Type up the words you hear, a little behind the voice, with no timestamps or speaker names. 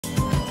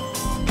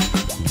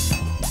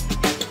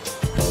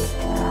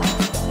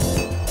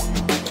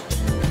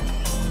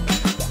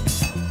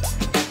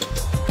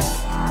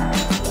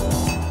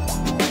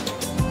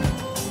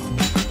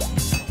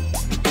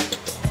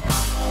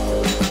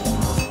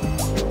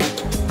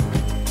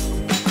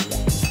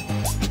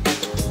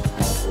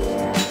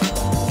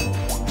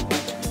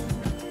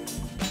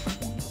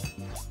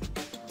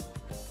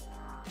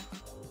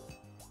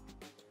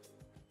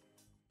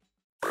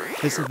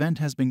This event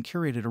has been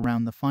curated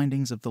around the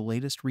findings of the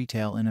latest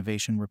retail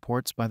innovation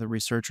reports by the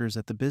researchers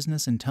at the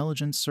Business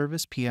Intelligence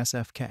Service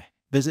PSFK.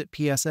 Visit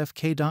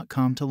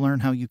psfk.com to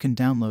learn how you can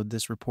download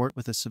this report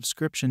with a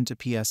subscription to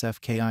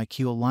PSFK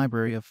IQ, a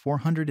library of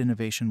 400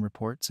 innovation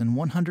reports and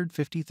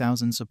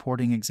 150,000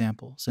 supporting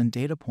examples and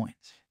data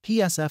points.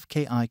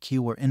 PSFK IQ,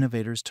 where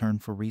innovators turn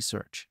for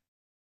research.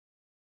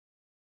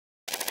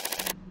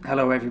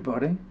 Hello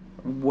everybody,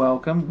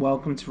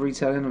 welcome to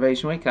Retail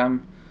Innovation Week.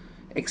 I'm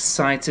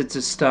excited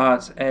to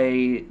start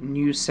a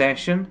new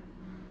session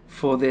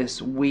for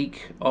this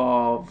week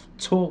of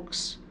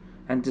talks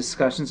and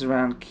discussions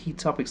around key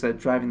topics that are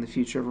driving the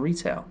future of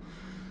retail.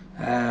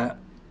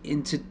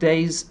 In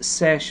today's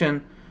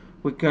session,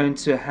 we're going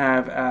to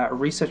have a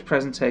research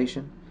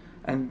presentation,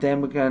 and then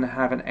we're going to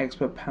have an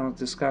expert panel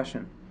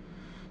discussion.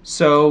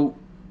 So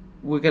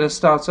we're going to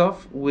start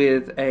off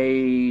with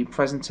a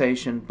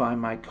presentation by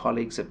my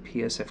colleagues at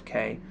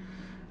PSFK,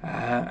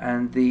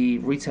 and the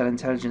retail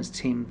intelligence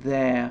team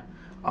there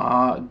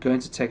are going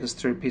to take us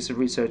through a piece of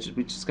research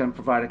which is going to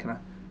provide a kind of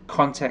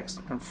context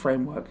and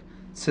framework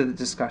to the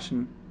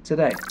discussion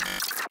today.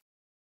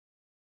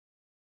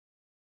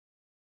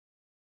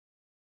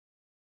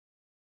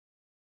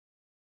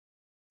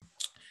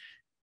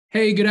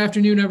 Hey, good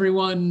afternoon,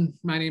 everyone.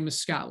 My name is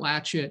Scott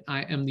Lachut.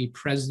 I am the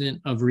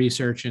President of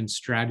Research and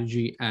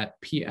Strategy at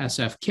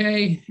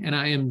PSFK, and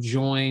I am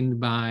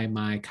joined by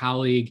my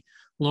colleague,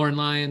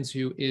 Lyons,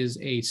 who is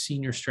a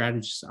senior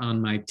strategist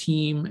on my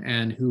team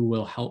and who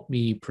will help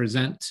me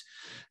present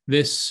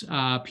this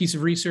piece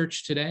of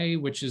research today,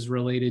 which is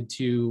related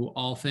to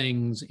all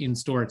things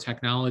in-store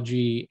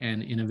technology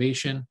and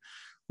innovation.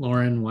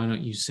 Lauren, why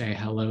don't you say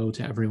hello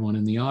to everyone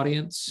in the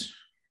audience?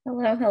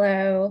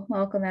 Hello.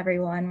 Welcome,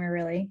 everyone. We're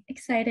really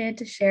excited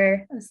to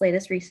share this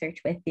latest research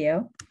with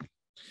you.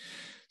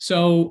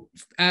 So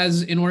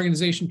as an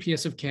organization,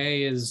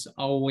 PSFK is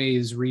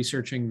always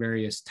researching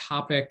various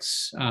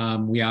topics.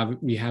 We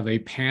have a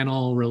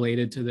panel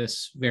related to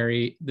this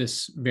very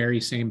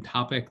same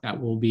topic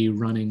that will be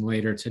running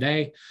later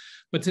today.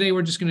 But today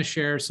we're just going to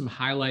share some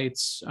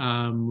highlights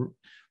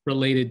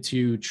related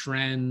to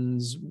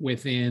trends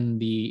within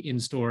the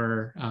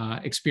in-store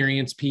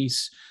experience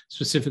piece,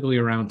 specifically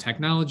around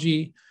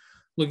technology,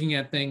 looking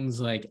at things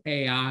like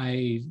AI,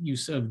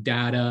 use of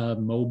data,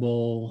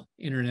 mobile,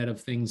 Internet of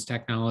Things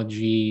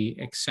technology,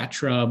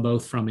 etc.,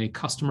 both from a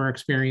customer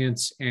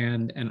experience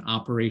and an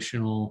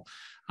operational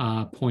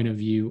point of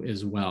view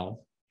as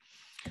well.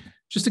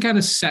 Just to kind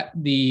of set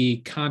the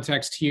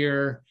context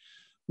here,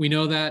 we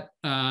know that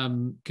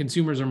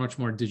consumers are much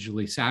more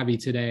digitally savvy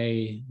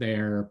today.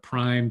 They're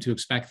primed to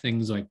expect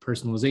things like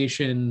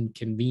personalization,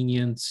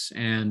 convenience,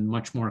 and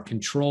much more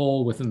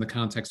control within the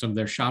context of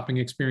their shopping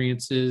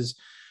experiences,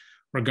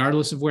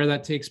 regardless of where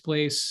that takes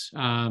place.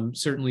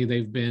 Certainly,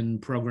 they've been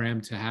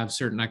programmed to have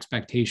certain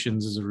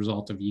expectations as a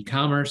result of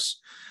e-commerce.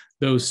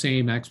 Those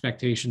same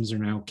expectations are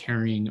now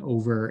carrying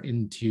over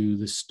into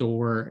the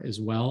store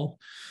as well.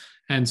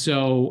 And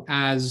so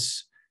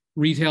as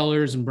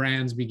retailers and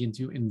brands begin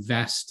to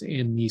invest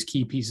in these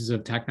key pieces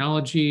of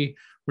technology,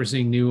 we're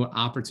seeing new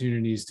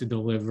opportunities to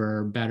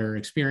deliver better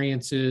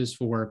experiences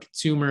for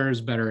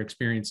consumers, better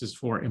experiences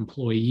for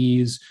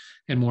employees,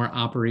 and more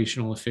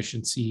operational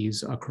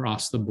efficiencies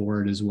across the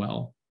board as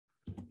well.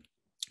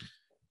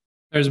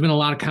 There's been a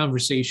lot of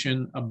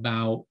conversation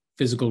about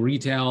physical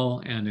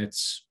retail and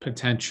its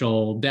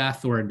potential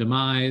death or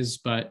demise,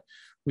 but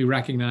we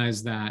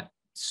recognize that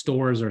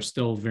stores are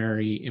still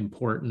very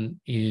important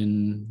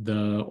in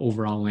the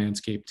overall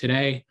landscape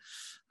today.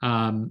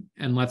 And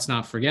let's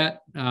not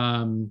forget,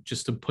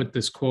 just to put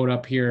this quote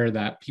up here,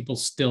 that people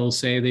still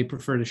say they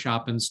prefer to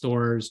shop in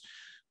stores.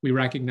 We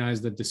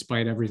recognize that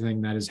despite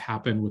everything that has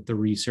happened with the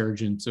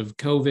resurgence of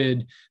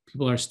COVID,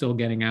 people are still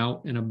getting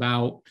out and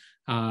about,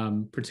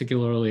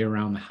 particularly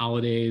around the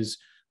holidays.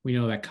 We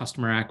know that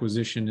customer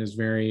acquisition is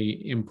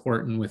very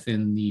important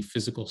within the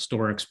physical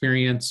store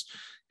experience.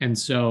 And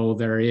so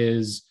there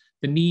is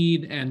the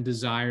need and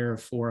desire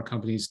for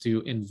companies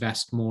to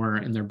invest more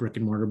in their brick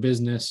and mortar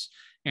business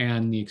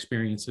and the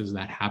experiences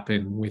that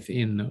happen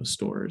within those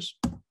stores.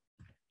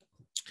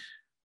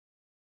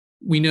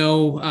 We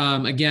know,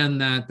 again,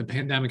 that the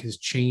pandemic has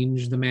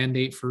changed the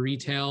mandate for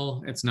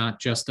retail. It's not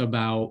just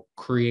about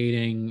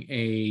creating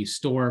a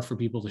store for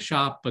people to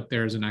shop, but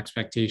there's an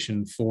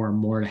expectation for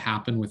more to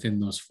happen within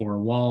those four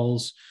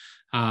walls.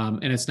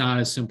 And it's not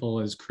as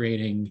simple as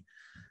creating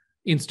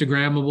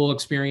Instagrammable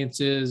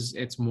experiences.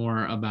 It's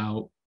more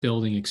about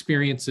building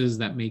experiences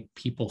that make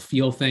people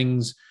feel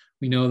things.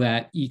 We know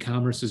that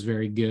e-commerce is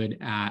very good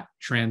at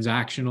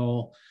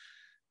transactional.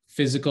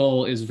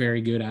 Physical is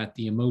very good at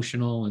the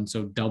emotional, and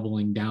so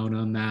doubling down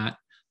on that.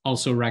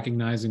 Also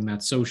recognizing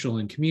that social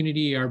and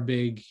community are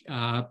big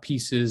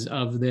pieces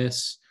of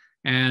this,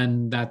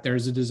 and that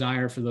there's a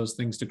desire for those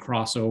things to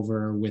cross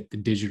over with the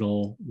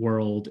digital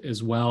world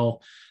as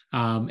well,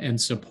 and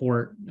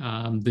support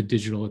the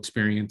digital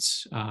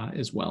experience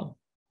as well.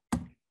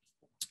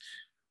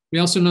 We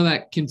also know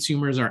that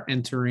consumers are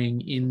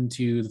entering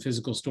into the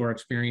physical store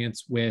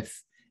experience with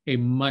a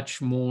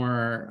much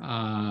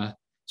more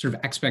sort of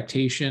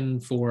expectation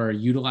for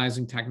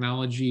utilizing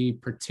technology,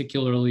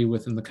 particularly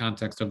within the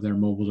context of their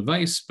mobile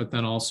device, but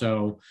then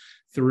also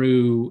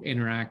through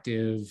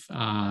interactive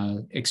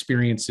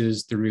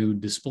experiences through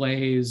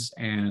displays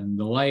and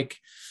the like.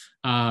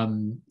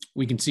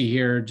 We can see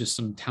here just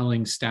some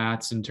telling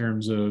stats in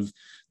terms of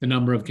the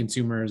number of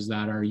consumers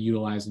that are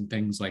utilizing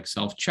things like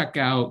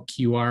self-checkout,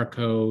 QR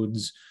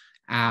codes,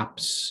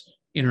 apps,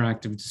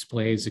 interactive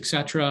displays,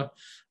 etc.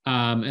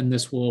 And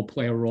this will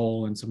play a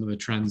role in some of the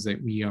trends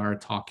that we are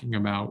talking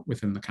about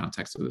within the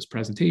context of this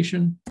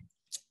presentation.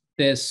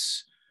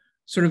 This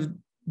sort of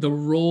the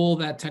role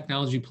that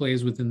technology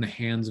plays within the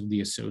hands of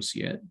the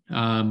associate.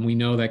 We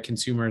know that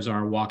consumers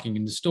are walking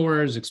into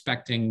stores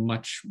expecting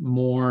much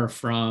more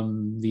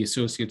from the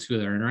associates who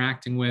they're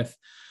interacting with,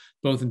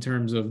 both in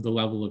terms of the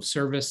level of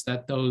service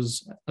that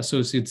those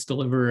associates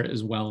deliver,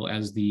 as well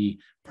as the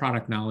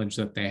product knowledge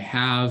that they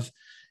have.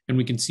 And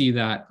we can see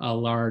that a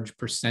large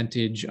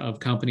percentage of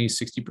companies,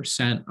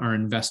 60%, are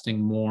investing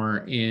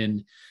more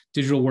in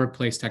digital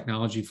workplace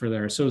technology for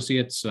their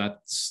associates. So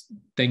that's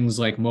things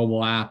like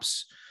mobile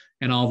apps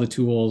and all the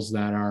tools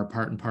that are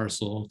part and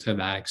parcel to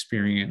that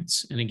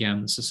experience. And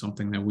again, this is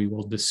something that we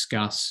will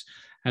discuss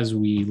as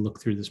we look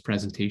through this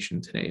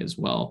presentation today as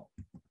well.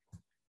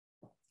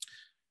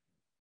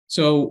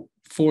 So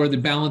for the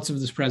balance of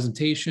this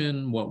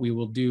presentation, what we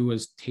will do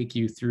is take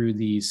you through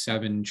these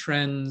 7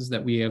 trends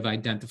that we have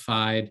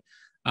identified.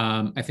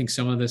 I think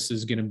some of this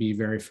is going to be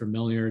very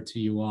familiar to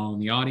you all in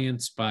the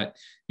audience, but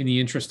in the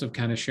interest of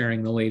kind of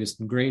sharing the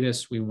latest and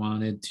greatest, we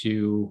wanted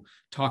to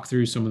talk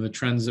through some of the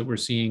trends that we're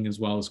seeing, as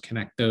well as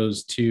connect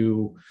those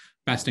to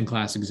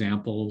best-in-class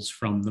examples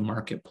from the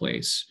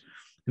marketplace.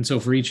 And so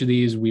for each of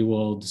these, we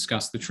will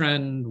discuss the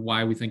trend,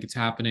 why we think it's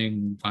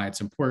happening, why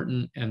it's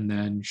important, and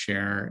then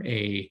share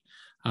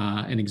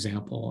an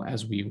example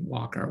as we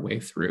walk our way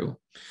through.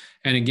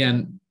 And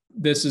again,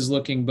 this is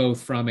looking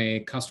both from a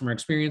customer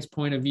experience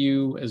point of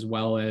view as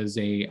well as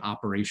a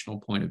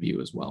operational point of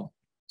view as well.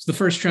 So the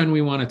first trend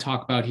we want to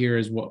talk about here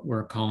is what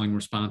we're calling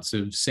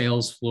responsive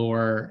sales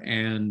floor.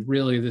 And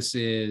really this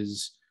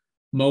is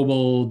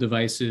mobile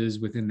devices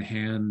within the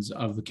hands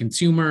of the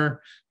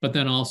consumer, but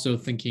then also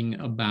thinking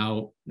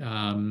about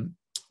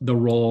the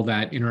role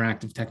that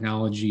interactive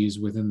technologies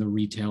within the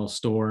retail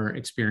store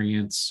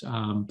experience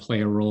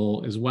play a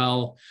role as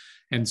well.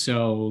 And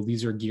so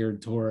these are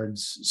geared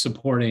towards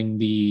supporting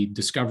the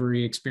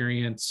discovery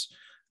experience,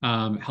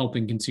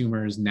 helping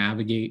consumers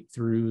navigate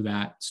through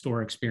that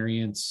store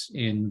experience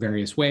in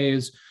various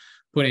ways,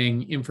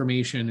 putting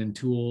information and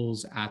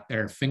tools at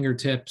their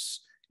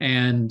fingertips,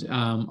 and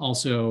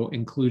also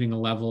including a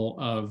level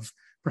of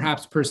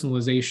perhaps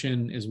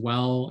personalization as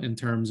well, in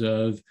terms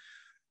of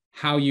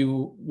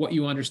what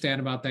you understand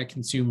about that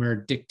consumer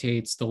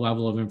dictates the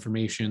level of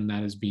information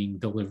that is being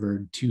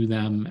delivered to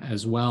them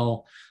as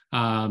well,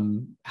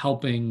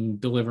 helping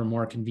deliver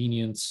more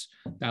convenience,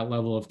 that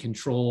level of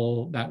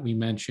control that we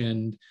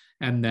mentioned,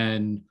 and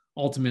then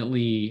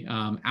ultimately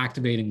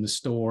activating the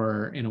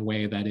store in a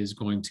way that is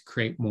going to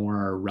create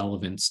more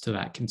relevance to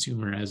that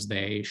consumer as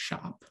they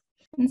shop.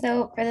 And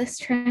so for this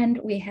trend,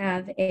 we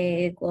have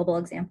a global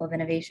example of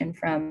innovation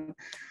from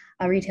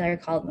a retailer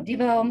called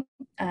Mogil,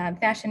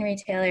 fashion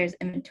retailer's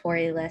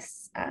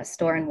inventory-less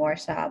store in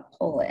Warsaw,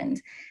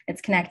 Poland. It's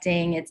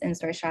connecting its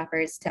in-store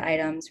shoppers to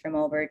items from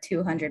over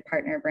 200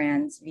 partner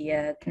brands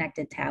via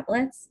connected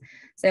tablets.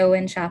 So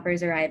when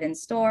shoppers arrive in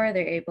store,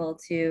 they're able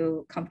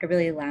to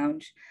comfortably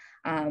lounge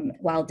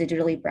while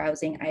digitally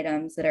browsing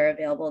items that are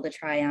available to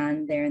try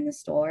on there in the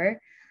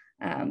store.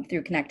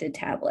 Through connected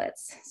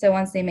tablets. So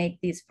once they make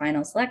these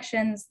final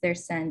selections, they're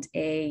sent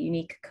a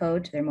unique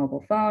code to their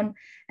mobile phone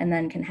and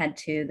then can head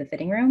to the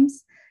fitting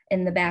rooms.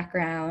 In the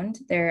background,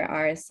 there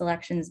are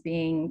selections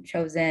being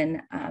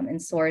chosen and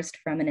sourced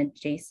from an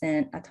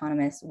adjacent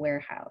autonomous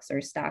warehouse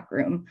or stock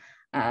room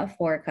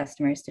for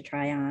customers to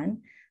try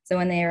on. So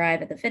when they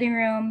arrive at the fitting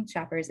room,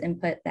 shoppers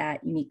input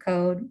that unique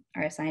code,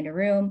 are assigned a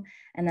room,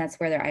 and that's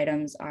where their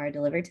items are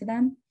delivered to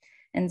them.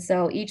 And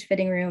so each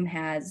fitting room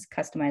has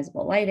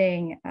customizable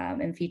lighting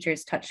and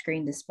features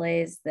touchscreen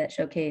displays that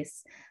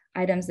showcase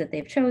items that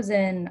they've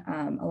chosen,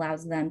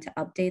 allows them to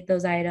update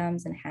those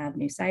items and have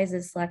new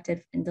sizes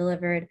selected and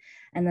delivered.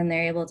 And then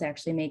they're able to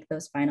actually make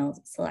those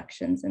final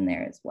selections in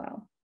there as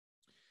well.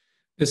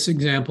 This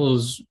example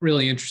is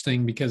really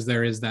interesting because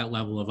there is that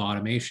level of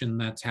automation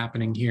that's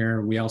happening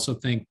here. We also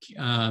think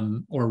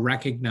or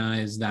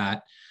recognize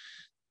that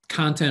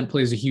content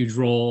plays a huge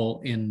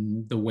role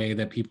in the way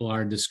that people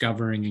are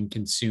discovering and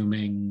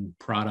consuming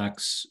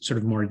products sort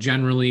of more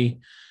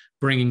generally.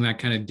 Bringing that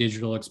kind of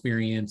digital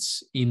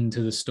experience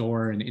into the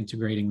store and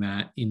integrating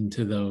that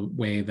into the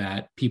way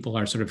that people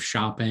are sort of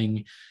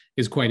shopping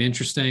is quite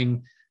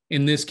interesting.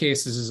 In this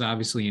case, this is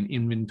obviously an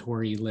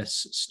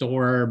inventory-less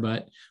store,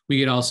 but we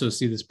could also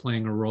see this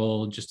playing a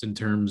role just in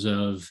terms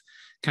of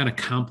kind of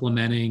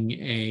complementing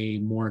a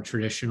more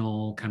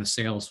traditional kind of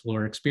sales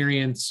floor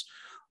experience,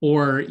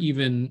 or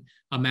even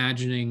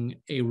imagining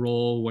a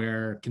role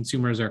where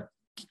consumers are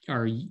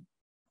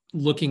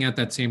looking at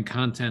that same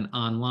content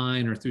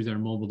online or through their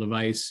mobile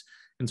device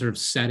and sort of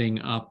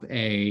setting up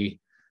a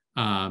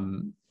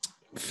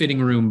fitting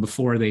room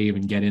before they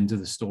even get into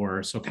the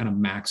store. So kind of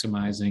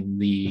maximizing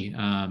the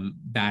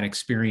that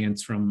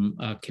experience from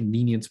a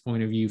convenience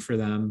point of view for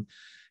them.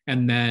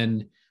 And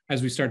then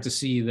as we start to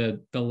see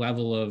the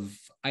level of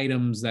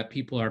items that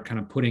people are kind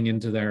of putting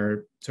into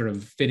their sort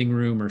of fitting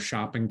room or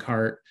shopping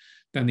cart,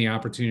 then the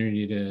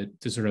opportunity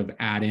to sort of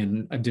add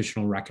in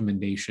additional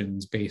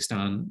recommendations based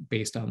on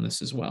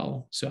this as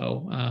well.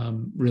 So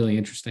really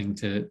interesting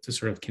to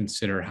sort of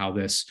consider how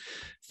this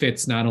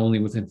fits not only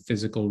within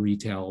physical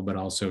retail, but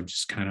also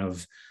just kind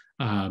of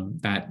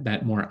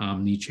that more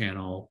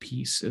omni-channel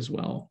piece as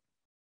well.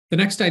 The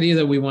next idea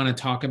that we want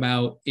to talk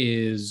about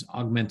is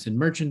augmented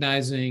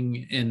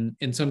merchandising. And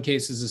in some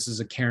cases, this is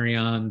a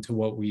carry-on to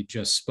what we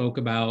just spoke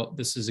about.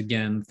 This is,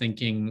 again,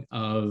 thinking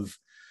of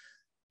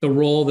the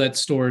role that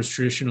stores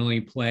traditionally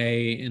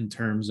play in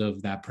terms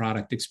of that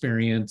product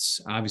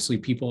experience. Obviously,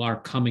 people are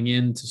coming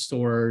into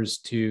stores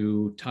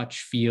to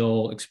touch,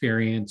 feel,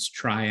 experience,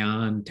 try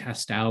on,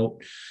 test out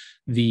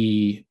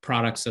the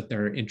products that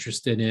they're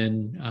interested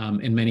in.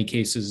 In many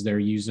cases, they're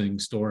using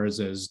stores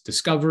as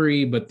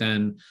discovery, but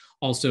then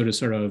also to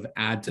sort of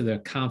add to the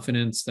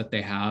confidence that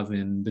they have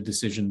in the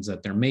decisions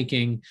that they're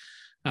making.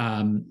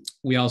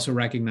 We also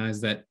recognize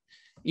that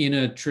in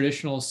a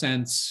traditional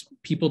sense,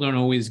 people don't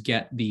always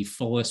get the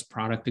fullest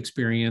product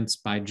experience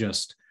by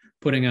just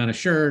putting on a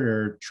shirt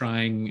or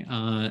trying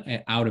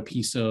out a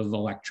piece of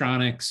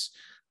electronics,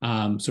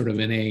 sort of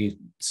in a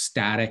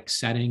static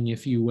setting,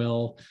 if you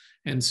will.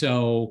 And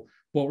so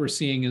what we're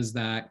seeing is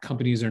that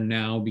companies are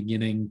now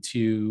beginning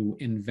to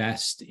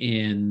invest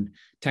in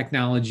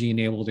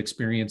technology-enabled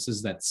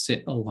experiences that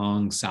sit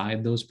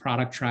alongside those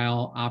product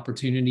trial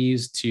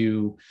opportunities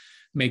to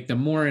make them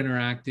more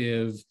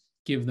interactive,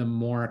 give them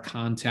more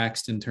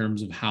context in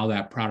terms of how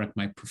that product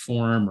might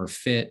perform or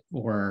fit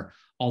or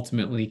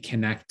ultimately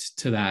connect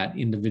to that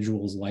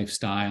individual's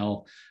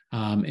lifestyle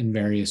in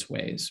various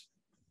ways.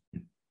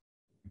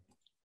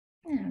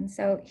 And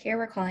so here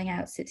we're calling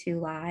out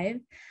Situ Live,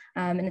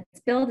 and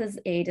it's billed as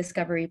a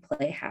discovery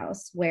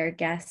playhouse where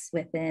guests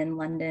within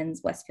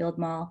London's Westfield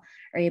Mall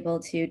are able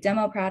to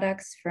demo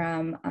products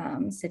from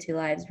Situ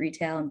Live's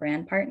retail and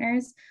brand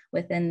partners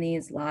within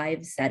these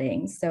live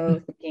settings. So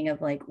thinking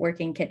of like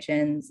working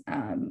kitchens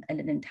and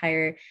an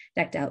entire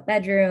decked out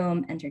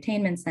bedroom,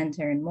 entertainment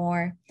center, and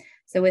more.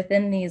 So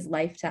within these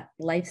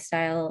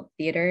lifestyle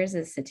theaters,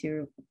 as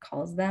Situ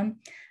calls them,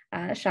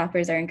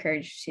 shoppers are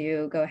encouraged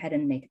to go ahead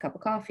and make a cup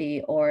of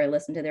coffee or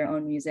listen to their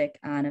own music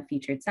on a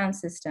featured sound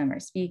system or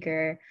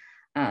speaker,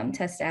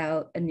 test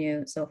out a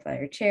new sofa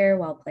or chair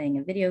while playing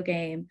a video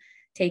game,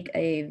 take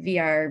a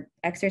VR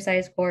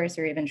exercise course,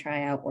 or even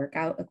try out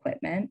workout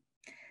equipment.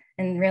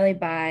 And really,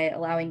 by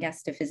allowing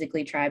guests to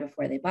physically try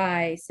before they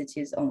buy,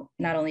 Situ's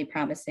not only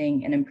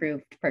promising an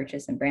improved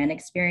purchase and brand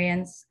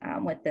experience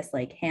with this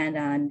like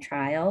hand-on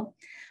trial,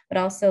 but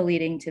also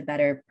leading to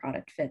better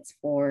product fits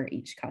for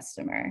each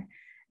customer.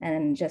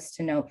 And just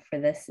to note for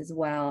this as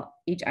well,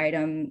 each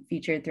item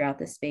featured throughout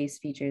the space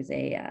features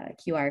a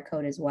QR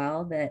code as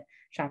well that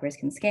shoppers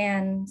can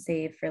scan,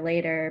 save for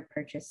later,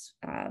 purchase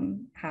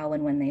how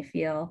and when they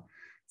feel.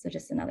 So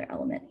just another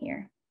element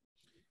here.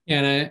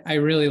 Yeah, and I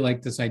really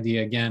like this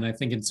idea. Again, I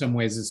think in some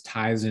ways this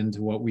ties into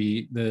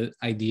the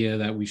idea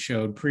that we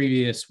showed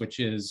previous,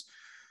 which is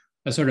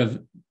a sort of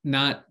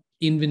not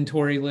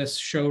inventory-less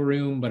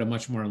showroom, but a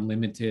much more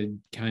limited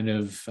kind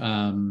of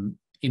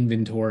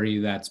inventory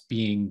that's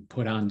being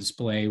put on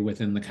display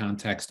within the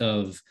context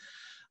of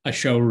a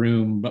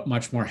showroom, but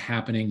much more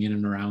happening in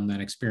and around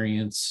that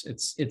experience.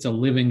 It's a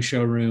living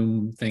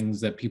showroom, things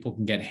that people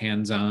can get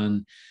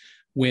hands-on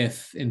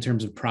with in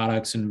terms of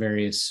products in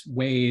various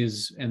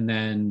ways, and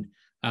then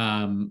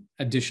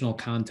additional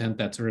content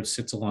that sort of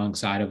sits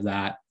alongside of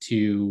that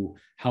to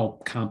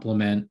help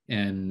complement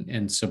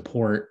and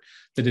support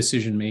the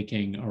decision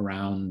making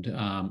around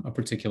a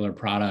particular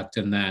product.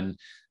 And then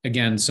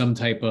again, some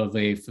type of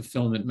a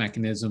fulfillment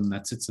mechanism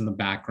that sits in the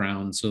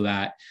background so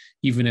that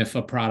even if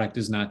a product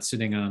is not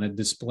sitting on a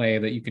display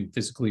that you can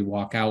physically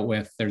walk out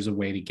with, there's a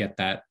way to get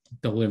that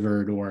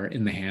delivered or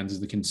in the hands of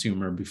the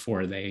consumer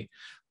before they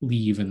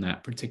leave in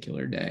that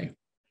particular day.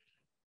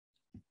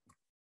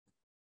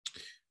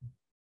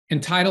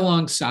 And tied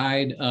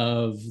alongside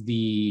of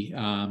the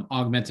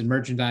augmented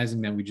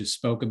merchandising that we just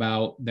spoke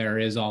about, there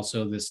is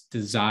also this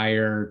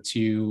desire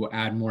to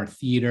add more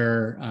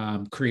theater,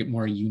 create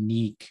more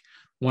unique,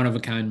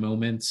 one-of-a-kind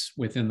moments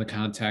within the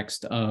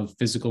context of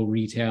physical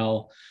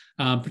retail,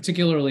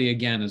 particularly,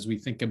 again, as we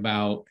think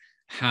about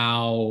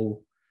how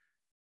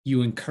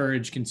you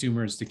encourage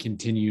consumers to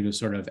continue to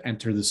sort of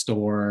enter the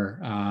store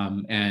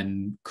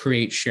and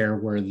create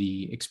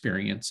share-worthy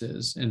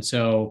experiences. And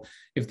so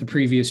if the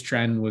previous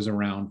trend was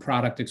around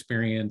product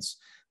experience,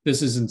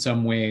 this is in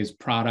some ways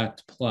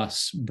product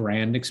plus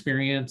brand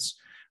experience,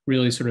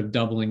 really sort of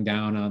doubling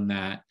down on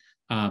that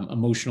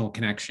emotional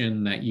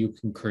connection that you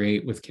can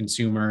create with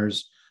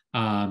consumers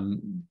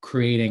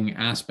creating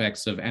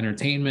aspects of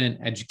entertainment,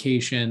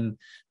 education,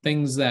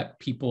 things that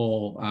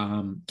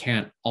people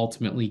can't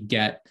ultimately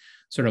get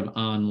sort of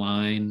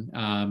online.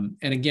 And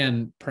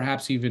again,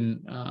 perhaps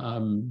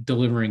even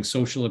delivering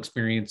social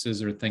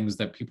experiences or things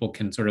that people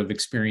can sort of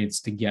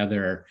experience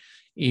together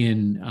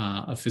in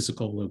a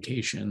physical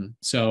location.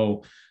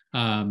 So,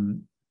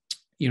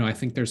 I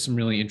think there's some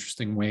really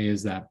interesting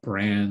ways that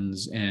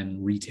brands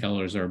and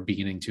retailers are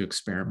beginning to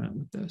experiment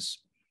with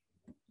this.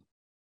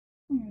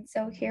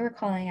 So here we're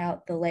calling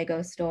out the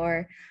Lego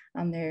store,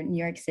 their New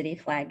York City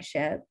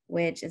flagship,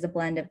 which is a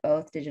blend of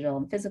both digital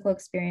and physical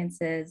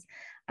experiences.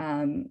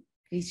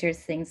 Features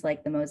things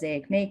like the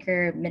Mosaic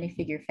Maker,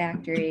 minifigure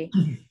factory,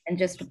 and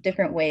just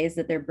different ways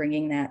that they're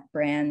bringing that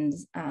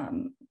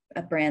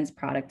a brand's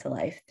product to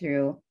life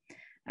through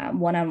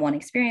one-on-one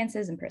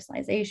experiences and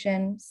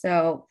personalization.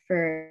 So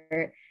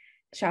for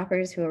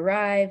shoppers who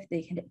arrive,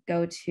 they can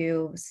go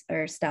to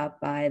or stop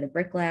by the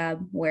Brick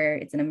Lab, where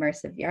it's an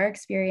immersive VR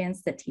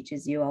experience that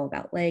teaches you all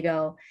about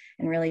Lego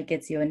and really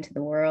gets you into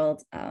the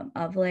world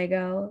of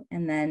Lego.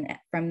 And then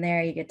from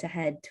there, you get to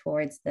head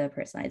towards the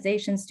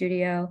personalization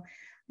studio,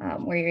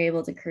 where you're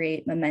able to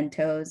create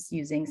mementos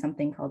using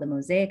something called a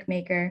Mosaic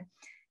Maker.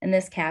 And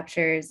this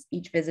captures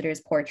each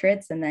visitor's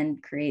portraits and then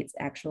creates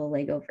actual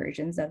Lego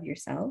versions of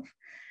yourself.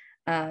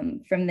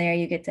 From there,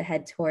 you get to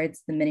head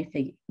towards the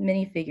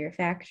minifigure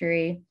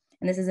factory.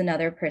 And this is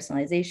another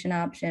personalization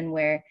option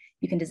where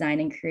you can design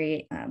and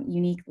create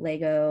unique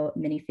Lego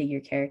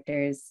minifigure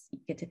characters. You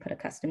get to put a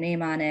custom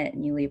name on it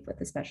and you leave with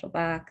a special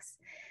box.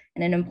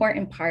 And an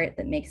important part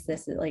that makes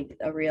this like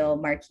a real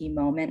marquee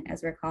moment,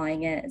 as we're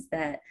calling it, is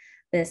that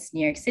this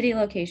New York City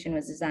location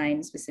was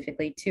designed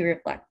specifically to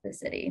reflect the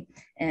city.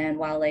 And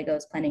while Lego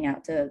is planning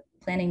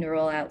to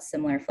roll out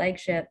similar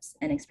flagships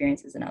and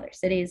experiences in other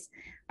cities,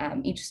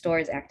 each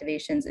store's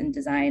activations and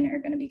design are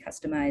going to be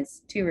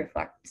customized to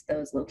reflect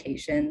those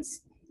locations,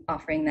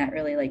 offering that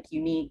really like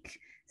unique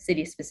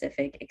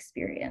city-specific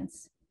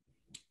experience.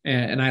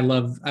 And I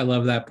love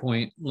that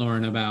point,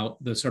 Lauren,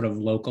 about the sort of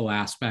local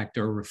aspect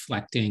or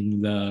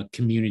reflecting the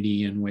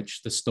community in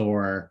which the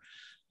store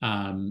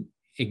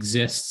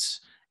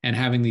exists. And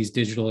having these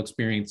digital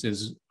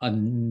experiences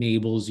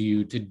enables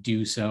you to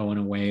do so in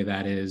a way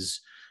that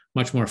is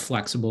much more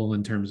flexible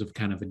in terms of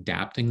kind of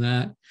adapting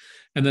that.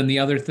 And then the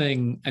other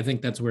thing I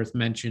think that's worth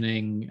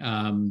mentioning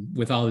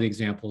with all of the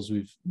examples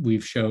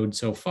we've showed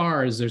so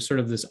far is there's sort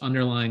of this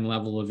underlying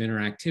level of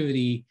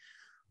interactivity,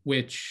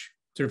 which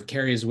sort of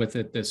carries with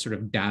it this sort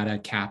of data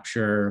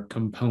capture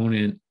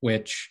component,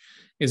 which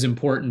is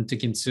important to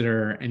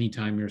consider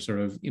anytime you're sort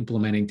of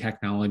implementing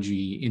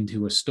technology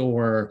into a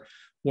store,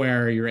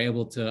 where you're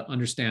able to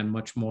understand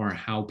much more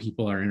how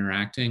people are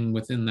interacting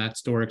within that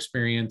store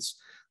experience,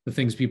 the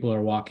things people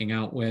are walking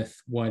out with,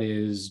 what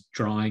is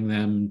drawing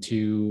them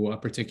to a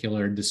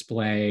particular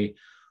display,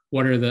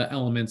 what are the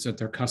elements that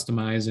they're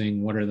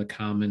customizing, what are the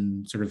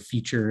common sort of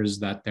features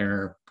that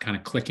they're kind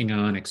of clicking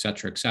on, et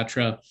cetera, et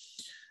cetera.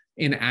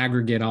 In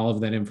aggregate, all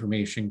of that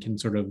information can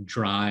sort of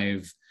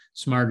drive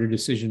smarter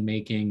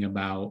decision-making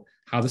about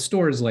how the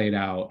store is laid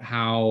out,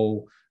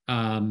 how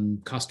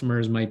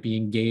customers might be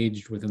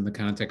engaged within the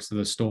context of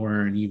the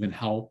store, and even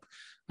help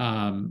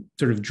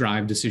sort of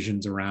drive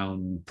decisions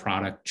around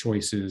product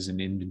choices and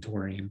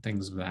inventory and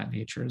things of that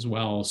nature as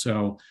well.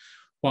 So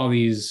while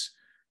these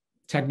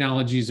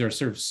technologies are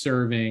sort of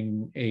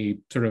serving a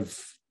sort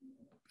of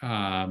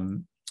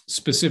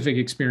specific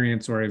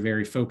experience or a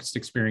very focused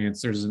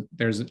experience,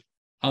 there's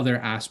other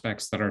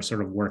aspects that are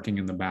sort of working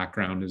in the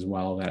background as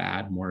well that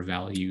add more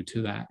value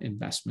to that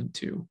investment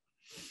too.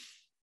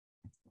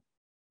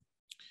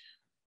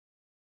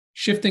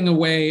 Shifting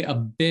away a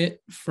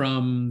bit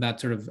from that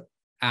sort of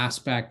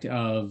aspect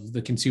of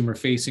the consumer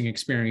facing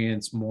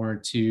experience more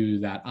to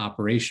that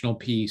operational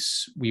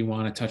piece, we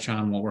want to touch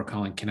on what we're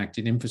calling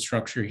connected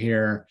infrastructure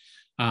here.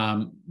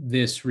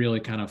 This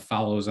really kind of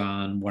follows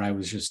on what I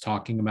was just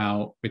talking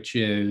about, which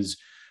is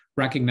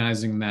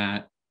recognizing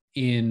that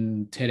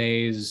in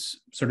today's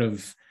sort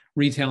of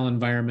retail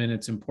environment,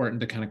 it's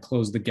important to kind of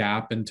close the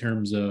gap in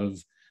terms of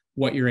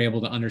what you're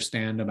able to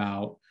understand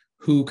about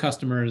who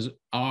customers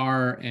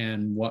are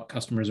and what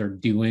customers are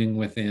doing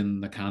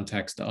within the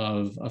context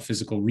of a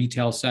physical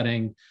retail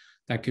setting.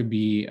 That could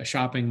be a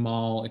shopping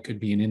mall, it could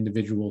be an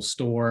individual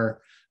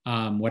store,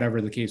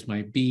 whatever the case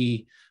might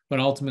be. But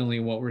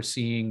ultimately what we're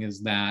seeing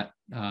is that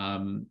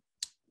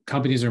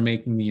companies are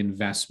making the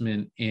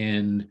investment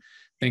in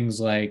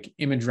things like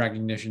image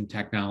recognition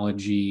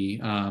technology,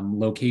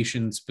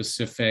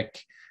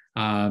 location-specific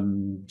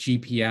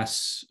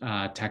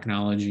GPS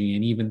technology,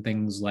 and even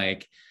things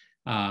like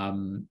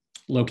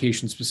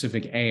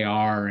location-specific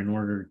AR in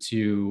order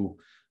to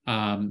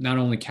not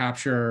only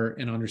capture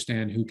and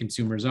understand who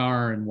consumers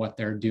are and what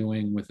they're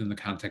doing within the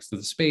context of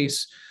the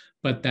space,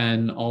 but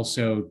then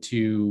also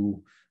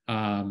to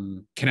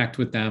connect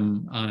with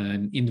them on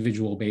an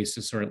individual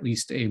basis, or at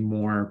least a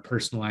more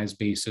personalized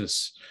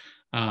basis,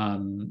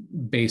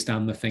 based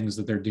on the things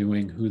that they're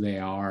doing, who they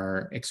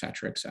are, et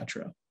cetera, et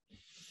cetera.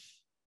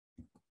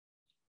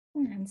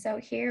 And so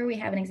here we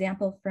have an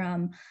example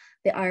from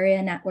the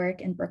ARIA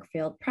network and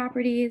Brookfield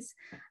Properties.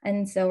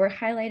 And so we're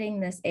highlighting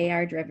this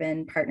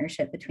AR-driven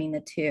partnership between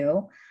the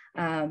two.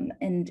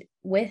 And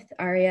with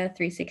ARIA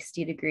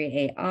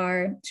 360-degree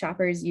AR,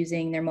 shoppers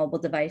using their mobile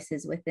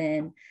devices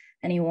within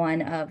any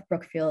one of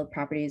Brookfield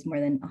Properties' more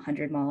than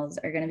 100 malls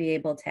are going to be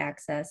able to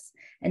access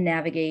and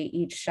navigate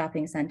each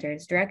shopping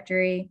center's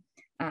directory,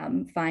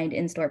 find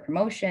in-store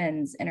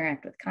promotions,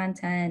 interact with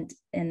content,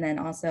 and then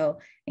also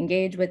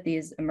engage with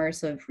these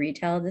immersive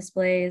retail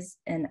displays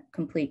and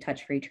complete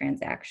touch-free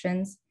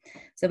transactions.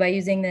 So by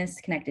using this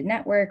connected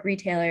network,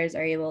 retailers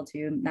are able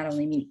to not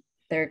only meet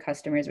their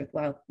customers with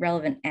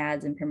relevant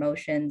ads and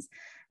promotions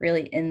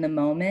really in the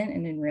moment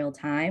and in real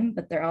time,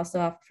 but they're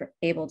also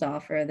able to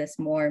offer this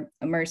more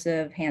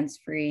immersive,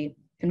 hands-free,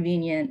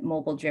 convenient,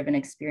 mobile-driven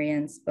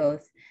experience,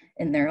 both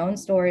in their own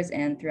stores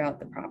and throughout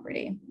the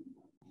property.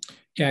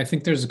 Yeah, I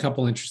think there's a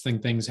couple interesting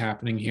things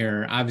happening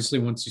here. Obviously,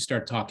 once you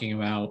start talking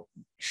about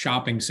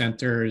shopping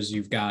centers,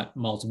 you've got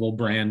multiple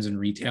brands and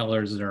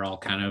retailers that are all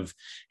kind of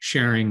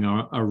sharing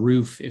a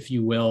roof, if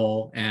you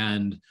will.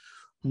 And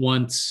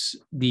once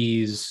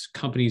these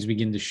companies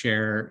begin to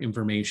share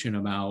information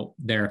about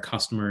their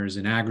customers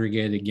in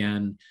aggregate,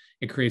 again,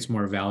 it creates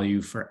more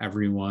value for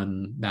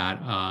everyone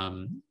that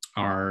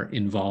are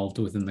involved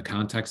within the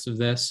context of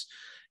this.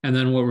 And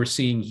then what we're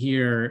seeing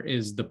here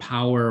is the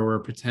power or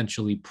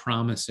potentially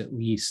promise, at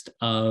least,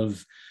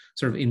 of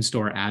sort of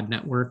in-store ad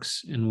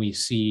networks. And we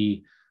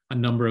see a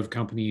number of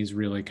companies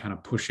really kind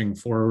of pushing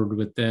forward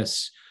with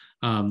this,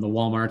 the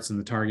Walmarts and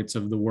the Targets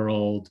of the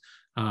world,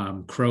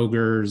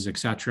 Kroger's, et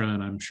cetera.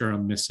 And I'm sure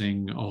I'm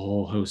missing a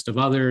whole host of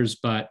others,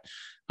 but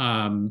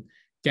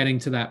getting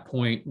to that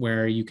point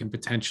where you can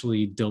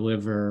potentially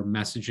deliver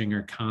messaging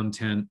or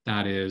content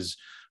that is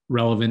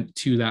relevant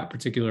to that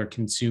particular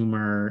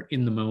consumer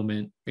in the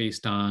moment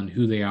based on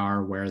who they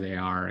are, where they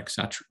are, et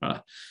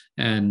cetera.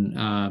 And,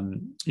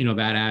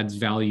 that adds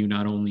value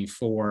not only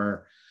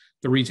for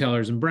the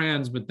retailers and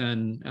brands, but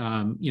then,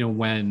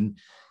 when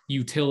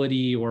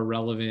utility or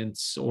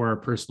relevance or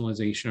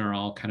personalization are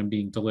all kind of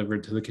being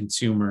delivered to the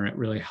consumer, it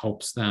really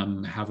helps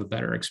them have a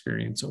better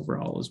experience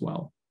overall as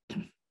well.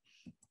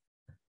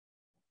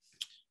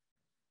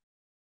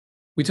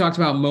 We talked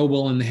about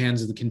mobile in the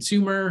hands of the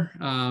consumer.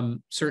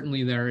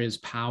 Certainly there is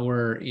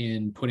power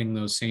in putting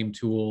those same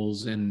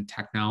tools and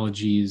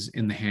technologies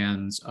in the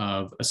hands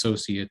of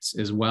associates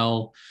as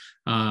well.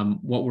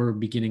 What we're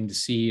beginning to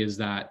see is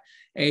that,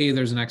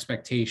 there's an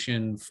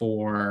expectation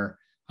from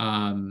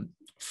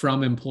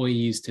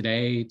employees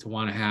today to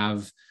want to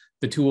have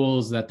the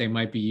tools that they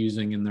might be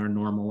using in their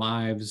normal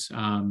lives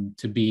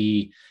to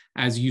be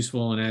as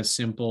useful and as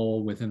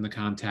simple within the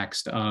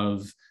context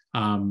of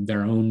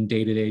their own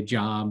day-to-day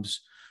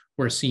jobs.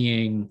 We're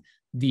seeing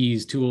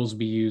these tools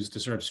be used to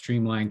sort of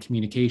streamline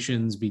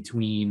communications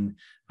between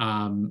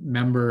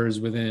members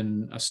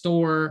within a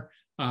store,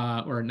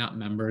 or not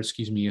members,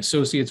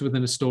 associates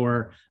within a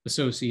store,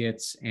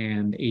 associates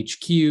and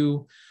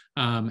HQ.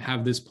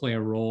 Have this play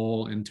a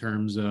role in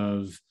terms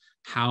of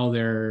how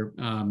they're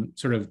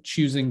sort of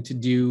choosing to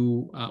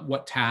do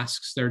what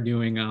tasks they're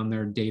doing on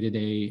their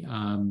day-to-day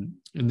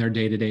in their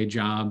day-to-day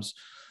jobs.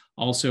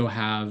 Also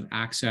have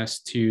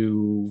access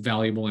to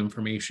valuable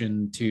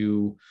information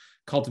to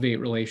cultivate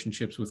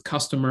relationships with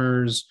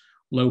customers,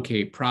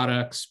 locate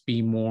products,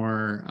 be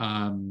more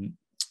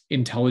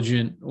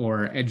intelligent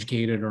or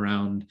educated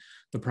around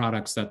the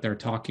products that they're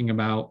talking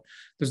about.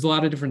 There's a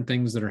lot of different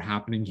things that are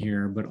happening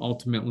here, but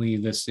ultimately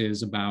this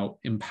is about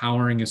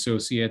empowering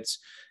associates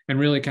and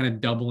really kind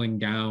of doubling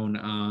down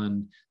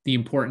on the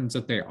importance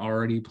that they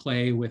already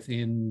play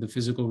within the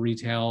physical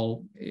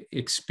retail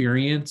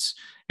experience,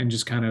 and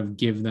just kind of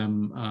give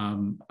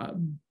them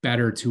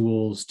better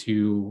tools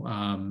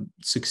to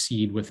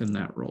succeed within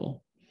that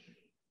role.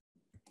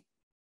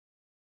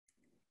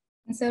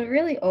 And so to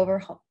really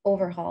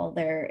overhaul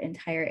their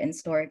entire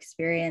in-store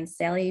experience,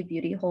 Sally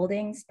Beauty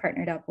Holdings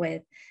partnered up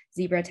with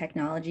Zebra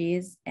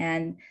Technologies,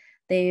 and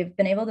they've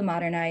been able to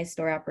modernize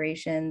store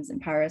operations,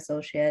 empower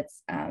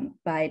associates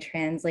by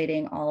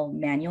translating all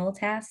manual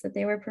tasks that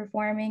they were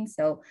performing.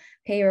 So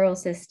payroll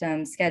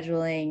systems,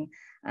 scheduling,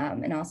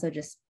 and also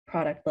just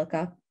product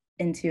lookup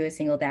into a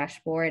single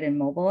dashboard and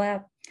mobile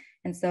app.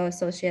 And so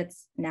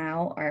associates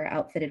now are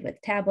outfitted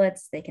with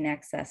tablets. They can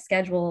access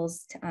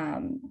schedules,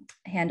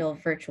 handle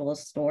virtual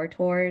store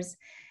tours,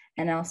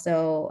 and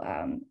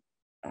also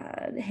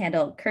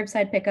handle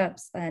curbside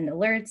pickups and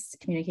alerts,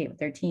 communicate with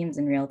their teams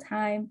in real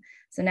time.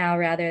 So now,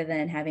 rather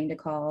than having to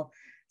call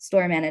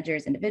store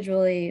managers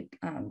individually,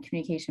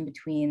 communication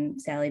between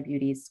Sally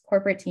Beauty's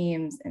corporate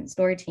teams and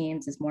store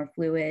teams is more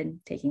fluid,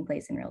 taking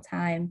place in real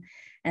time.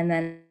 And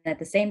then at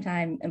the same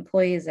time,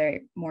 employees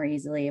are more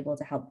easily able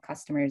to help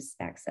customers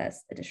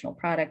access additional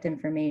product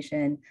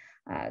information,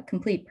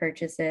 complete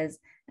purchases,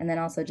 and then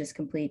also just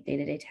complete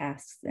day-to-day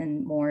tasks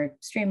in more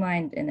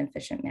streamlined and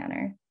efficient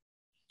manner.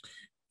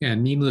 Yeah,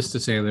 needless to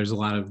say, there's a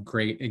lot of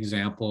great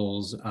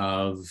examples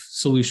of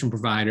solution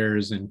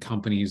providers and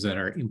companies that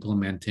are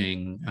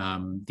implementing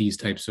these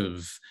types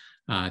of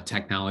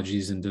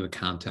technologies into the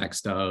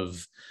context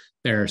of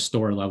their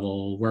store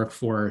level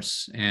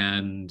workforce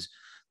and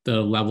the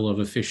level of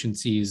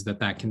efficiencies that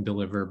that can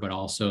deliver, but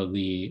also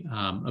the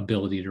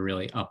ability to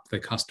really up the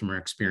customer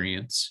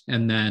experience.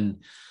 And then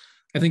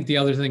I think the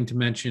other thing to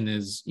mention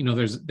is, you know,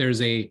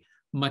 there's a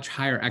much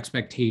higher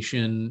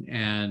expectation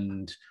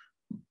and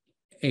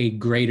a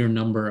greater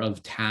number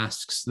of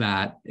tasks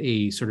that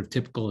a sort of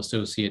typical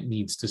associate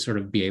needs to sort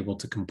of be able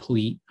to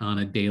complete on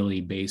a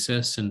daily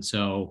basis. And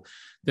so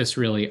this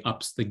really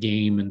ups the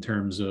game in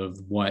terms of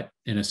what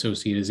an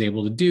associate is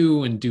able to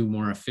do and do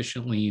more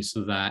efficiently,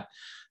 so that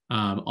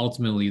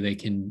ultimately they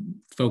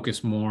can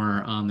focus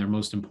more on their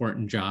most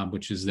important job,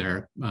 which is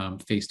their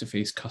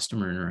face-to-face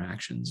customer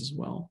interactions as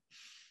well.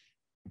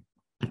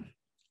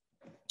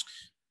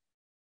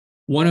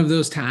 One of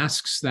those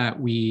tasks that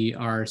we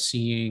are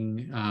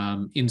seeing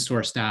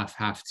in-store staff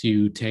have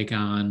to take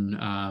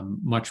on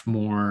much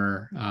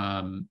more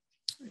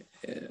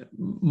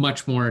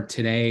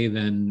today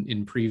than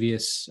in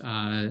previous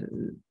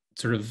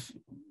sort of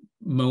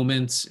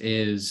moments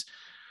is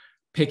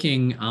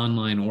picking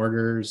online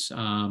orders,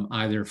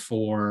 either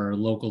for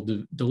local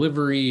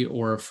delivery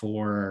or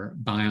for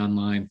buy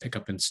online, pick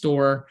up in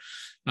store.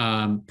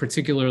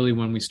 Particularly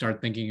when we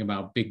start thinking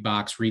about big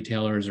box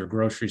retailers or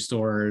grocery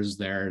stores,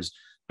 there's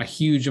a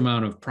huge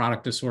amount of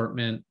product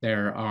assortment.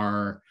 There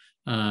are,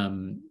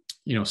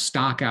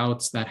 stock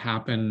outs that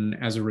happen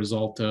as a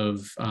result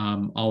of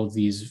all of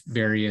these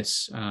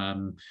various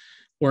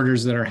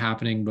orders that are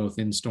happening both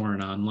in store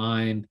and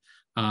online.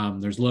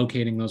 There's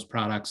locating those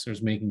products.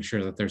 There's making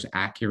sure that there's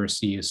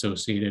accuracy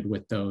associated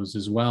with those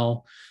as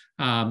well.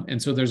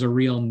 And so there's a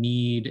real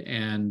need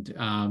and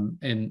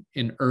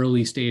an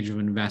early stage of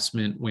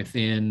investment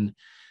within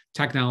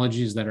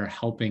technologies that are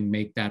helping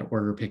make that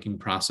order picking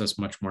process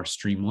much more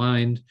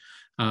streamlined.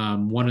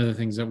 One of the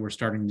things that we're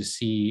starting to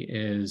see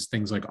is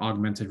things like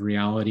augmented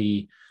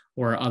reality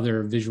or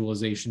other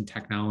visualization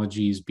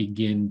technologies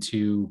begin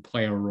to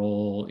play a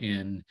role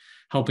in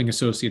helping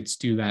associates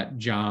do that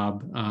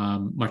job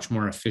much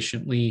more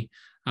efficiently,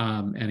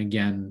 and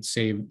again,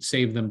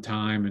 save them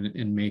time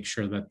and make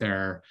sure that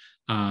they're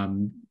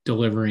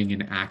delivering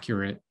an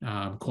accurate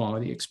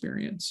quality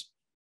experience.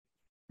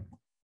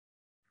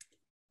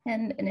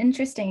 And an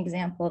interesting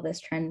example of this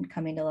trend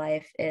coming to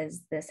life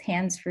is this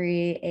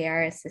hands-free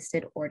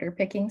AR-assisted order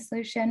picking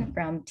solution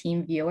from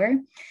TeamViewer.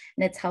 And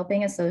it's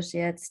helping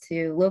associates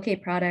to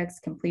locate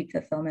products, complete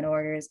fulfillment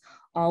orders,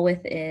 all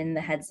within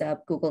the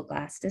heads-up Google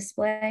Glass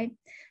display.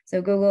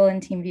 So Google and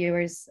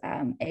TeamViewer's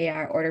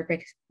AR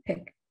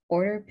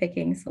order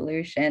picking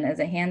solution as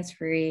a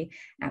hands-free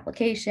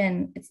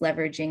application. It's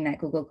leveraging that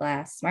Google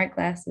Glass smart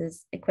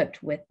glasses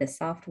equipped with this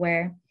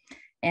software.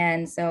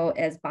 And so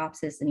as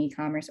boxes and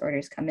e-commerce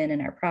orders come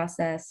in our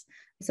process,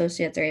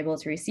 associates are able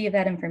to receive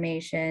that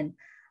information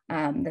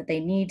that they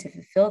need to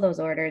fulfill those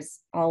orders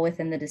all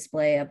within the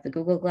display of the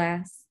Google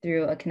Glass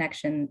through a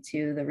connection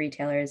to the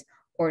retailer's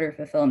order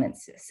fulfillment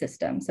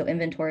system. So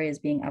inventory is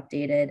being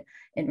updated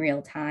in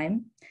real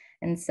time.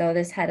 And so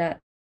this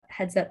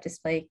heads-up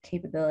display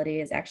capability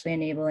is actually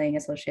enabling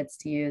associates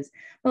to use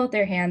both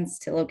their hands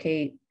to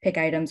locate, pick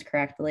items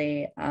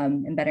correctly,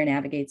 and better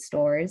navigate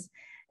stores.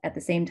 At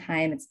the same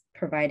time, it's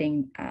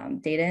providing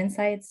data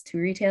insights to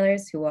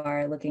retailers who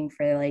are looking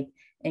for like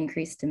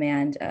increased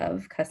demand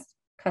of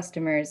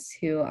customers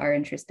who are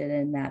interested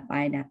in that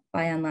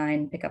buy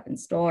online, pick up in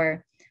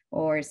store,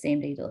 or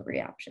same day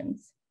delivery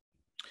options.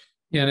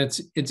 Yeah, and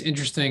it's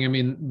interesting. I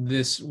mean,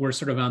 we're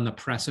sort of on the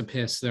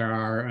precipice. There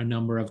are a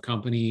number of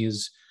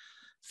companies,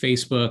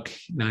 Facebook,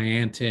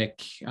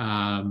 Niantic,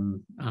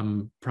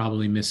 I'm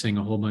probably missing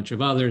a whole bunch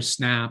of others,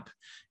 Snap,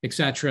 et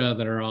cetera,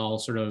 that are all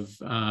sort of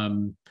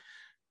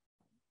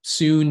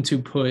soon to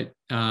put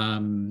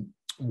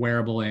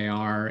wearable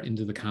AR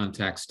into the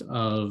context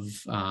of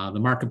the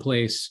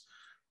marketplace.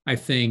 I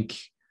think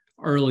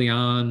early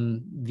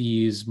on,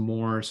 these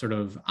more sort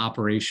of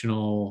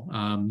operational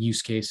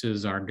use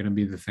cases are going to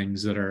be the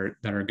things that are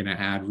going to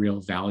add real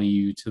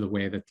value to the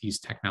way that these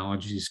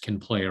technologies can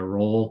play a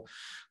role.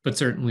 But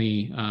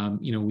certainly,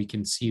 we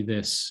can see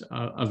this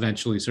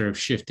eventually sort of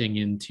shifting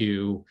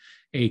into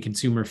a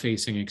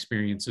consumer-facing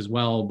experience as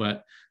well.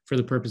 But for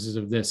the purposes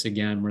of this,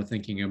 again, we're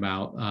thinking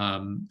about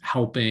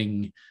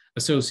helping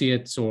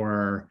associates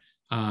or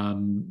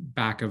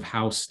back of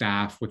house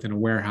staff within a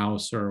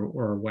warehouse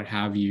or what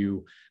have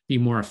you be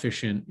more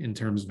efficient in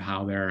terms of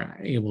how they're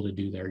able to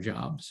do their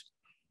jobs.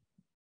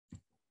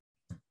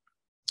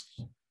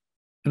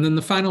 And then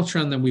the final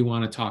trend that we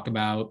want to talk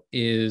about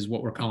is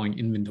what we're calling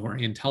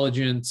inventory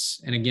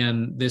intelligence. And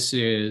again, this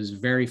is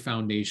very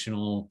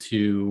foundational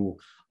to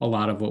a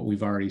lot of what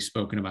we've already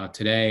spoken about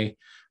today,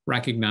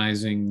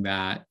 recognizing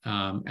that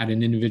at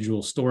an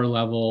individual store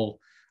level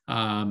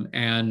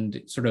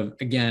and sort of,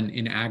 again,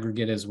 in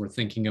aggregate, as we're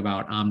thinking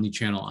about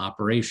omni-channel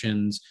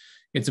operations,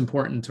 it's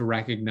important to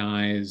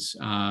recognize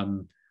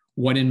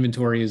what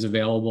inventory is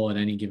available at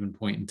any given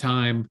point in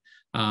time,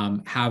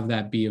 have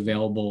that be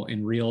available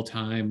in real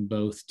time,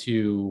 both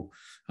to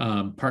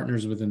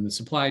partners within the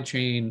supply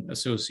chain,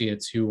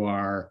 associates who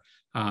are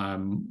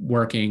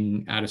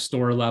working at a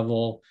store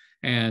level,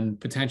 and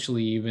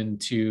potentially even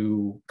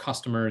to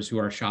customers who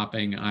are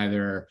shopping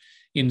either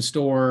in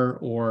store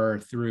or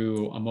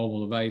through a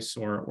mobile device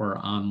or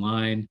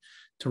online,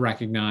 to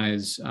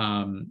recognize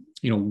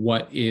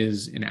what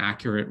is an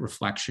accurate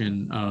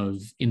reflection of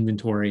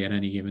inventory at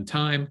any given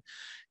time.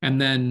 And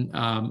then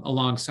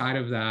alongside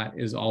of that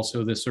is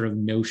also this sort of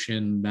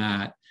notion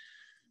that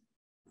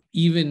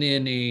even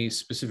in a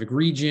specific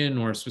region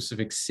or a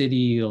specific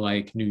city,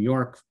 like New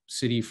York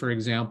City, for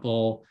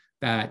example,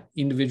 that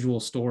individual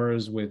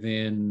stores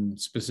within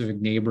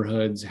specific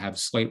neighborhoods have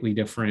slightly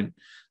different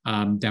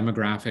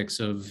demographics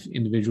of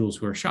individuals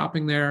who are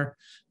shopping there.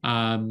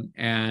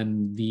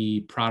 And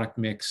the product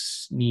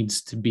mix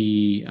needs to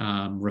be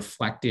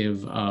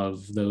reflective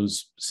of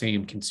those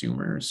same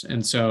consumers.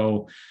 And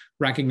so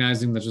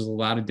recognizing that there's a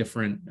lot of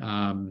different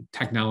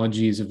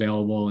technologies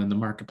available in the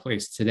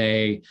marketplace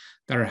today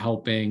that are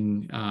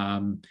helping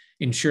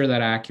ensure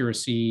that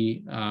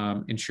accuracy,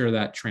 ensure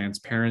that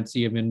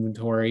transparency of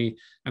inventory,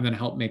 and then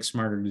help make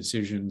smarter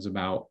decisions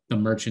about the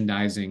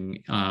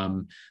merchandising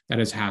that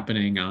is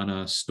happening on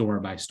a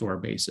store-by-store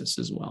basis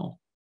as well.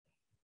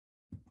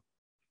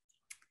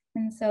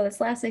 And so this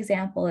last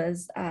example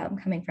is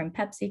coming from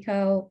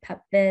PepsiCo,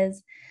 PepViz,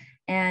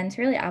 and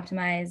to really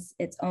optimize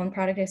its own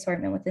product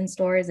assortment within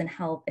stores and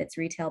help its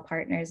retail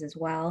partners as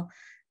well.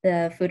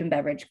 The Food and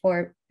Beverage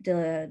Corp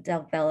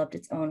developed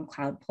its own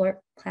cloud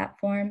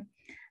platform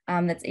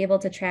that's able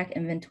to track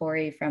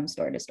inventory from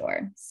store to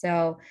store.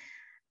 So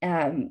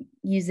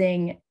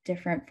using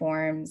different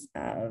forms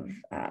of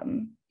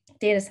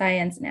data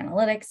science and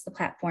analytics, the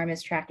platform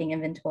is tracking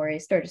inventory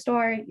store to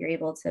store. You're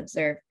able to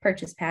observe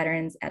purchase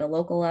patterns at a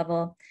local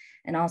level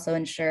and also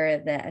ensure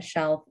that a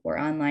shelf or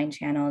online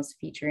channels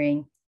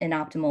featuring an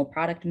optimal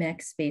product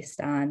mix based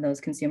on those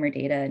consumer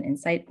data and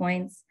insight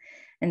points.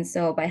 And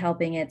so by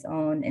helping its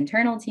own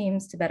internal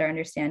teams to better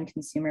understand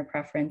consumer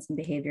preference and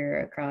behavior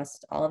across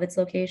all of its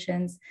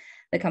locations,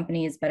 the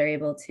company is better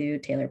able to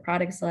tailor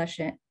product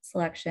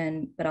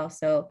selection, but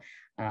also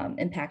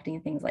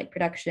impacting things like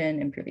production,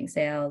 improving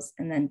sales,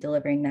 and then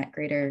delivering that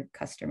greater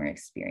customer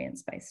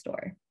experience by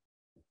store.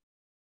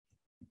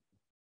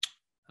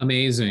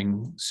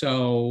 Amazing.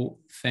 So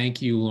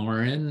thank you,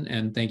 Lauren,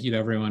 and thank you to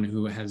everyone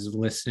who has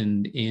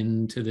listened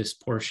in to this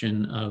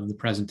portion of the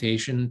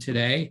presentation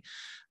today.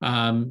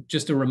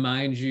 Just to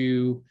remind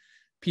you,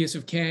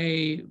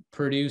 PSFK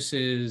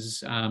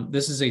produces,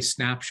 this is a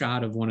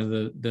snapshot of one of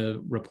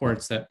the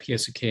reports that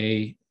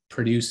PSFK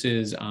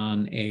produces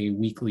on a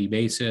weekly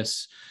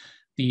basis.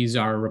 These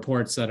are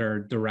reports that are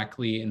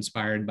directly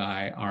inspired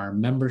by our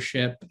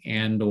membership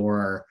and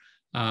or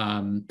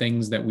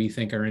things that we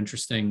think are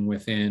interesting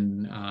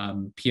within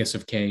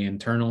PSFK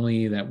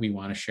internally that we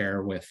want to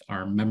share with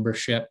our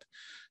membership.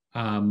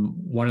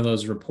 One of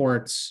those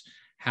reports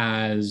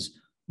has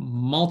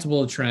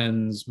multiple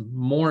trends,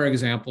 more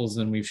examples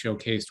than we've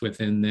showcased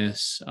within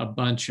this, a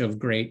bunch of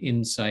great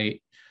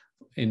insight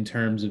in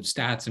terms of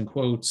stats and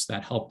quotes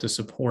that help to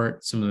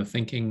support some of the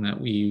thinking that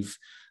we've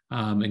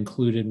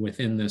included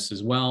within this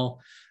as well.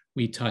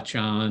 We touch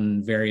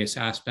on various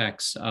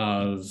aspects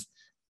of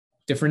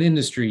different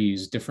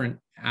industries, different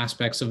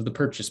aspects of the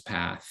purchase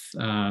path,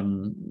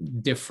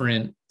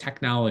 different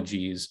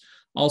technologies,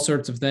 all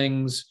sorts of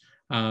things.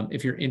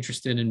 If you're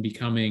interested in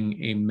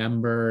becoming a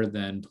member,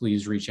 then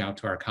please reach out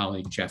to our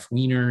colleague, Jeff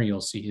Weiner.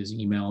 You'll see his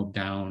email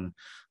down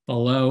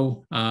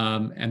below.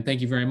 And thank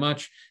you very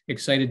much.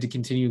 Excited to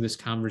continue this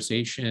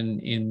conversation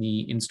in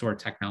the in-store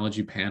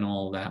technology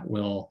panel that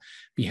will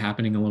be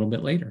happening a little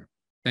bit later.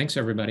 Thanks,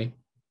 everybody.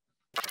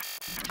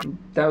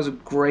 That was a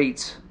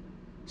great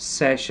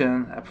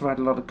session. It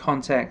provided a lot of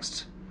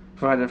context,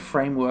 provided a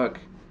framework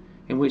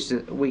in which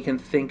we can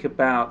think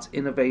about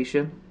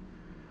innovation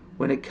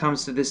when it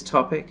comes to this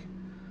topic.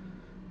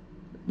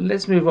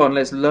 Let's move on,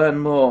 let's learn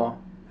more,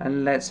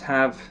 and let's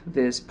have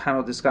this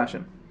panel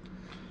discussion.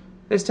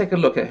 Let's take a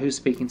look at who's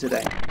speaking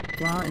today.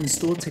 For our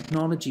in-store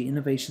technology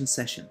innovation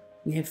session,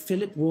 we have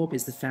Phillip. Raub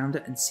is the founder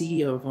and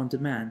CEO of On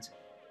Demand,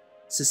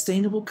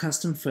 Sustainable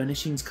Custom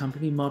Furnishings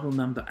Company model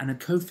member and a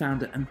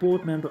co-founder and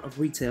board member of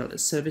retail at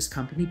service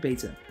company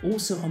Beta.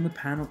 Also on the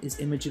panel is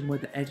Imogen,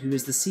 Wethered, who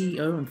is the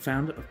CEO and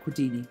founder of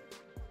Qudini,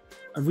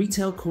 a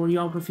retail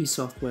choreography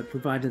software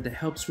provider that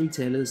helps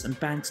retailers and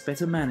banks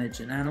better manage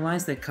and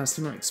analyze their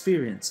customer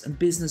experience and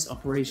business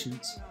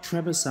operations.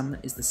 Trevor, Sumner,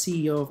 is the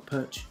CEO of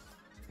Perch,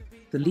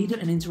 the leader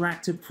in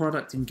interactive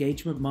product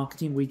engagement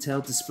marketing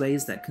retail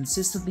displays that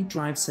consistently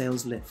drive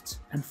sales lift.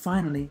 And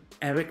finally,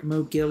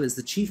 Mogil is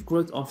the Chief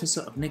Growth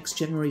Officer of Next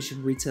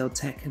Generation Retail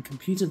Tech and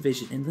Computer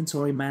Vision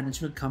Inventory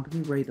Management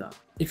Company Radar.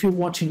 If you're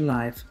watching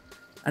live,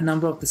 a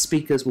number of the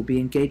speakers will be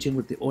engaging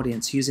with the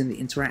audience using the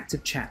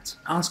interactive chat,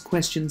 ask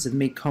questions and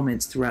make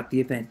comments throughout the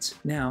event.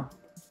 Now,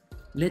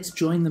 let's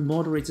join the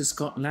moderator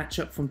Scott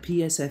Lachut from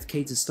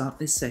PSFK to start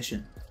this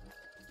session.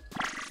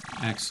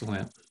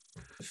 Excellent.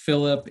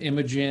 Phillip,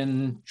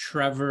 Imogen,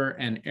 Trevor,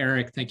 and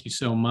Eric, thank you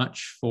so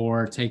much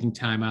for taking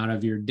time out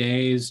of your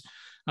days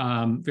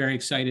Very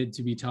excited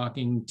to be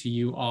talking to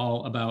you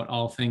all about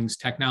all things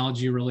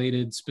technology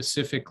related,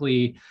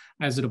 specifically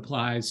as it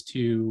applies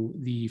to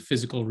the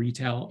physical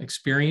retail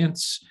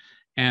experience.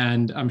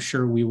 And I'm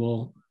sure we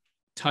will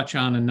touch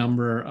on a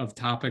number of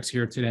topics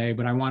here today,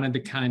 but I wanted to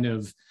kind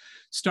of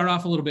start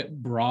off a little bit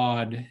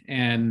broad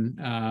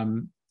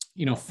and,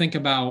 think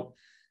about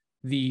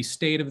the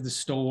state of the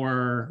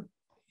store,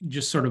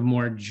 just sort of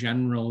more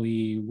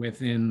generally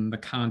within the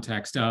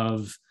context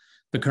of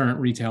the current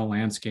retail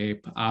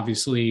landscape.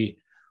 Obviously,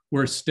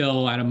 we're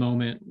still at a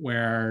moment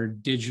where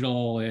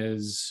digital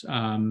is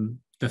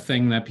the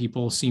thing that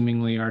people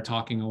seemingly are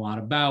talking a lot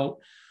about.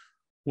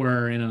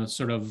 We're in a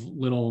sort of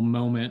little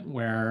moment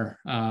where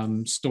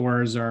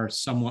stores are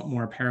somewhat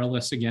more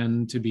perilous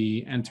again to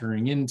be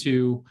entering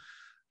into.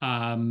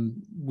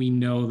 We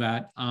know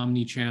that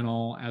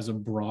omni-channel as a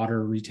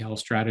broader retail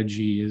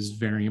strategy is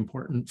very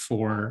important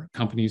for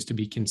companies to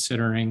be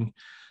considering.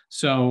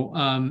 So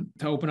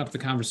to open up the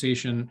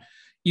conversation,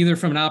 either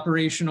from an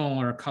operational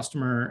or a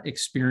customer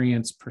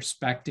experience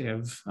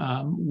perspective,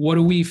 what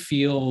do we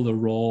feel the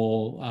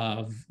role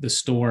of the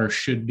store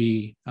should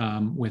be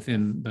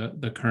within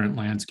the current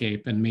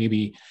landscape? And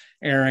maybe,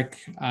 Eric,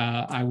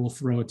 I will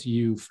throw it to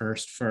you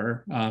first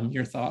for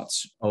your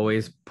thoughts.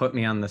 Always put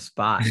me on the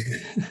spot.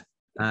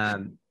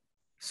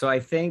 So I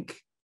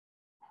think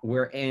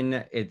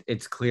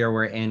it's clear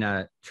we're in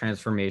a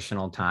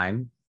transformational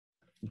time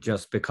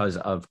just because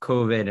of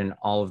COVID and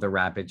all of the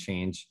rapid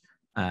change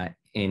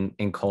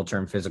in culture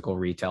and physical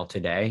retail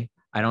today.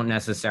 I don't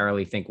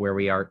necessarily think where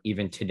we are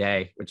even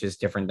today, which is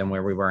different than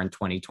where we were in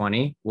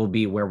 2020, will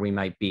be where we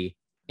might be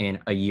in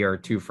a year or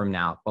two from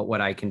now. But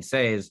what I can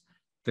say is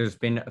there's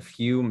been a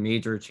few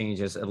major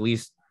changes, at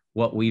least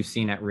what we've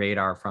seen at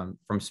Radar from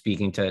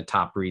speaking to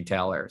top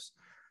retailers.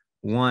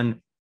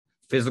 One,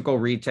 physical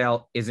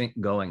retail isn't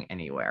going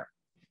anywhere.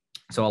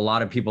 So a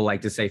lot of people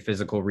like to say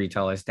physical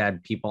retail is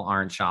dead. People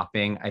aren't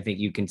shopping. I think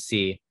you can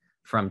see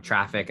from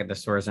traffic at the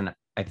stores, and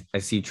I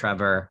see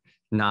Trevor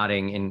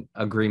nodding in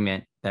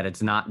agreement that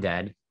it's not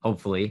dead,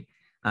 hopefully,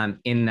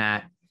 in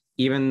that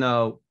even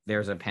though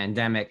there's a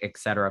pandemic, et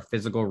cetera,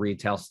 physical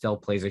retail still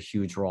plays a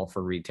huge role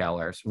for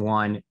retailers.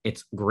 One,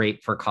 it's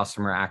great for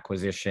customer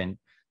acquisition.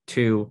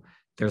 Two,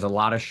 there's a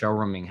lot of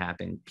showrooming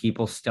happen.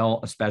 People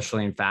still,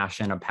 especially in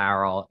fashion,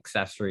 apparel,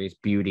 accessories,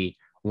 beauty,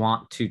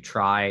 want to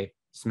try,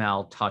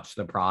 smell, touch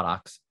the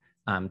products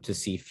to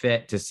see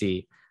fit, to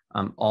see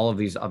all of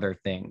these other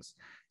things.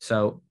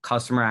 So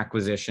customer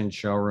acquisition,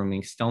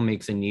 showrooming still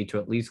makes a need to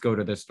at least go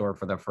to the store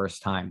for the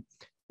first time.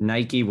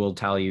 Nike will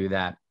tell you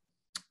that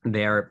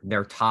their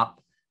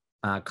top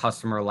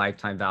customer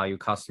lifetime value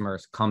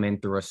customers come in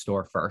through a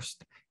store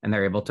first, and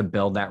they're able to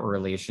build that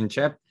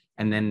relationship,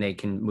 and then they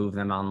can move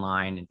them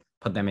online and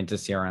put them into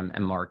CRM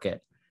and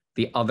market.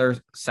 The other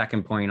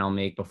second point I'll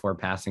make before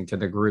passing to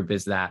the group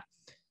is that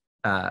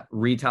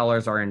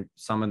retailers are in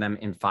some of them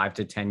in 5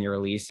 to 10 year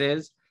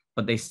leases,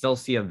 but they still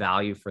see a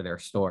value for their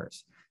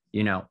stores.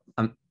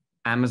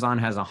 Amazon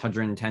has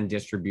 110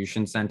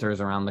 distribution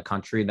centers around the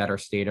country that are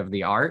state of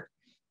the art,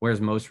 whereas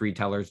most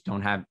retailers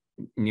don't have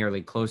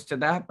nearly close to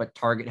that, but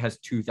Target has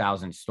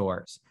 2,000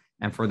 stores.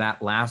 And for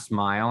that last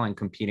mile and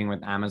competing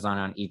with Amazon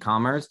on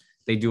e-commerce,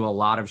 they do a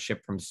lot of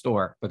ship from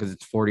store because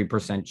it's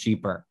 40%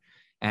 cheaper.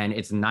 And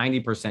it's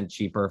 90%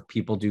 cheaper if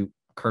people do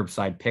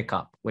curbside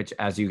pickup, which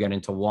as you get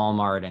into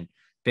Walmart and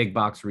big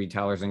box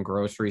retailers and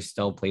groceries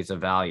still plays a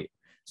value.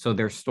 So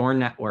their store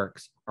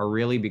networks are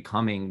really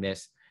becoming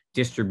this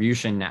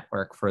distribution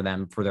network for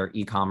them, for their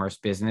e-commerce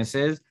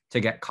businesses to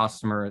get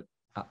customer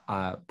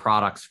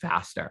products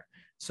faster.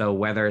 So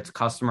whether it's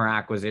customer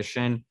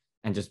acquisition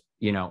and just,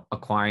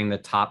 acquiring the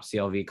top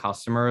CLV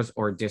customers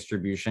or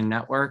distribution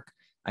network,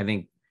 I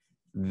think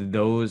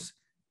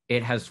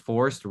it has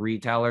forced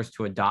retailers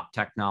to adopt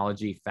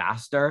technology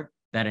faster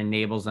that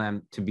enables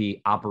them to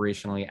be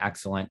operationally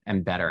excellent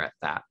and better at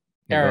that.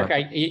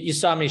 Eric, you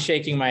saw me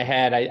shaking my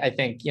head. I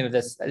think,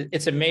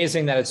 it's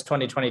amazing that it's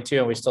 2022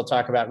 and we still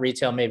talk about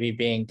retail maybe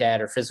being dead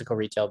or physical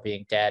retail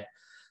being dead.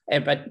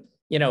 But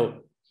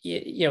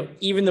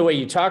even the way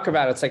you talk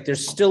about it, it's like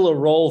there's still a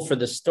role for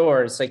the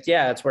store. It's like,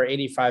 yeah, it's where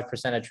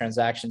 85% of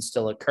transactions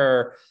still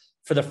occur.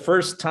 For the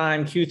first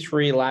time,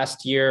 Q3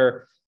 last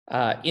year,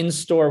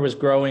 in-store was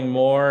growing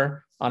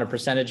more on a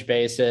percentage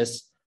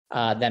basis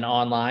than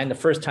online. The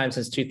first time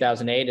since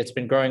 2008, it's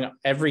been growing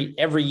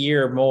every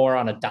year more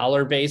on a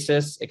dollar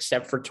basis,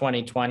 except for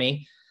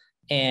 2020.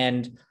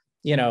 And,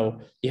 you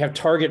have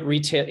Target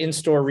retail,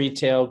 in-store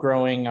retail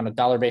growing on a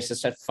dollar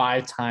basis at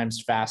 5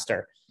 times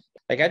faster.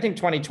 Like, I think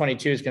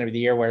 2022 is going to be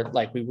the year where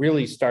we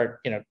really start,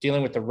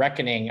 dealing with the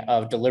reckoning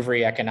of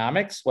delivery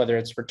economics, whether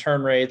it's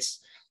return rates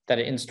that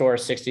in-store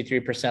is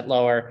 63%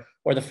 lower,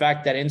 or the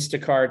fact that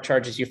Instacart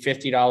charges you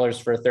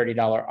 $50 for a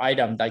 $30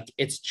 item.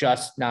 It's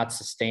just not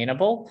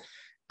sustainable.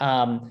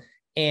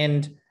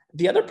 And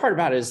the other part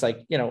about it is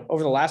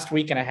over the last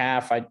week and a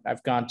half,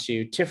 I've gone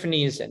to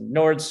Tiffany's and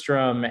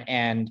Nordstrom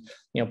and,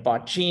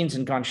 bought jeans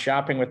and gone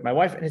shopping with my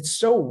wife. And it's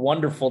so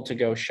wonderful to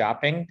go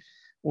shopping.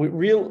 We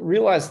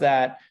realize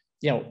that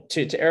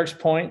to Eric's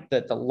point,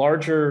 that the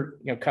larger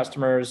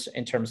customers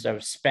in terms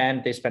of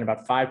spend, they spend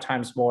about 5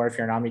 times more if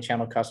you're an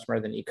omnichannel customer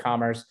than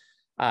e-commerce.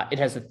 It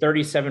has a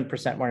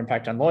 37% more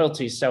impact on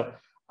loyalty. So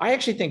I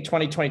actually think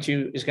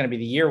 2022 is going to be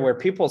the year where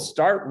people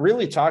start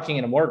really talking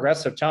in a more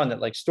aggressive tone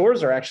that like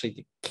stores are actually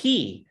the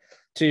key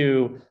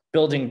to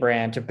building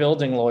brand, to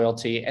building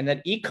loyalty, and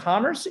that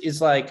e-commerce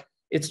is like,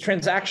 it's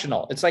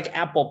transactional. It's like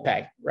Apple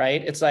Pay,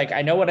 right? It's like,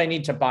 I know what I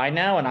need to buy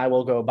now and I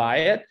will go buy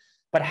it,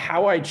 but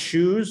how I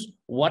choose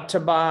what to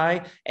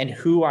buy and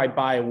who I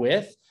buy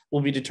with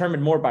will be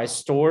determined more by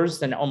stores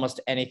than almost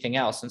anything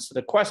else. And so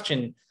the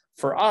question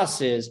for us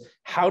is,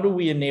 how do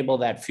we enable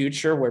that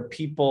future where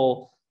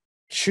people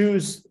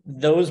choose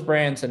those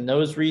brands and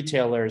those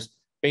retailers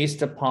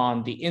based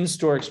upon the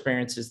in-store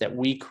experiences that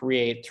we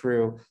create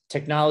through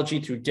technology,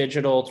 through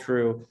digital,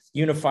 through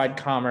unified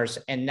commerce.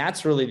 And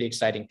that's really the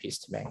exciting piece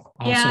to me.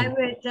 Awesome. Yeah,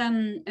 I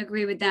would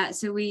agree with that.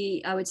 So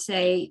I would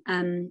say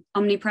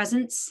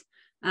omnipresence.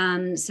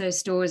 So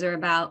stores are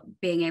about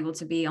being able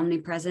to be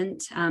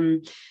omnipresent.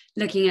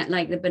 Looking at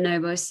like the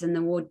Bonobos and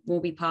the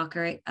Warby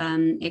Parker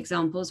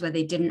examples where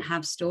they didn't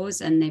have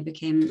stores and they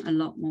became a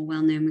lot more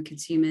well-known with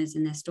consumers,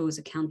 and their stores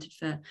accounted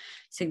for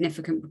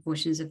significant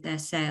proportions of their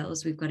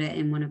sales. We've got it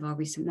in one of our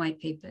recent white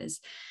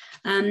papers.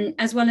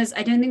 As well as,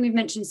 I don't think we've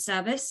mentioned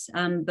service,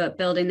 but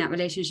building that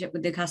relationship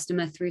with the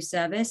customer through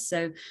service.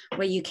 So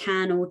where you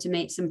can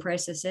automate some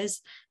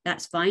processes,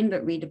 that's fine,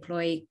 but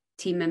redeploy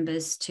team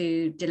members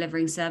to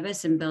delivering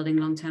service and building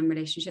long-term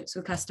relationships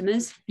with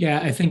customers. Yeah,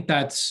 I think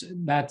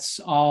that's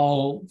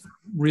all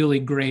really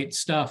great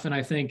stuff. And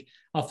I think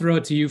I'll throw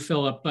it to you,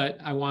 Phillip, but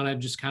I want to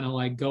just kind of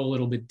like go a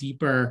little bit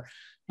deeper.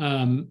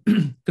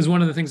 Because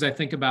one of the things I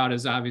think about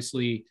is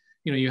obviously,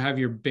 you have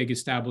your big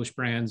established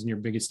brands and your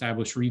big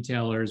established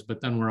retailers,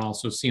 but then we're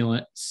also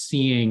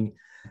seeing,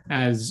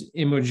 as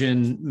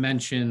Imogen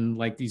mentioned,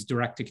 like these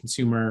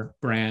direct-to-consumer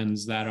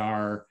brands that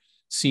are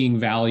seeing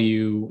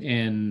value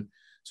in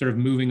sort of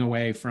moving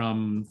away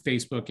from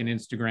Facebook and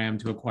Instagram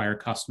to acquire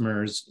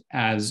customers,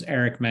 as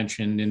Eric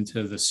mentioned,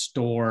 into the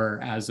store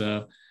as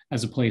a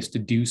place to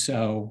do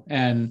so.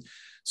 And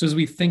so as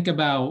we think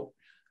about,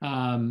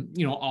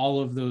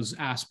 all of those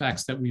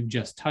aspects that we've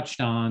just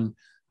touched on,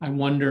 I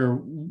wonder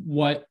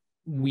what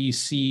we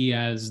see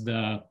as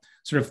the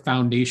sort of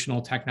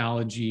foundational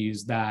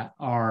technologies that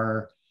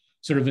are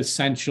sort of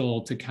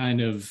essential to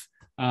kind of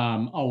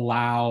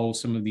allow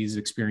some of these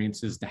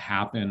experiences to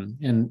happen.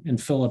 And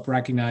Phillip,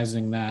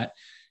 recognizing that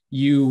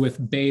you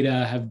with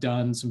Beta have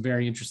done some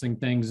very interesting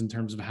things in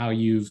terms of how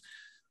you've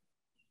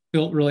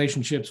built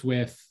relationships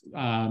with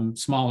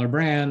smaller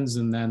brands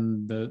and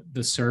then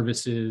the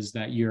services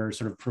that you're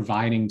sort of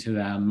providing to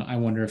them. I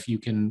wonder if you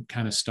can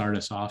kind of start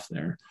us off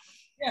there.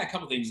 Yeah, a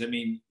couple of things. I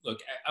mean, look,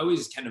 I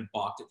always kind of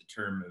balked at the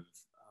term of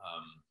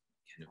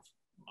kind of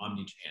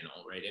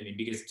omni-channel, right? I mean,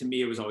 because to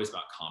me, it was always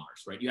about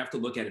commerce, right? You have to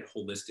look at it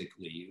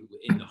holistically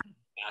in the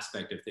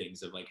aspect of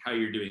things of like how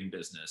you're doing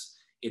business.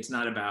 It's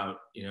not about,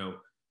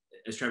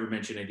 as Trevor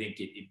mentioned, I think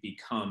it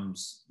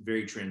becomes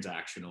very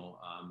transactional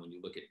when you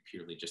look at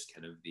purely just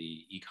kind of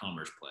the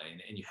e-commerce play.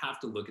 And you have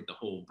to look at the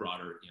whole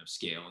broader,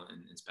 scale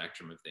and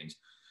spectrum of things.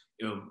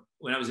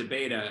 When I was at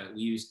Beta,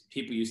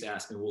 people used to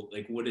ask me, well,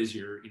 like, what is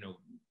your,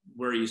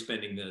 where are you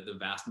spending the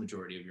vast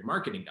majority of your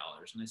marketing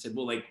dollars? And I said,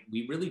 well, like,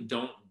 we really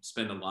don't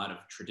spend a lot of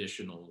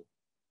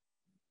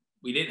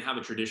we didn't have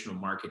a traditional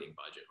marketing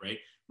budget, right?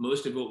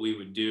 Most of what we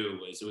would do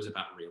it was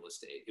about real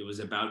estate. It was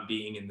about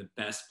being in the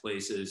best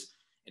places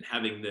and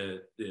having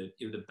the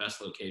best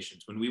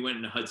locations. When we went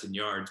into Hudson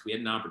Yards, we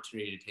had an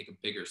opportunity to take a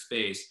bigger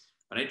space,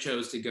 but I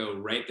chose to go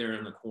right there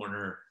in the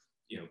corner,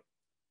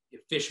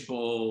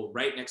 fishbowl,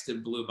 right next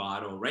to Blue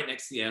Bottle, right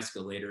next to the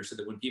escalator, so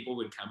that when people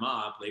would come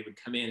up, they would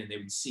come in and they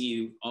would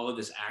see all of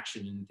this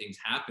action and things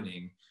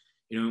happening.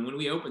 And when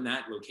we opened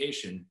that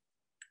location,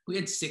 we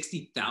had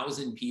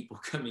 60,000 people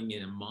coming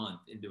in a month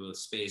into a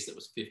space that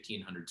was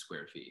 1,500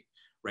 square feet,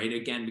 right?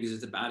 Again, because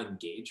it's about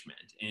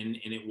engagement, and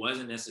it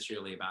wasn't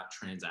necessarily about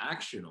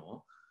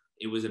transactional.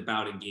 It was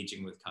about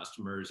engaging with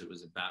customers. It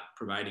was about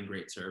providing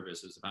great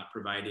service. It was about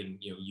providing,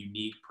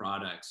 unique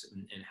products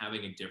and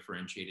having a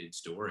differentiated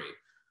story.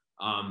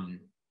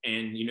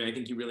 I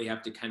think you really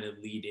have to kind of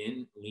lean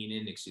in,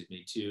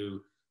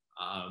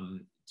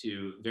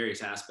 to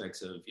various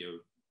aspects of,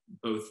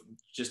 both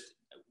just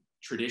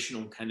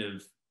traditional kind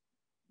of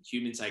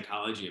human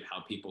psychology of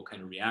how people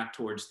kind of react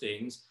towards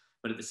things,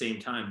 but at the same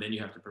time, then you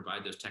have to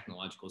provide those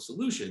technological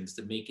solutions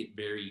to make it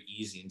very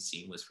easy and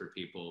seamless for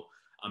people.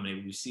 And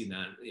we've seen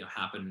that,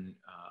 happen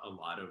a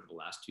lot over the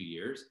last 2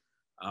 years.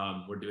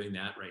 We're doing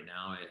that right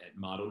now at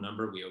Model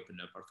Number. We opened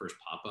up our first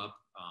pop-up,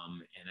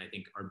 and I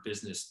think our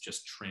business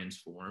just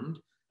transformed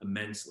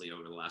immensely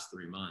over the last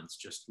 3 months.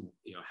 Just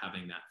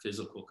having that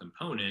physical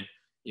component,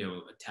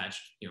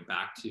 attached,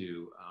 back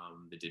to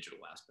the digital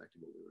aspect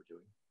of what we were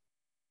doing.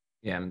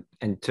 Yeah,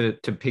 and to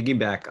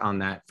piggyback on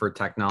that for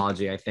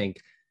technology, I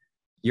think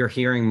you're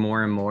hearing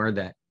more and more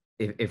that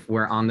if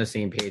we're on the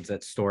same page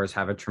that stores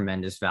have a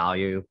tremendous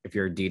value, if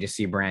you're a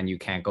D2C brand, you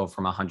can't go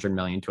from 100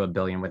 million to 1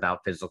 billion without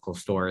physical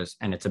stores.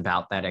 And it's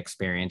about that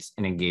experience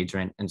and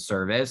engagement and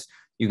service.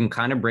 You can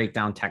kind of break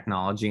down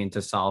technology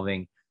into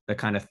solving the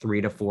kind of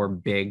 3 to 4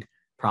 big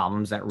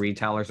problems that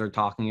retailers are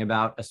talking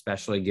about,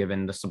 especially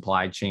given the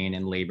supply chain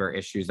and labor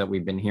issues that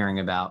we've been hearing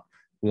about.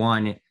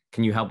 One,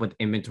 can you help with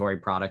inventory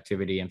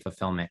productivity and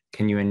fulfillment?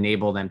 Can you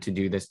enable them to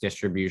do this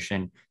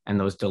distribution and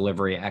those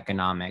delivery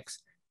economics?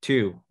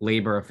 2,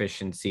 labor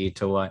efficiency,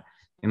 to what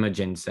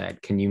Imogen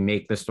said. Can you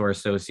make the store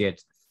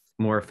associates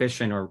more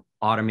efficient or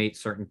automate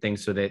certain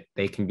things so that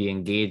they can be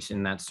engaged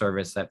in that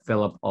service that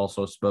Phillip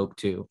also spoke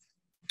to?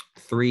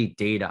 3,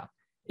 data.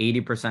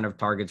 80% of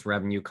Target's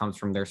revenue comes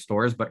from their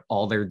stores, but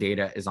all their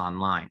data is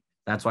online.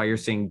 That's why you're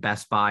seeing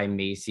Best Buy,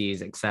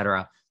 Macy's, et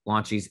cetera,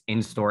 launch these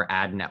in-store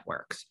ad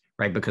networks,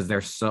 right? Because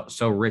they're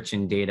so rich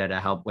in data to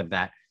help with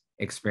that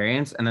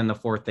experience. And then the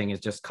 4th thing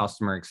is just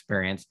customer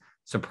experience,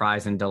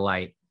 surprise and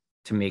delight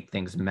to make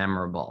things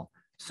memorable.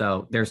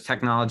 So there's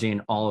technology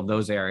in all of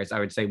those areas. I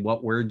would say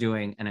what we're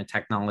doing and a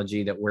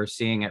technology that we're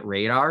seeing at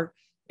Radar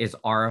is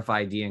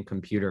RFID and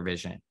computer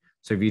vision.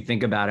 So if you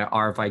think about it,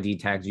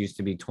 RFID tags used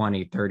to be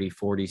 20, 30,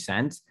 40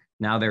 cents.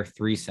 Now they're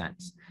 3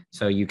 cents.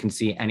 So you can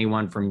see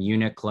anyone from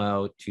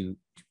Uniqlo to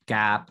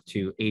Gap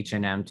to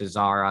H&M to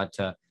Zara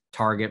to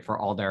Target for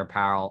all their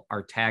apparel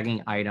are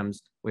tagging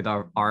items with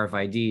our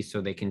RFID so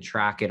they can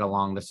track it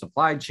along the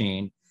supply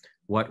chain.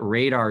 What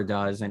Radar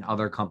does and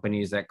other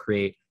companies that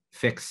create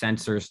fixed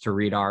sensors to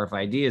read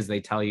RFID is they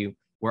tell you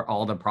where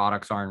all the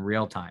products are in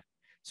real time.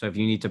 So if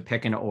you need to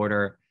pick an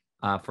order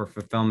for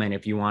fulfillment,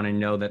 if you want to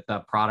know that the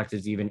product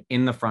is even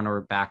in the front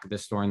or back of the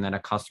store and that a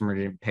customer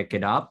didn't pick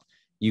it up,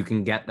 you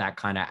can get that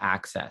kind of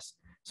access.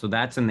 So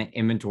that's in the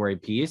inventory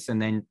piece.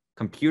 And then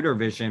computer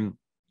vision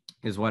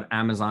is what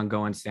Amazon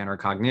Go and Standard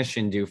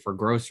Cognition do for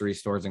grocery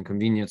stores and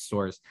convenience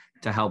stores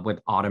to help with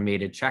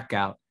automated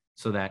checkout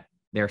so that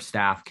their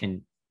staff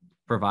can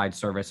provide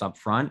service up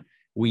front.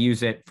 We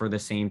use it for the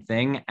same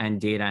thing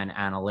and data and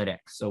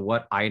analytics. So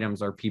what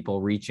items are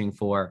people reaching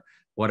for?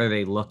 What are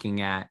they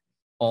looking at?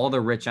 All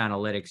the rich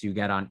analytics you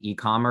get on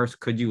e-commerce,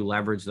 could you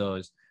leverage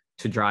those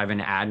to drive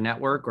an ad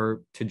network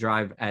or to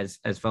drive, as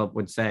Phillip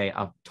would say,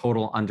 a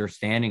total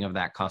understanding of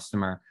that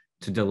customer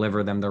to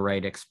deliver them the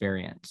right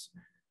experience?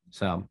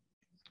 So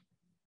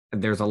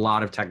there's a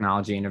lot of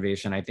technology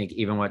innovation. I think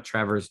even what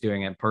Trevor's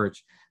doing at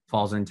Perch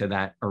falls into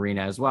that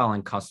arena as well,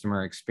 and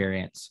customer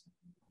experience.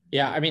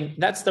 Yeah, I mean,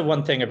 that's the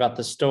one thing about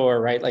the store,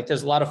 right? Like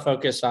there's a lot of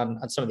focus on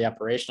some of the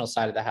operational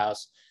side of the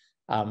house.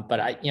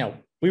 But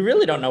we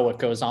really don't know what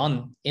goes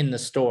on in the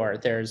store.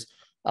 There's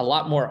a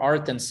lot more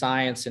art than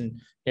science.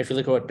 And if you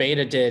look at what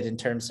Beta did in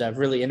terms of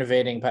really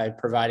innovating by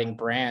providing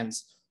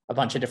brands a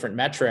bunch of different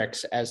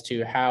metrics as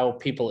to how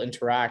people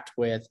interact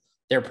with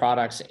their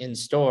products in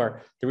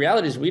store, the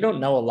reality is we don't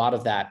know a lot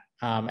of that.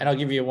 And I'll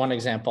give you one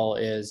example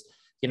is,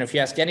 if you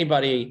ask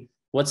anybody,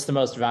 what's the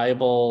most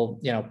valuable,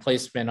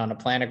 placement on a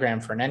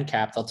planogram for an end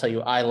cap, they'll tell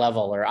you eye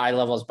level or eye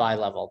level is by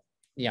level,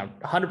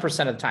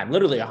 100% of the time,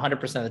 literally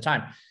 100% of the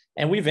time.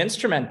 And we've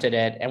instrumented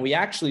it, and we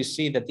actually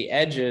see that the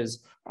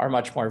edges are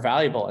much more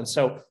valuable. And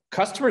so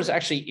customers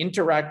actually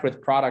interact with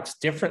products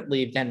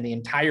differently than the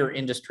entire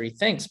industry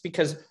thinks,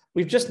 because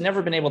we've just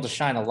never been able to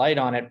shine a light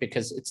on it,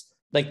 because it's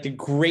like the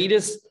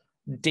greatest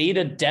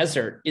data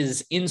desert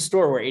is in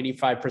store where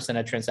 85%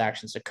 of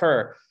transactions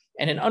occur.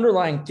 And an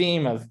underlying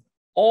theme of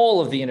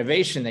all of the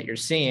innovation that you're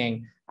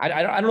seeing,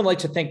 I don't like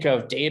to think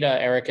of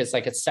data, Eric, as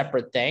like a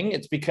separate thing.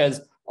 It's because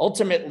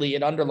ultimately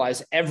it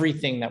underlies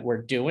everything that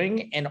we're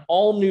doing, and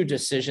all new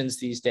decisions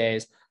these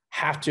days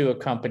have to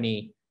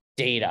accompany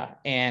data.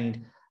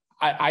 And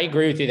I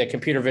agree with you that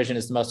computer vision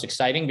is the most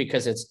exciting,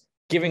 because it's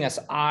giving us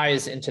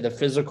eyes into the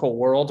physical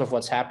world of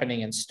what's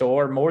happening in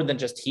store, more than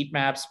just heat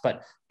maps,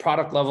 but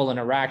product level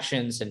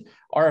interactions and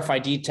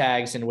RFID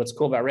tags. And what's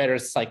cool about Radar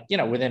is it's like,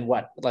 within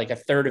like a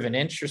third of an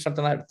inch or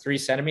something like 3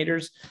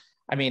 centimeters.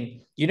 I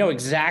mean,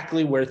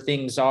 exactly where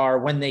things are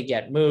when they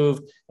get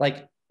moved.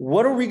 Like,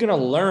 what are we going to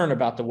learn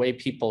about the way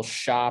people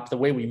shop, the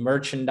way we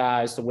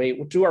merchandise, the way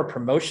do our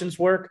promotions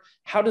work?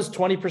 How does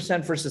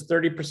 20% versus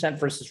 30%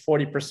 versus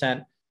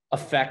 40%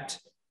 affect,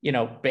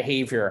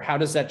 behavior? How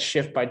does that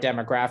shift by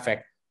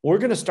demographic? We're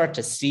going to start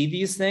to see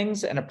these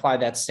things and apply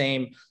that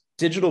same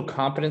digital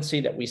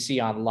competency that we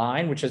see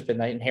online, which has been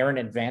the inherent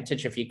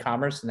advantage of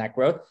e-commerce and that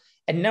growth.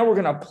 And now we're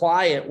going to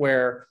apply it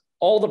where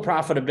all the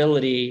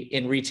profitability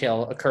in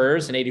retail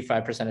occurs and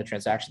 85% of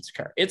transactions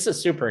occur. It's a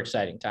super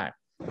exciting time.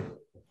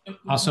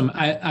 Awesome.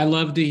 I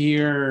love to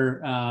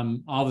hear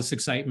all this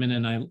excitement,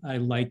 and I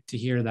like to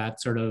hear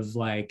that sort of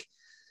like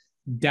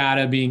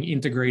data being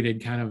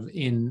integrated kind of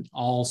in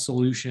all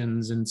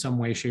solutions in some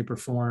way, shape, or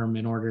form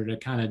in order to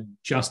kind of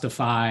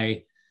justify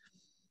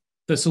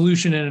the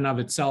solution in and of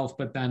itself,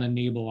 but then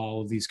enable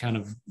all of these kind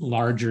of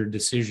larger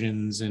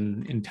decisions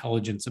and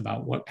intelligence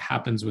about what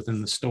happens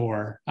within the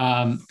store.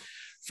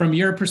 From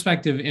your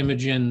perspective,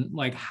 Imogen,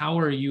 like how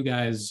are you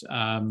guys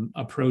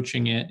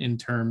approaching it in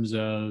terms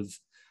of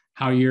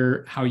how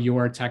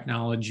your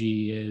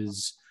technology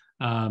is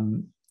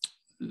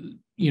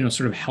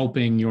sort of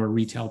helping your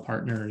retail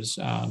partners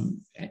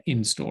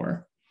in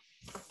store?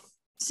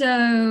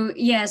 So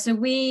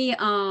we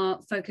are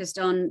focused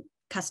on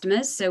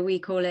customers. So we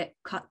call it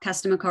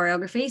customer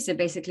choreography. So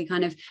basically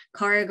kind of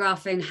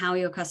choreographing how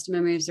your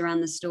customer moves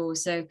around the store.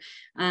 So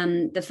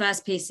the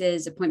first piece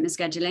is appointment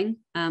scheduling,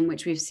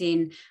 which we've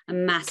seen a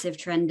massive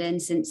trend in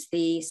since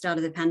the start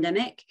of the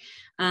pandemic.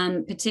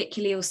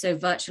 Particularly also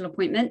virtual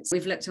appointments.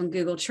 We've looked on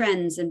Google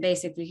Trends, and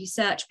basically if you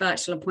search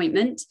virtual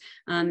appointment,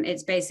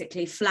 it's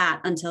basically flat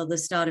until the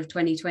start of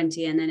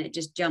 2020, and then it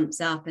just jumps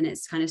up and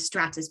it's kind of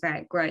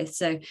stratospheric growth.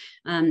 So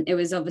it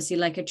was obviously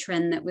like a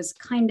trend that was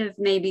kind of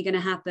maybe going to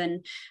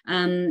happen.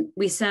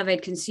 We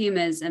surveyed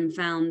consumers and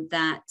found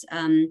that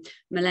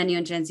millennial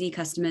and Gen Z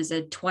customers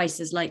are twice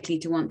as likely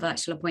to want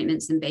virtual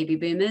appointments than baby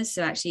boomers.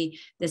 So actually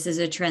this is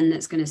a trend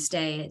that's going to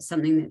stay. It's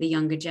something that the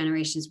younger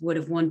generations would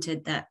have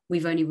wanted that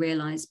we've only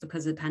realized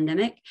because of the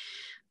pandemic.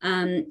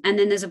 And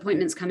then there's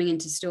appointments coming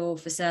into store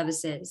for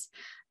services,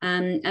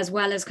 as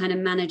well as kind of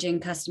managing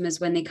customers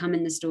when they come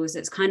in the stores.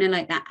 It's kind of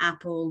like that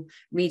Apple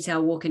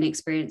retail walk-in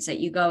experience that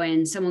you go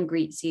in, someone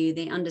greets you,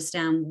 they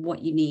understand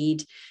what you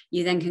need.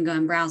 You then can go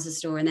and browse the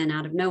store, and then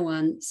out of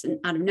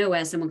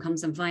nowhere, someone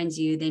comes and finds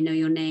you. They know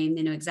your name,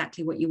 they know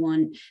exactly what you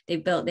want.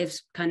 They've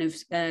kind of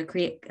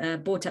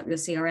brought up your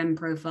CRM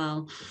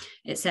profile,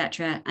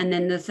 etc. And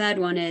then the third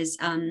one is,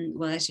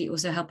 actually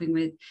also helping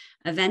with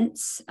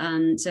events.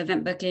 So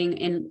event booking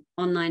in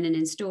online and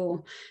in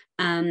store.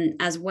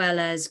 As well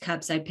as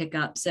curbside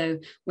pickup. So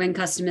when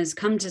customers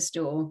come to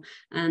store,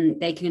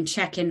 they can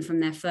check in from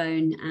their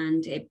phone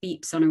and it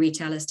beeps on a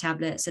retailer's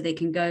tablet, so they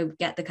can go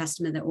get the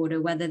customer their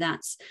order, whether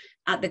that's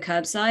at the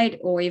curbside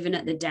or even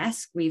at the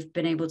desk. We've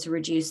been able to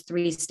reduce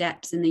 3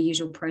 steps in the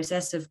usual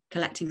process of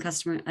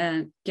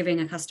giving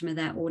a customer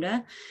their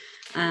order.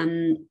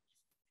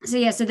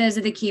 So those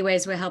are the key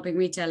ways we're helping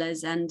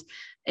retailers. And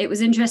it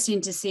was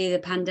interesting to see the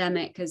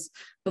pandemic, because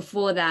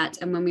before that,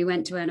 and when we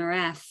went to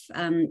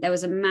NRF, there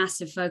was a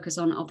massive focus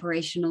on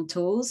operational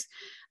tools.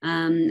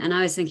 And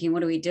I was thinking,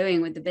 what are we doing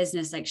with the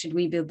business? Like, should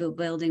we be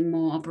building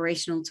more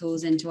operational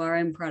tools into our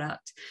own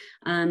product?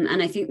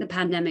 And I think the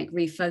pandemic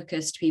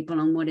refocused people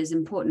on what is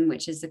important,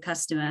 which is the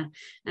customer,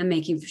 and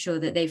making sure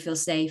that they feel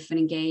safe and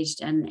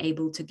engaged and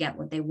able to get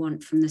what they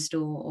want from the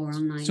store or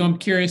online. So I'm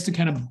curious to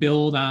kind of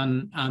build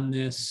on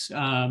this.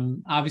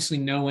 Obviously,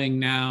 knowing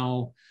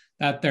now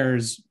that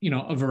there's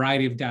a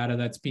variety of data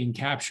that's being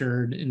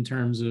captured in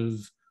terms of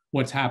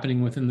what's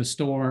happening within the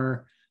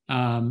store.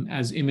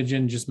 As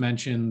Imogen just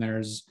mentioned,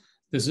 there's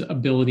this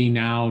ability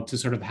now to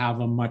sort of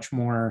have a much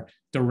more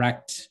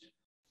direct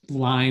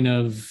line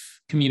of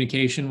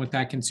communication with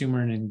that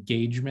consumer and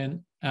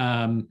engagement.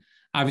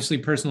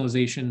 Obviously,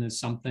 personalization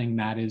is something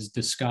that is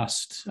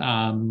discussed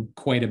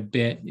quite a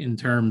bit in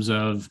terms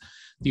of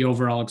the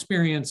overall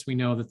experience. We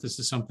know that this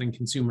is something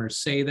consumers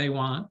say they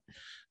want.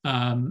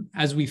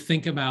 As we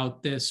think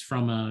about this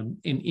from an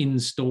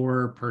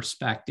in-store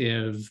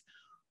perspective,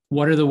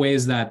 what are the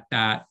ways that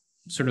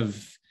sort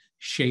of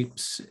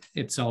shapes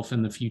itself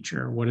in the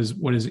future? What is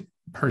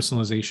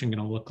personalization going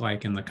to look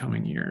like in the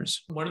coming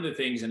years? One of the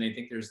things, and I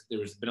think there's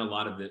been a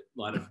lot of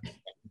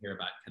here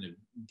about kind of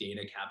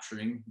data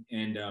capturing,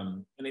 and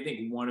I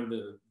think one of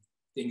the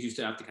things you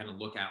still have to kind of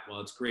look at,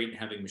 while it's great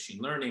having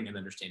machine learning and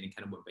understanding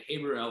kind of what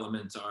behavioral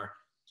elements are,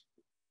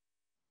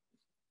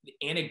 the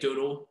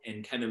anecdotal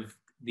and kind of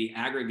the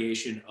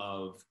aggregation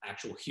of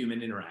actual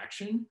human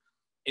interaction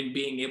and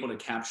being able to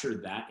capture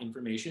that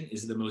information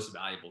is the most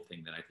valuable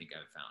thing that I think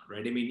I've found,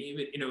 right? I mean,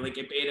 even, like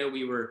at beta,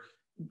 we were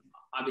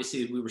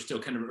still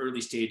kind of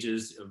early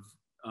stages of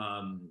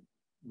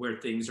where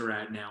things are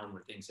at now and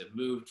where things have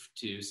moved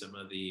to some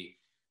of the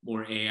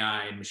more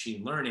AI and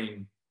machine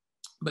learning.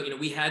 But,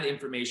 we had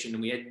information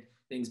and we had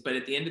things, but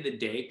at the end of the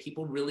day,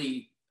 people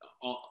really,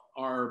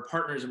 our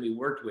partners and we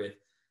worked with,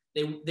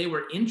 they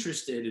were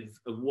interested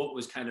of what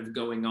was kind of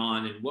going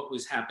on and what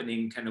was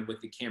happening kind of with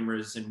the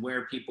cameras and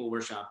where people were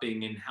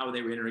shopping and how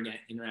they were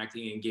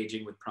interacting and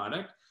engaging with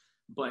product.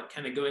 But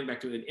kind of going back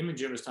to what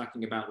Imogen was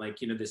talking about, like,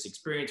 this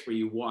experience where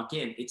you walk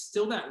in, it's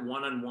still that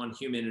one-on-one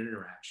human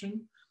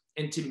interaction.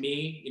 And to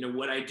me,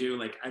 what I do,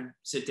 like I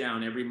sit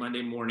down every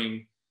Monday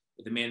morning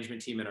with the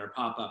management team at our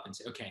pop-up and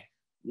say, okay,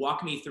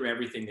 walk me through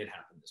everything that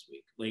happened this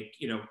week. Like,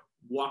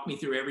 walk me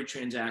through every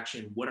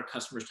transaction. What are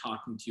customers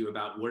talking to you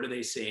about? What are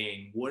they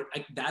saying?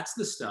 That's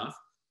the stuff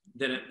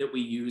that we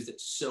use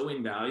that's so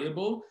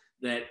invaluable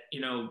that,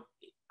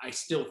 I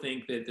still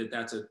think that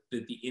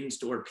the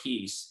in-store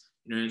piece,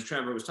 as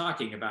Trevor was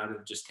talking about,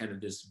 of just kind of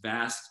this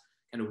vast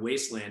kind of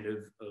wasteland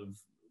of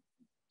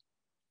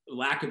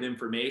lack of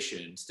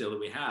information still that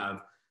we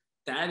have,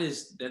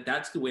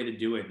 that's the way to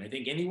do it. And I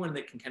think anyone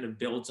that can kind of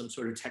build some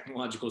sort of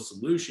technological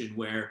solution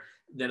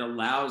that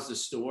allows the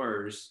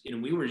stores,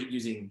 we were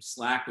using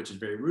Slack, which is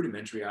very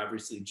rudimentary,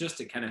 obviously, just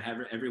to kind of have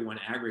everyone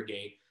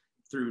aggregate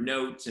through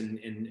notes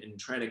and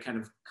try to kind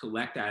of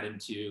collect that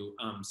into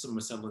some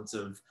semblance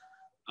of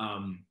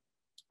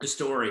a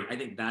story. I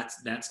think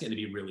that's going to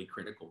be really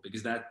critical,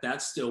 because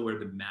that's still where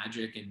the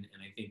magic and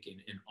I think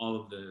in all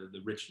of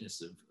the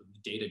richness of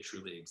data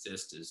truly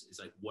exists is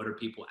like, what are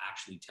people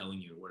actually telling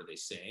you? What are they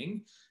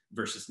saying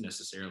versus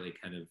necessarily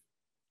kind of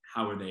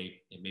how are they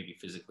maybe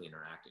physically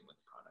interacting with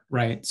the product?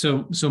 Right.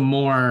 So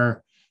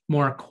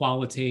more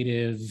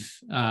qualitative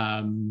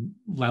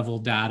level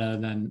data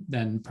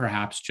than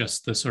perhaps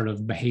just the sort of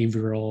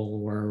behavioral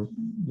or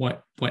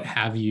what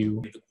have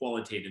you. The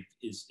qualitative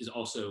is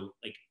also,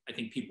 like, I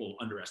think people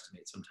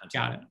underestimate sometimes.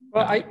 Got it.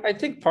 Well, I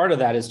think part of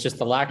that is just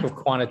the lack of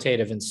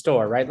quantitative in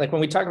store, right? Like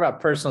when we talk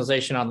about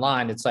personalization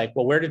online, it's like,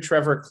 well, where did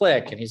Trevor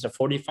click? And he's a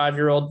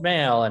 45-year-old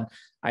male. And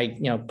I,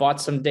 bought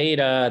some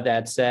data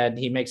that said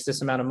he makes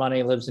this amount of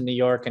money, lives in New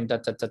York, and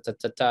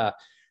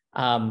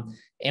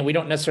and we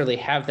don't necessarily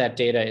have that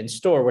data in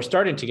store. We're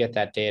starting to get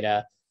that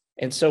data.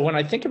 And so when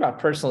I think about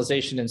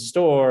personalization in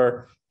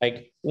store,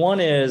 like one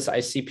is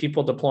I see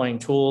people deploying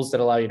tools that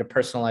allow you to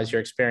personalize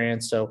your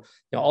experience. So,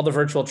 all the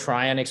virtual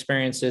try-on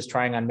experiences,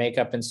 trying on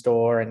makeup in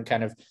store, and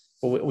kind of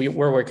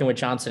we're working with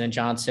Johnson &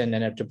 Johnson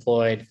and have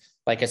deployed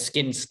like a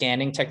skin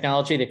scanning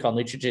technology they call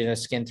Neutrogena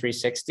Skin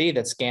 360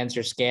 that scans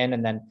your skin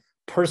and then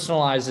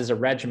personalizes a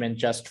regimen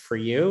just for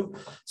you.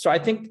 So I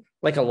think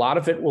like a lot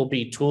of it will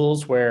be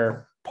tools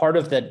where part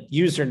of the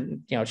user,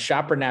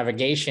 shopper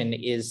navigation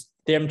is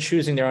them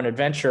choosing their own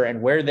adventure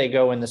and where they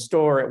go in the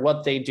store,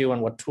 what they do,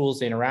 and what tools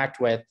they interact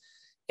with.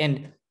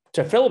 And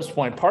to Philip's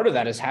point, part of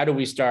that is how do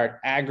we start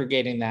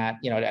aggregating that,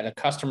 at a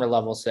customer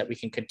level so that we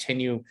can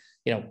continue,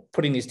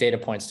 putting these data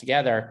points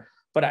together.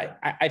 But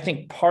I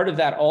think part of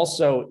that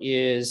also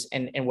is,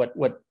 and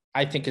what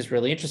I think is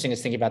really interesting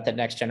is thinking about that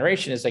next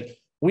generation is like,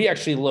 we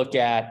actually look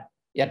at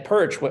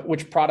Perch,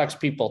 which products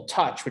people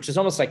touch, which is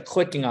almost like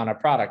clicking on a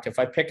product. If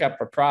I pick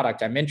up a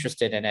product, I'm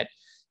interested in it.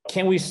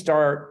 Can we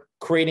start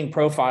creating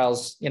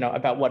profiles,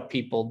 about what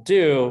people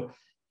do?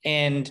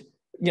 And,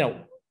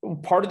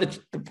 part of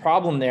the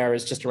problem there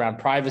is just around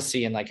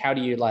privacy and like, how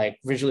do you like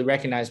visually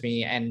recognize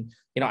me? And,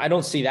 I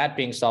don't see that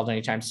being solved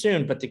anytime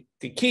soon, but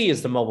the key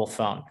is the mobile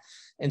phone.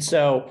 And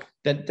so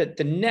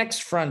the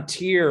next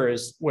frontier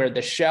is where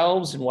the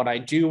shelves and what I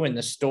do in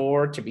the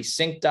store to be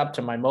synced up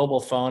to my mobile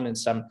phone in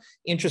some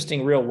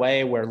interesting real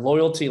way where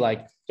loyalty,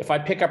 like if I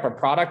pick up a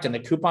product and the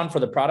coupon for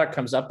the product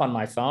comes up on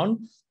my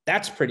phone,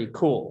 that's pretty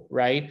cool,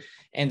 right?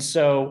 And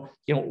so,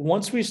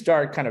 once we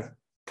start kind of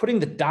putting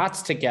the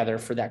dots together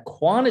for that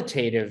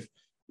quantitative,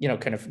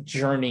 kind of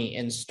journey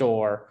in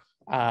store,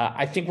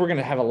 I think we're going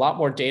to have a lot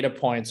more data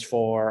points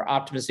for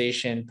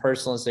optimization,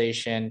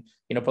 personalization,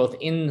 both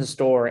in the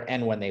store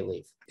and when they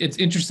leave. It's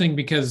interesting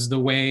because the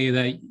way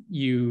that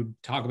you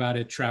talk about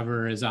it,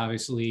 Trevor, is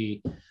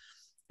obviously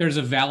there's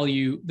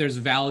value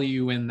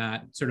in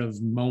that sort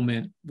of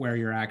moment where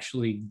you're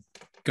actually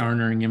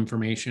garnering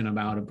information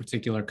about a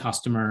particular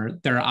customer.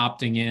 They're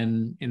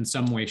opting in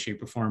some way,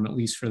 shape, or form, at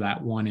least for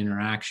that one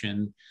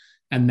interaction.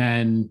 And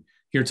then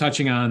you're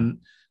touching on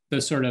the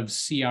sort of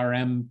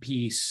CRM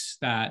piece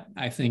that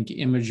I think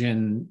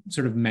Imogen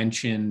sort of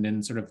mentioned,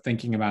 and sort of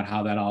thinking about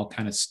how that all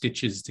kind of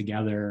stitches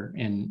together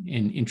in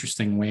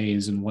interesting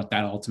ways and what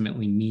that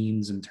ultimately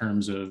means in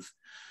terms of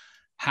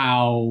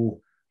how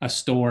a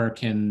store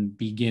can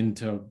begin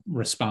to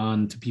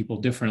respond to people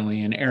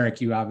differently. And Eric,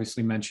 you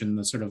obviously mentioned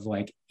the sort of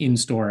like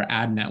in-store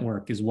ad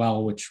network as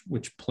well,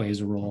 which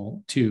plays a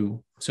role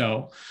too.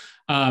 So,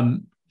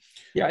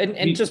 yeah,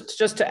 and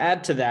just to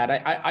add to that,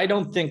 I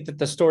don't think that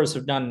the stores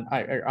have done,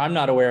 I'm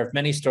not aware of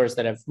many stores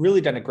that have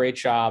really done a great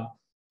job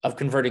of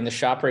converting the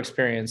shopper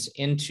experience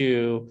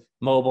into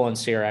mobile and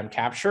CRM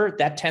capture.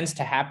 That tends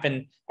to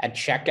happen at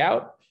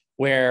checkout,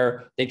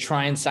 where they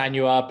try and sign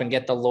you up and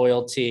get the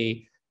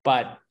loyalty.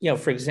 But,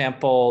 for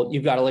example,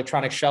 you've got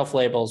electronic shelf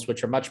labels,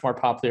 which are much more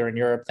popular in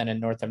Europe than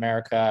in North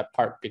America,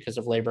 part because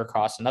of labor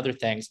costs and other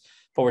things.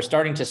 But we're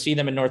starting to see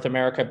them in North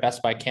America,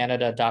 Best Buy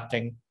Canada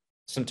adopting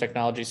some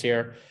technologies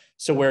here.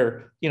 So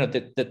where,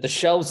 the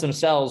shelves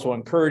themselves will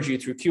encourage you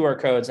through QR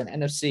codes and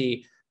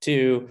NFC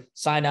to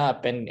sign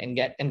up and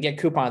get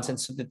coupons. And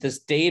so that this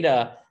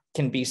data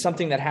can be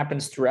something that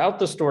happens throughout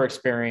the store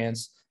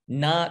experience,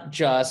 not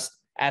just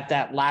at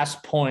that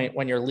last point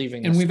when you're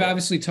leaving. And we've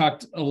obviously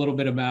talked a little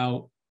bit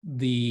about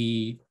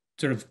the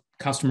sort of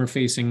customer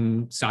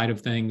facing side of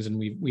things, and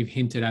we've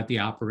hinted at the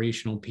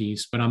operational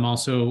piece, but I'm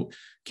also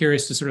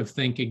curious to sort of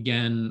think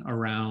again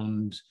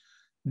around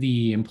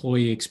the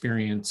employee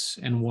experience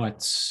and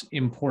what's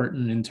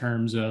important in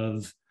terms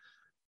of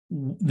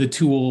the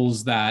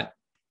tools that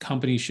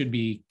companies should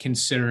be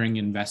considering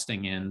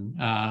investing in.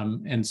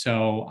 And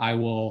so I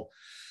will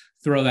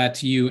throw that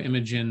to you,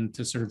 Imogen,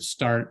 to sort of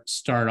start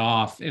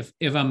off.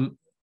 If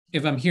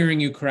I'm hearing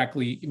you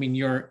correctly, I mean,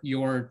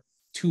 your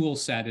tool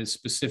set is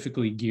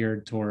specifically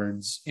geared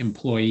towards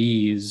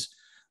employees.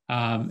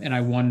 And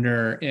I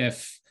wonder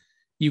if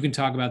you can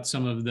talk about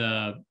some of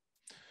the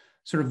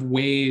sort of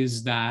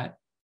ways that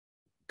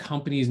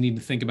companies need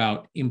to think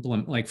about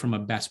implement, like from a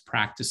best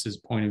practices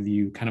point of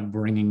view, kind of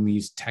bringing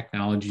these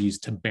technologies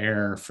to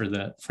bear for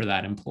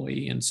that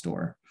employee in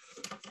store.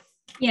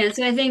 Yeah,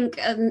 so I think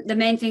the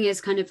main thing is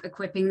kind of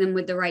equipping them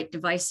with the right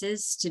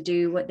devices to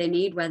do what they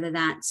need, whether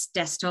that's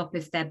desktop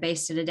if they're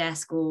based at a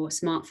desk, or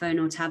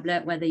smartphone or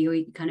tablet, whether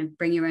you kind of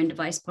bring your own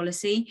device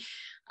policy,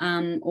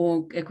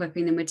 or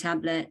equipping them with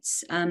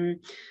tablets.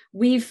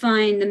 We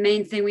find the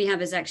main thing we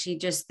have is actually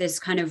just this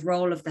kind of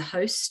role of the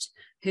host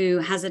who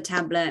has a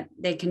tablet.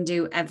 They can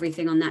do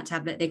everything on that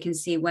tablet. They can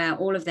see where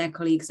all of their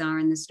colleagues are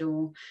in the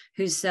store,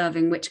 who's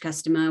serving which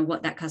customer,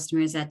 what that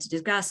customer is there to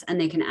discuss,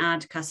 and they can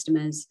add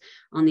customers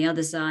on the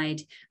other side,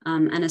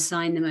 and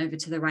assign them over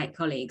to the right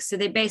colleagues. So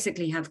they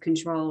basically have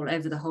control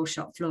over the whole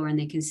shop floor, and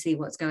they can see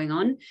what's going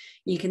on.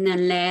 You can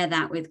then layer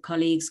that with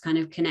colleagues kind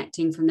of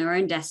connecting from their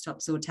own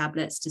desktops or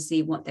tablets to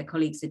see what their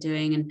colleagues are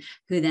doing and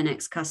who their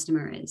next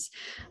customer is.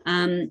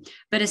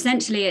 But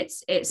essentially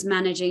it's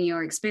managing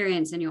your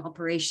experience and your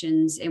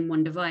operations in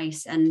one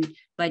device. And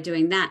by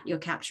doing that, you're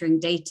capturing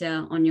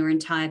data on your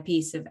entire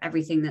piece of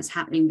everything that's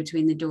happening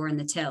between the door and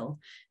the till,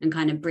 and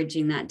kind of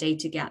bridging that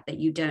data gap that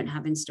you don't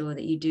have in store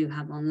that you do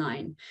have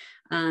online.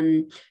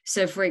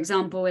 So for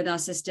example, with our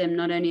system,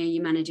 not only are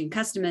you managing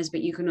customers,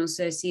 but you can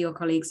also see your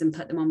colleagues and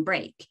put them on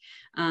break.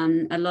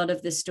 A lot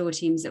of the store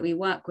teams that we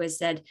work with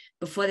said,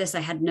 before this,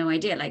 I had no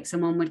idea. Like,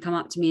 someone would come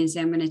up to me and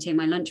say, I'm going to take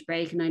my lunch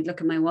break, and I'd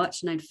look at my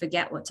watch and I'd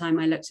forget what time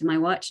I looked at my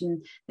watch,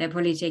 and they're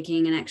probably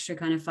taking an extra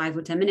kind of 5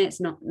 or 10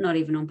 minutes, not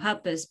even on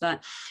purpose,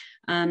 but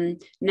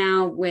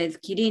now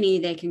with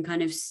Qudini, they can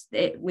kind of,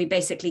 we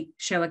basically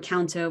show a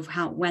counter of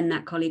when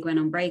that colleague went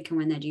on break and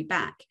when they're due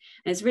back.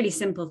 And it's really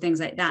simple things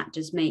like that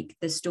just make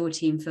the store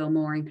team feel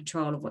more in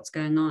control of what's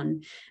going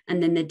on.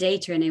 And then the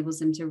data enables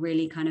them to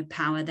really kind of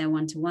power their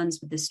one-to-ones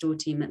with the store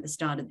team at the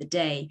start of the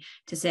day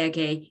to say,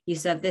 okay, you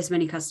served this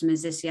many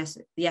customers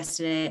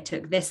yesterday, it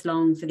took this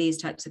long for these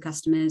types of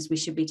customers, we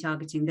should be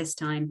targeting this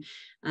time,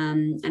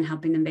 and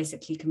helping them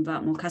basically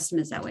convert more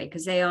customers that way,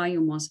 because they are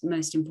your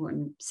most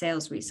important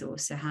sales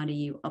resource. So how do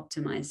you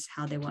optimize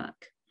how they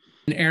work?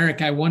 And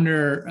Eric, I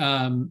wonder,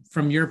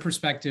 from your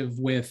perspective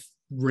with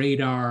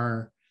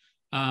Radar,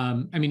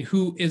 I mean,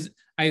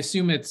 I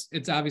assume it's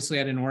obviously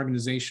at an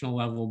organizational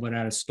level, but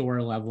at a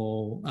store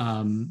level,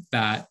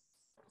 that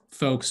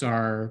folks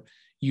are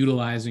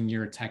utilizing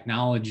your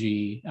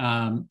technology.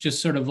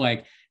 Just sort of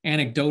like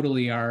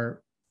anecdotally,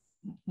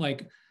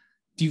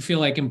 do you feel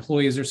like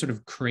employees are sort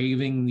of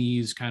craving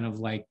these kind of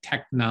like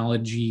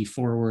technology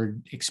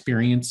forward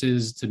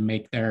experiences to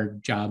make their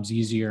jobs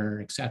easier,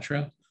 et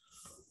cetera?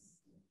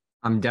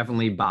 I'm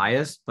definitely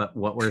biased, but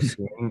what we're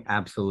seeing,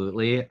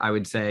 absolutely. I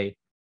would say,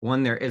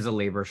 one, there is a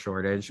labor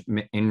shortage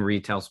in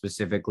retail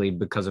specifically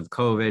because of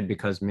COVID,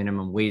 because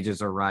minimum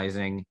wages are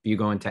rising. If you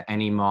go into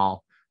any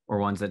mall or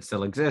ones that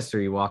still exist,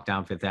 or you walk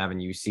down Fifth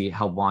Avenue, you see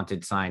help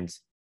wanted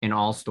signs in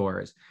all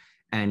stores.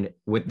 And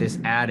with this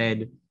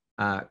added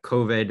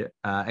COVID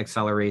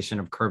acceleration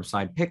of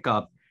curbside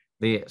pickup,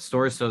 the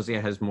store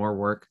associate has more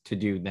work to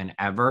do than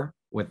ever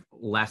with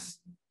less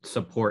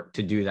support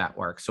to do that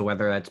work. So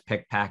whether that's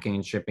pick, packing,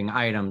 and shipping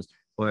items,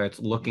 whether it's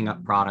looking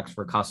up products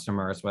for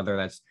customers, whether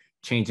that's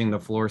changing the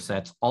floor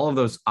sets, all of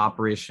those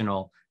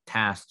operational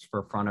tasks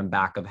for front and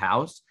back of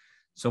house.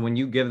 So when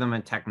you give them a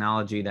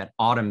technology that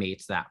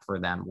automates that for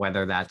them,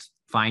 whether that's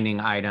finding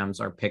items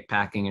or pick,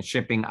 packing, and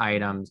shipping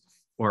items,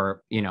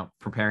 or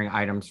preparing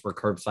items for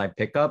curbside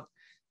pickup,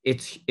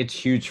 it's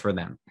huge for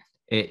them.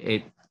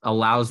 It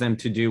allows them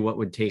to do what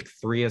would take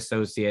 3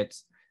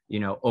 associates,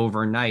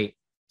 overnight,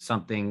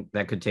 something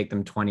that could take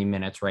them 20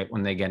 minutes right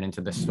when they get into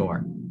the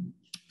store.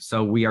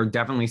 So we are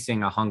definitely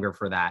seeing a hunger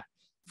for that.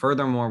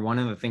 Furthermore, one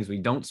of the things we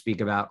don't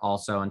speak about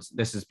also, and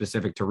this is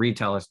specific to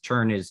retail, is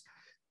churn is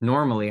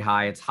normally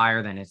high. It's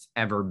higher than it's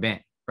ever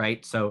been,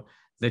 right? So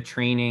the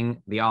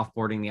training, the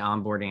offboarding, the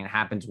onboarding, it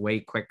happens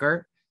way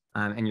quicker.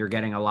 And you're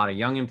getting a lot of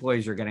young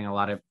employees, you're getting a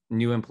lot of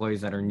new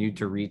employees that are new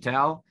to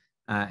retail.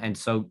 And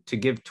so to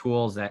give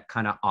tools that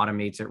kind of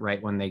automates it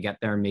right when they get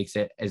there and makes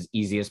it as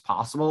easy as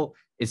possible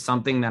is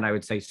something that I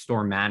would say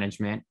store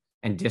management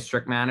and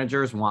district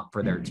managers want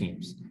for their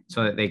teams,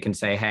 so that they can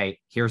say, hey,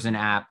 here's an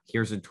app,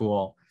 here's a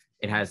tool.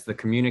 It has the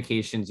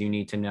communications you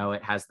need to know.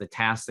 It has the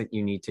tasks that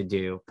you need to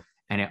do.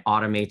 And it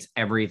automates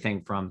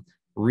everything from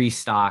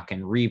restock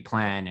and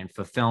replan and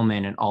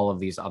fulfillment and all of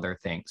these other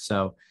things.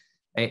 So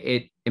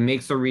it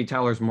makes the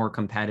retailers more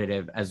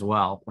competitive as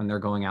well when they're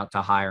going out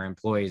to hire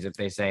employees. If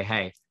they say,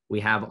 hey,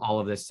 we have all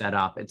of this set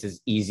up, it's as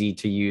easy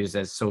to use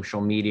as social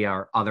media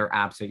or other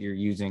apps that you're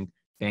using,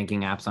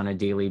 banking apps on a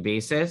daily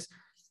basis,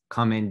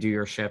 come in, do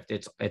your shift.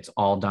 It's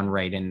all done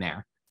right in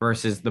there,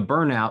 versus the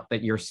burnout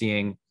that you're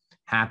seeing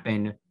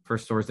happen for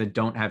stores that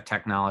don't have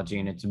technology,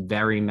 and it's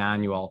very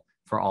manual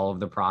for all of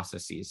the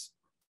processes.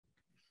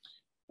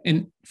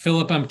 And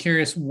Phillip, I'm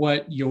curious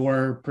what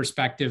your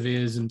perspective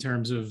is in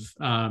terms of,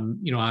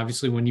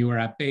 obviously when you were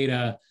at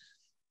Beta,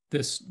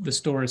 the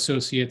store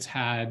associates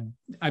had,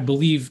 I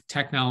believe,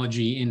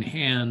 technology in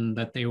hand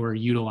that they were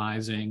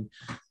utilizing.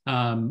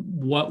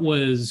 What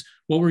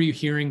were you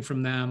hearing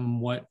from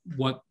them? What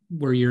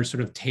were your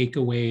sort of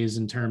takeaways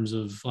in terms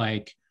of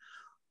like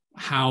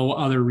how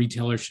other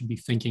retailers should be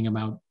thinking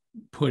about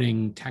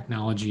putting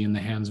technology in the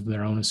hands of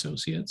their own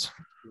associates?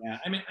 Yeah,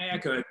 I mean, I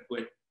echo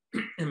what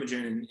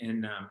Imogen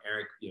and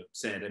Eric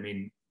said, I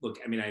mean, look,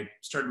 I mean, I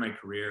started my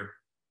career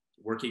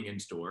working in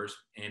stores,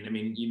 and I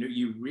mean,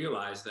 you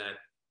realize that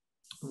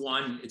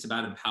one, it's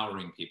about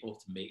empowering people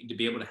to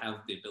be able to have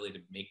the ability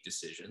to make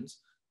decisions.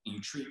 You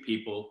treat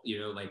people,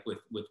 like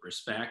with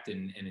respect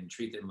and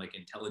treat them like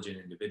intelligent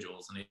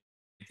individuals. And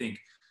I think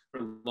for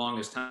the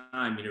longest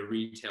time,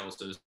 retail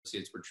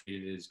associates were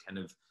treated as kind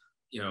of,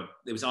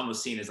 it was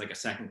almost seen as like a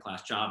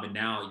second-class job. And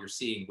now you're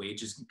seeing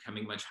wages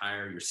coming much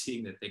higher. You're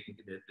seeing that they can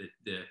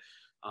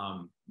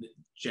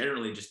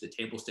generally just the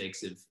table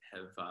stakes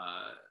have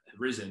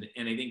risen.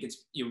 And I think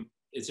it's,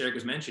 as Eric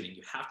was mentioning,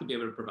 you have to be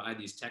able to provide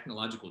these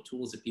technological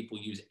tools that people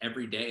use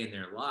every day in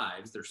their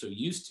lives. They're so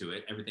used to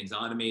it. Everything's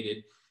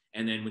automated.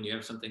 And then when you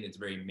have something that's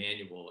very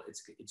manual,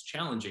 it's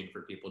challenging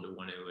for people to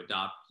want to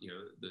adopt,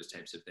 those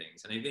types of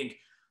things. And I think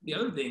the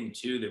other thing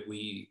too that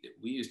we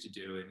used to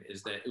do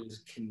is that it was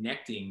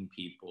connecting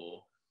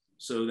people,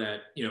 so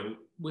that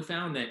we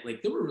found that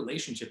like there were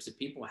relationships that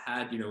people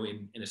had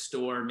in a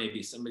store.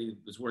 Maybe somebody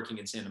was working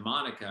in Santa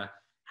Monica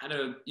had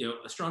a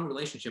strong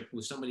relationship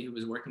with somebody who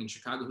was working in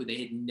Chicago who they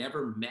had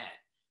never met.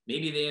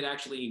 Maybe they had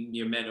actually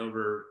met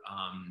over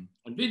on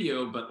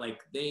video, but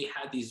like they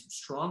had these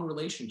strong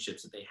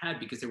relationships that they had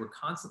because they were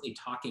constantly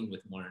talking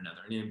with one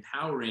another and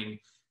empowering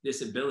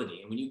this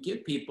ability. And when you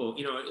give people,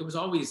 it was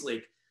always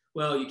like,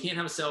 well, you can't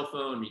have a cell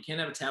phone, or you can't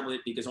have a tablet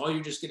because all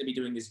you're just going to be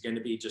doing is you're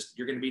going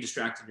to be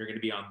distracted. You're going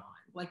to be online.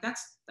 Like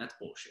that's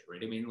bullshit,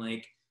 right? I mean,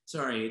 like,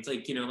 sorry, it's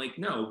like,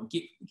 no,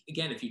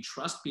 again, if you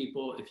trust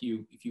people, if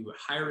you are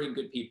hiring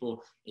good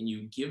people and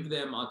you give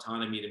them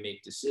autonomy to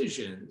make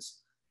decisions,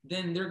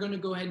 then they're going to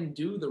go ahead and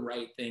do the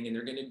right thing. And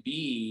they're going to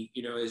be,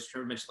 as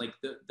Trevor mentioned,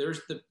 like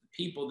there's the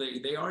people that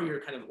they are your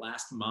kind of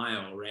last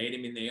mile, right? I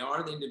mean, they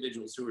are the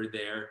individuals who are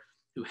there,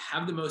 who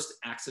have the most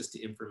access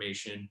to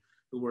information,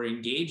 who are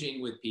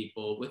engaging with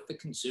people, with the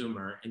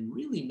consumer, and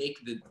really make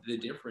the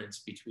difference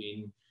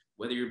between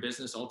whether your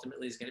business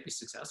ultimately is going to be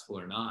successful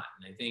or not.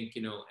 And I think,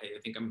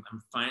 I'm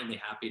finally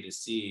happy to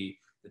see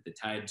that the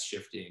tide's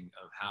shifting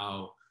of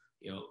how,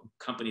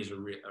 companies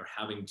are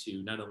having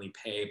to not only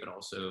pay, but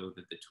also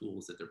the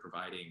tools that they're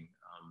providing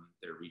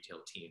their retail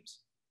teams.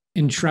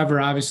 And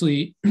Trevor,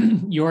 obviously,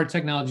 your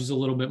technology is a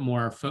little bit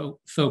more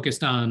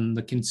focused on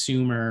the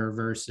consumer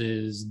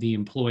versus the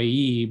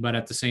employee, but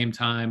at the same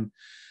time,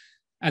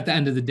 at the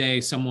end of the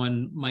day,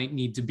 someone might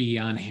need to be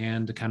on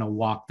hand to kind of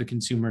walk the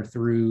consumer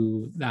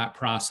through that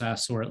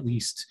process, or at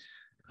least,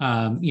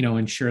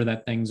 ensure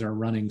that things are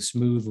running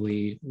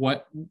smoothly.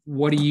 What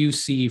do you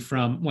see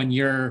from when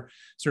you're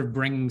sort of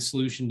bringing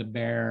solution to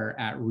bear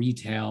at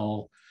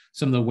retail,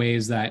 some of the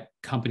ways that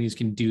companies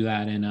can do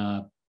that in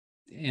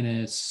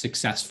a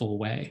successful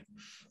way?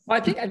 Well,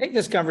 I think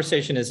this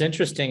conversation is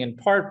interesting in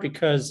part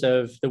because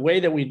of the way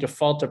that we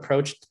default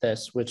approached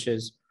this, which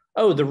is,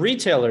 oh, the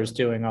retailer's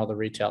doing all the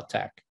retail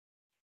tech,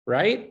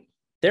 right?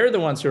 They're the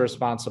ones who are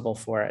responsible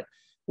for it.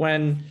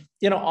 When,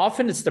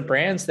 often it's the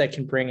brands that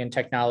can bring in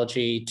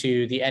technology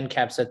to the end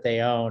caps that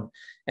they own.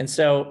 And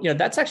so,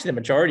 that's actually the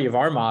majority of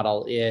our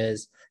model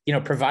is,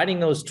 providing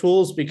those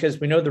tools, because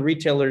we know the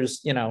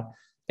retailers,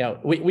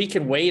 we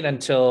can wait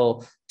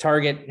until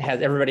Target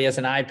everybody has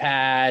an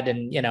iPad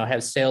and,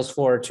 has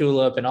Salesforce,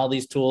 Tulip, and all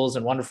these tools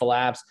and wonderful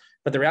apps.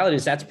 But the reality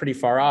is that's pretty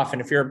far off.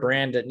 And if you're a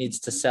brand that needs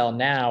to sell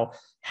now,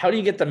 how do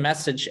you get the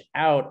message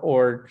out?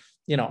 Or,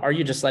 are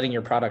you just letting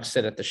your product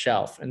sit at the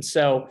shelf? And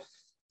so,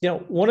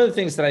 one of the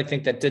things that I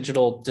think that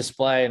digital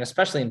display, and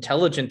especially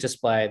intelligent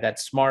display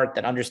that's smart,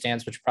 that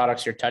understands which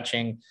products you're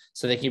touching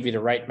so they give you the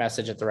right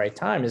message at the right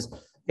time, is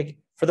like,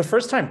 for the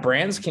first time,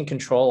 brands can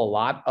control a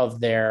lot of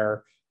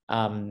their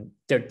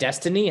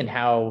destiny and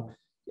how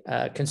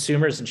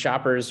consumers and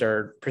shoppers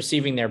are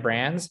perceiving their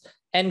brands.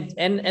 And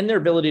their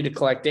ability to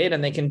collect data,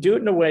 and they can do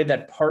it in a way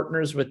that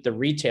partners with the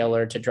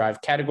retailer to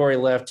drive category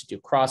lift, to do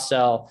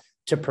cross-sell,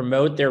 to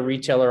promote their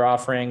retailer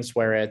offerings,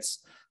 where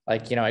it's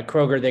like, at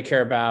Kroger, they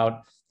care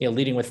about,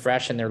 leading with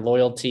fresh and their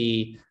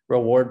loyalty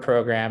reward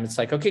program. It's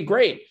like, okay,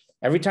 great.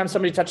 Every time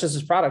somebody touches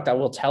this product, I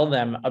will tell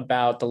them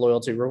about the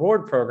loyalty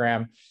reward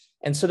program.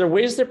 And so there are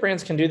ways that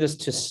brands can do this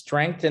to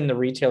strengthen the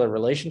retailer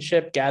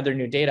relationship, gather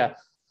new data,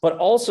 but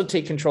also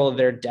take control of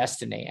their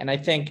destiny. And I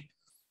think,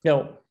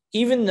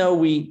 even though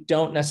we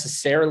don't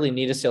necessarily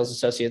need a sales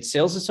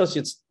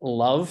associates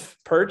love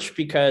Perch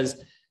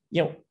because,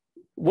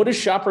 what do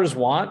shoppers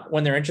want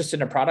when they're interested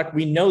in a product?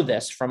 We know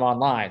this from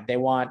online. They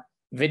want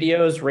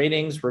videos,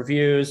 ratings,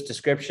 reviews,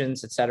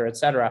 descriptions, et cetera, et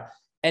cetera.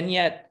 And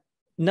yet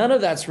none of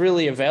that's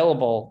really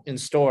available in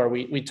store.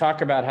 We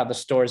talk about how the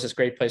store is this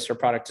great place for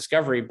product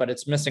discovery, but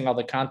it's missing all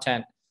the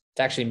content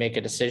to actually make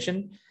a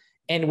decision.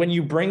 And when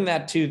you bring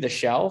that to the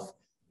shelf,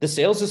 the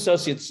sales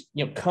associates,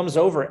 comes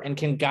over and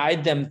can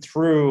guide them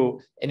through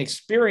an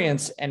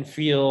experience and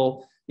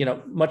feel,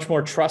 much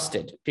more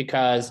trusted,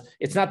 because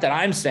it's not that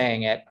I'm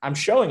saying it, I'm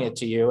showing it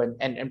to you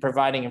and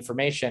providing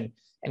information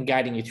and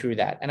guiding you through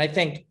that. And I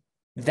think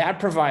that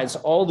provides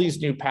all these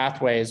new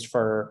pathways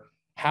for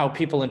how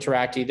people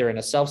interact either in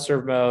a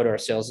self-serve mode or a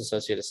sales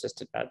associate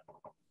assisted mode.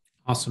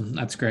 Awesome.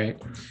 That's great.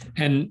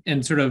 And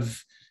sort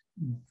of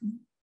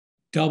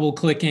double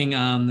clicking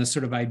on the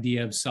sort of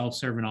idea of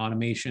self-serve and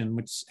automation,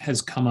 which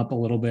has come up a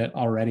little bit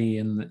already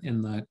in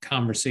the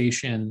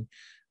conversation.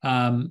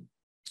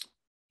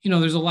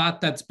 There's a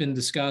lot that's been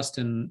discussed,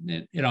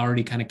 and it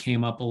already kind of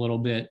came up a little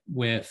bit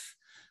with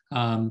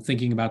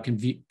thinking about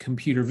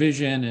computer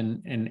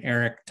vision, and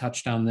Eric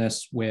touched on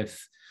this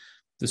with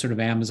the sort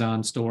of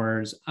Amazon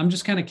stores. I'm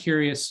just kind of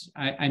curious.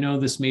 I know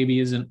this maybe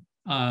isn't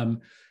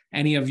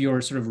any of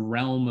your sort of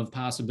realm of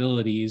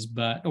possibilities,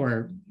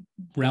 or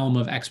realm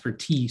of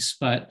expertise,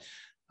 but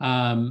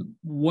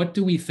what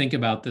do we think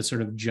about this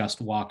sort of just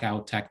walk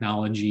out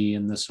technology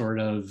and the sort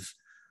of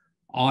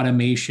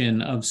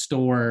automation of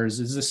stores?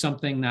 Is this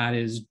something that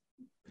is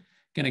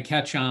going to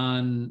catch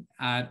on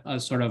at a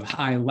sort of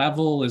high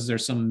level? Is there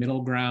some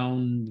middle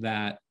ground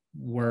that's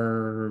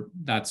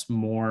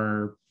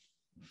more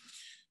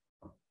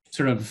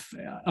sort of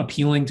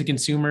appealing to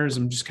consumers?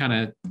 I'm just kind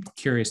of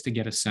curious to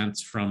get a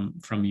sense from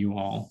you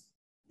all.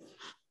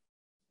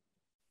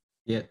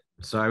 Yeah,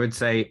 so I would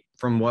say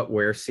from what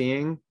we're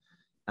seeing,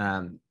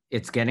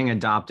 it's getting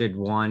adopted,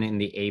 one, in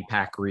the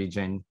APAC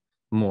region,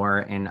 more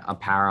in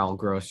apparel,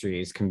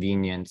 groceries,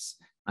 convenience,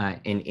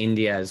 in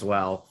India as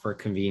well for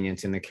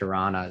convenience in the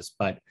kiranas.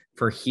 But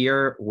for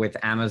here with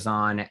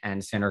Amazon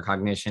and Center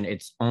Cognition,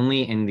 it's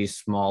only in these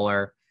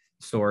smaller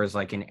stores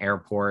like in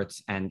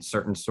airports and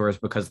certain stores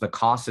because the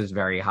cost is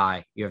very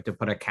high. You have to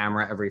put a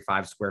camera every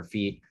 5 square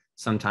feet.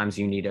 Sometimes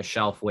you need a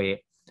shelf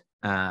weight.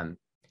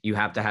 You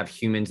have to have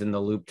humans in the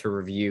loop to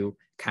review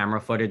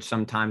camera footage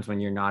sometimes when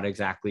you're not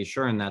exactly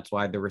sure. And that's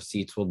why the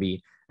receipts will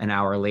be an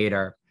hour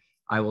later.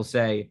 I will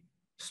say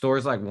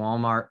stores like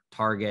Walmart,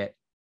 Target,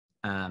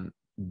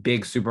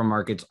 big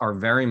supermarkets are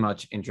very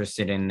much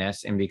interested in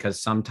this. And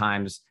because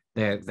sometimes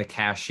the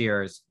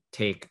cashiers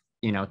take,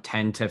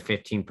 10 to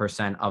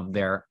 15% of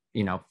their,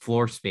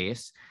 floor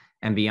space.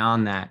 And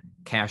beyond that,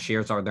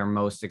 cashiers are their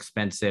most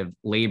expensive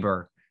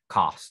labor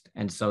cost.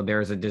 And so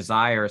there's a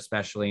desire,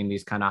 especially in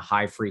these kind of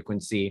high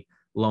frequency,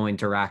 low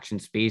interaction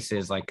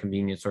spaces like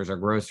convenience stores or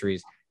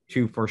groceries,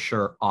 to for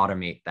sure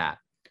automate that.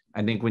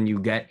 I think when you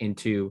get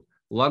into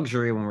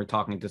luxury, when we're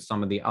talking to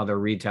some of the other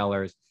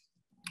retailers,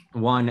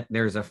 one,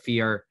 there's a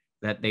fear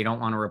that they don't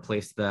want to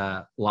replace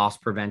the loss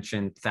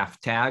prevention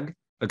theft tag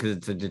because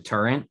it's a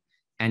deterrent.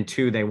 And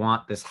two, they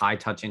want this high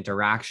touch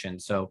interaction.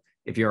 So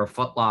if you're a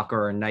Foot Locker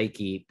or a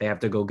Nike, they have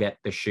to go get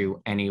the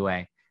shoe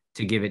anyway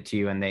to give it to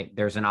you. And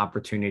there's an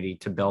opportunity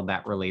to build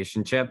that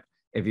relationship.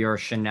 If you're a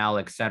Chanel,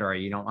 et cetera,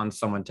 you don't want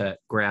someone to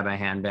grab a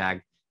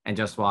handbag and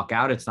just walk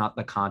out. It's not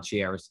the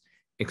concierge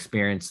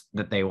experience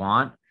that they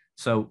want.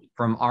 So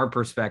from our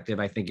perspective,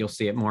 I think you'll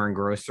see it more in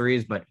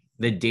groceries, but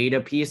the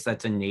data piece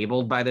that's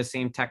enabled by the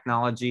same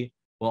technology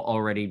will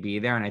already be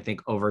there. And I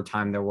think over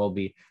time, there will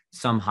be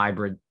some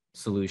hybrid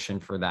solution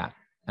for that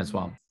as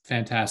well.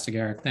 Fantastic,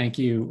 Eric. Thank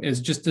you. Is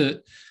just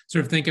to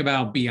sort of think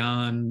about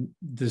beyond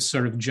this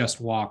sort of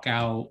just walk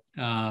out,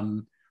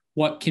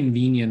 what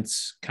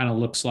convenience kind of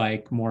looks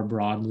like more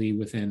broadly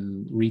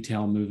within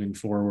retail moving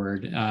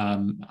forward,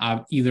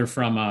 either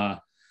from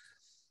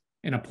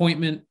an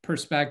appointment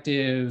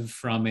perspective,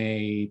 from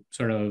a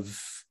sort of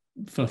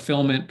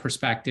fulfillment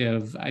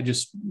perspective. I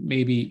just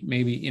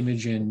maybe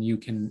Imogen, you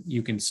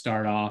can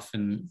start off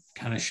and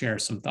kind of share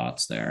some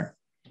thoughts there.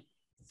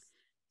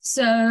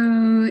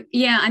 So,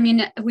 yeah, I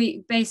mean,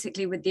 we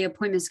basically with the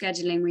appointment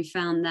scheduling, we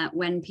found that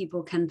when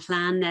people can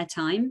plan their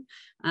time,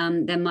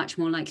 they're much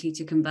more likely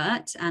to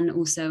convert. And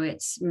also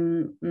it's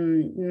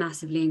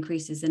massively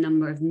increases the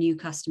number of new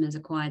customers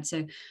acquired.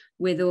 So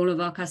with all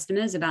of our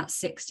customers, about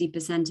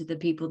 60% of the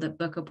people that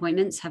book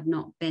appointments have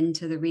not been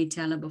to the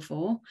retailer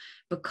before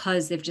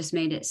because they've just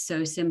made it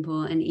so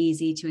simple and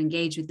easy to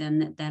engage with them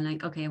that they're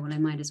like, okay, well, I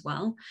might as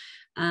well.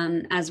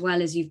 As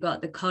well as you've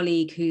got the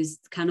colleague who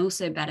can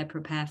also better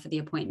prepare for the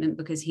appointment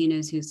because he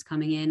knows who's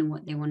coming in and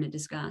what they want to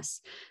discuss.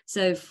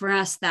 So for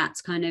us,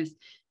 that's kind of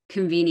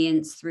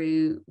convenience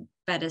through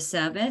better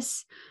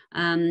service,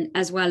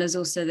 as well as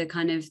also the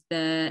kind of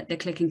the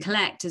click and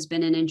collect has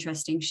been an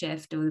interesting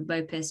shift, or the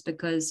BOPIS,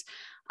 because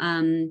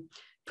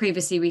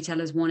previously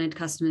retailers wanted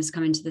customers to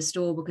come into the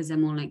store because they're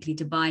more likely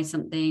to buy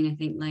something. I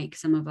think like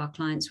some of our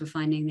clients were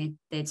finding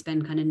they'd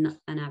spend kind of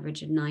an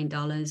average of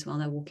 $9 while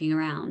they're walking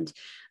around.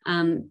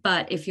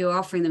 But if you're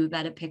offering them a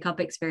better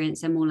pickup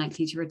experience, they're more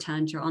likely to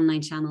return to your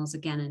online channels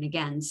again and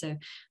again. So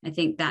I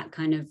think that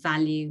kind of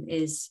value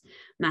is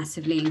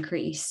massively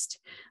increased.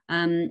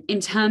 In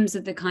terms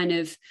of the kind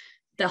of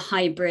the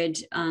hybrid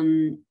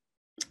store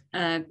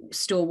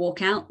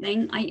walkout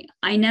thing,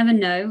 I never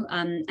know.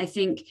 I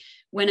think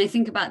when I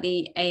think about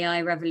the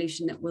AI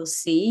revolution that we'll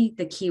see,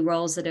 the key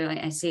roles that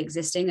I see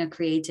existing are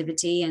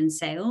creativity and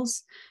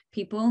sales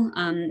people.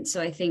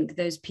 So I think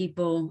those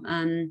people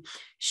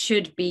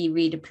should be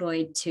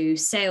redeployed to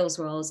sales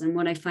roles. And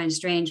what I find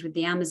strange with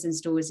the Amazon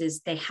stores is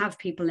they have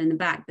people in the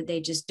back, but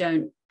they just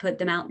don't put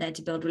them out there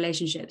to build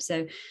relationships.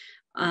 So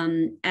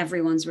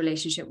everyone's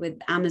relationship with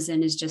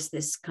Amazon is just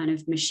this kind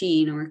of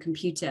machine or a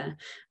computer.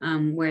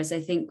 Whereas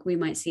I think we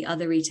might see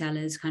other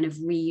retailers kind of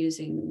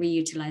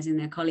reutilizing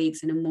their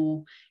colleagues in a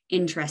more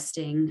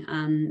interesting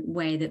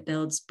way that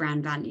builds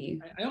brand value.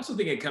 I also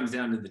think it comes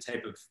down to the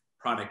type of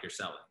product you're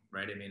selling,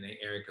 right? I mean,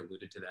 Eric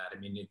alluded to that. I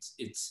mean,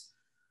 it's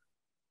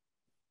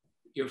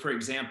you know, for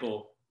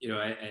example, you know,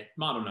 at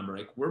model number,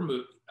 like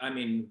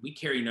we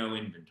carry no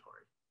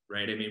inventory,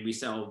 right? I mean, we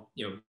sell,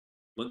 you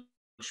know,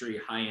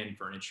 luxury high-end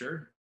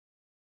furniture,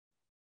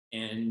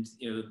 and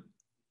you know,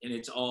 and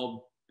it's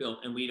all built,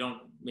 and we don't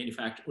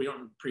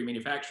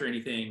pre-manufacture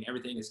anything.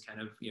 Everything is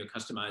kind of, you know,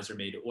 customized or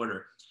made to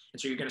order.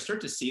 And so you're going to start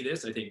to see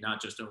this, I think,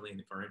 not just only in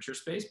the furniture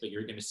space, but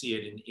you're going to see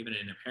it even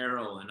in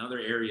apparel and other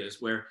areas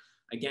where,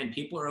 again,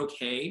 people are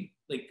okay.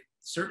 Like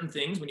certain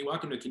things, when you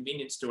walk into a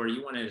convenience store,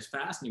 you want it as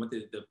fast and you want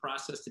the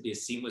process to be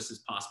as seamless as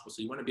possible.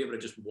 So you want to be able to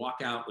just walk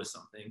out with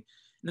something. And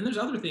then there's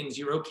other things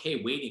you're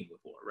okay waiting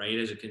for, right,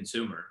 as a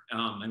consumer.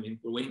 I mean,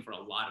 we're waiting for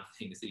a lot of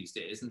things these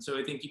days. And so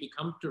I think you be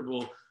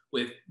comfortable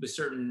with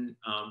certain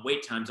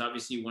wait times.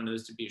 Obviously, you want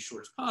those to be as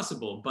short as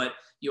possible, but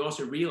you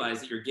also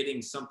realize that you're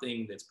getting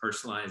something that's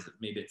personalized, that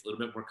maybe it's a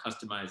little bit more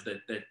customized,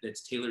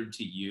 that's tailored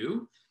to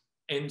you.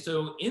 And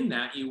so in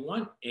that, you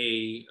want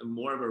a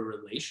more of a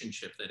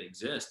relationship that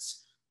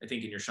exists, I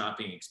think, in your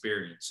shopping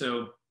experience.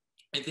 So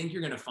I think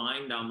you're going to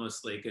find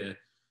almost like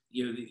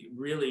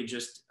really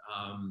just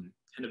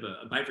kind of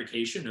a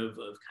bifurcation of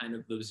kind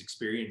of those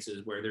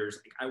experiences where there's,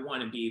 like, I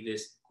want to be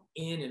this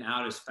in and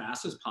out as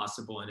fast as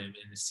possible in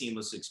a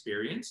seamless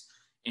experience,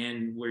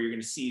 and where you're going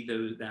to see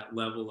that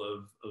level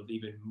of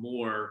even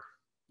more,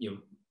 you know,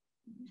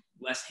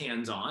 less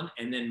hands-on.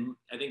 And then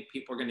I think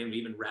people are going to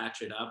even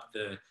ratchet up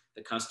the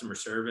customer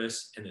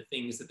service and the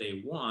things that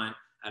they want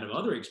out of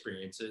other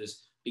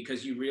experiences,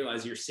 because you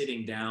realize you're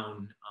sitting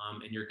down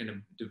and you're going to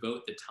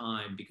devote the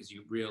time because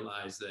you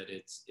realize that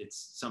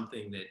it's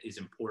something that is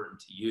important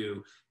to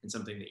you and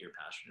something that you're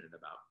passionate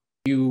about.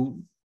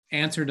 You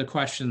answered a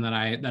question that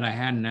I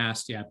hadn't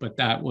asked yet, but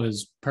that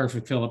was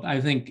perfect, Phillip. I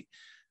think,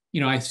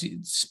 you know, I see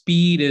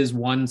speed is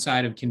one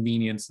side of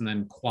convenience, and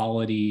then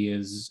quality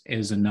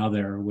is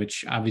another,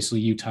 which obviously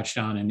you touched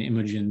on and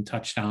Imogen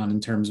touched on in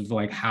terms of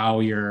like how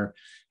you're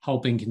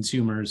helping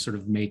consumers sort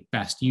of make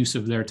best use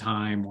of their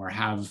time or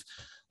have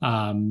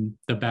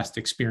the best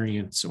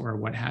experience or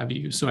what have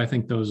you. So I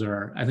think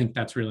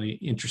that's really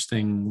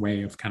interesting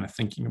way of kind of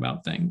thinking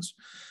about things.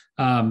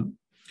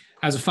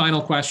 As a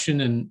final question,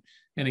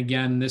 and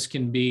again, this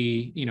can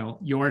be, you know,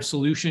 your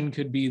solution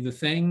could be the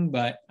thing,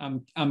 but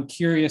I'm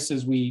curious,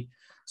 as we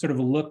sort of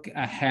look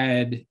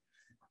ahead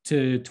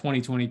to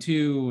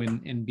 2022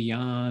 and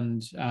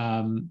beyond,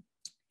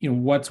 you know,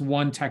 what's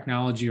one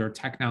technology or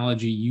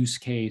technology use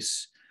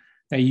case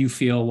that you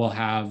feel will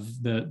have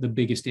the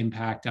biggest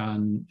impact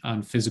on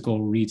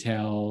physical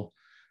retail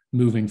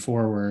moving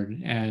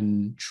forward?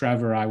 And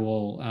Trevor, I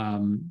will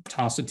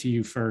toss it to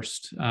you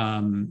first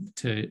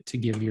to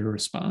give your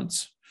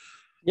response.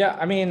 Yeah,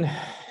 I mean,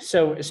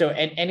 so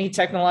any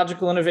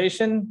technological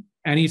innovation?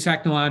 Any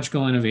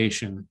technological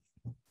innovation.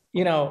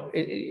 You know,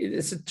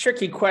 it's a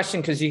tricky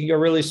question because you can go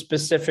really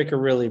specific or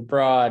really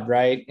broad,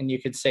 right? And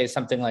you could say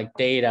something like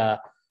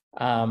data,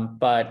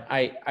 but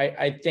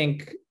I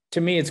think, to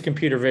me, it's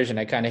computer vision.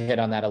 I kind of hit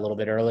on that a little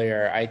bit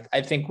earlier.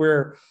 I think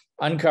we're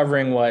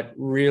uncovering what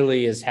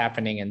really is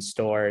happening in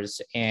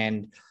stores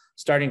and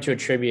starting to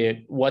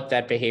attribute what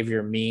that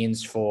behavior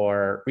means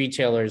for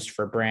retailers,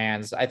 for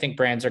brands. I think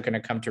brands are going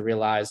to come to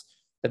realize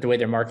that the way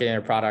they're marketing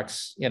their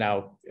products, you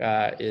know,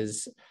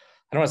 is,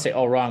 I don't want to say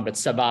all wrong, but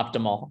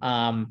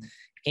suboptimal.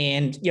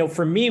 And, you know,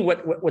 for me,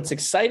 what's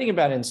exciting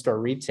about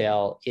in-store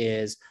retail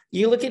is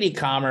you look at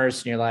e-commerce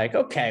and you're like,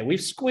 okay,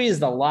 we've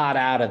squeezed a lot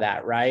out of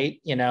that, right?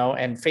 You know,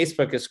 and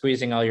Facebook is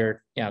squeezing all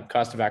your, you know,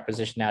 cost of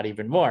acquisition out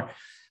even more.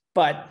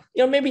 But,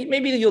 you know,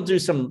 maybe you'll do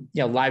some,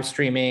 you know, live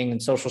streaming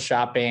and social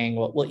shopping.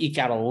 We'll eke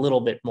out a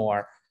little bit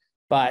more,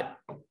 but,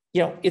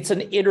 you know, it's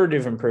an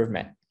iterative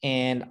improvement.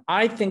 And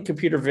I think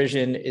computer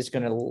vision is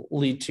going to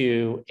lead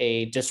to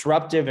a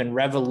disruptive and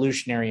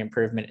revolutionary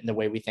improvement in the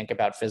way we think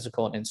about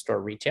physical and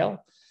in-store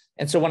retail.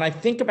 And so when I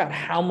think about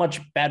how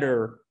much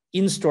better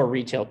in-store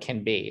retail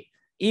can be,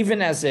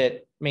 even as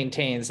it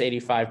maintains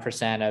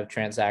 85% of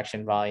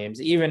transaction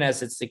volumes, even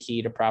as it's the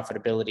key to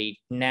profitability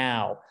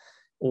now,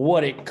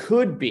 what it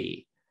could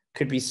be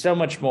so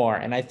much more.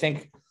 And I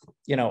think,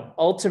 you know,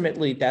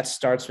 ultimately that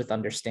starts with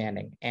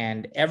understanding,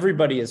 and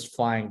everybody is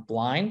flying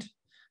blind.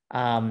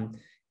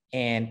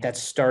 And that's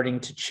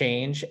starting to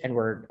change. And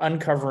we're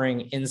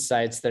uncovering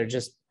insights that are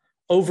just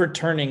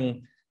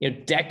overturning, you know,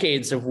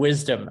 decades of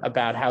wisdom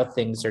about how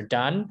things are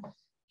done.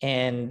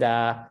 And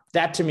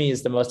that to me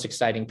is the most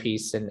exciting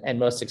piece and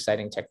most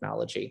exciting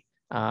technology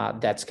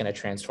that's going to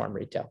transform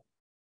retail.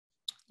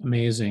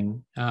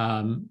 Amazing.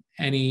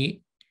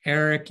 Any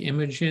Eric,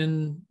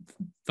 Imogen,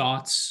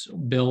 thoughts,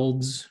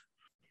 builds?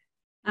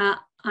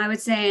 I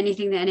would say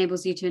anything that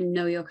enables you to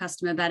know your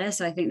customer better.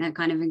 So I think that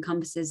kind of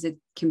encompasses the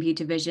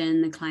computer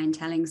vision, the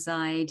clienteling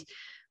side,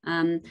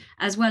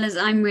 As well as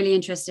I'm really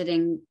interested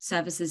in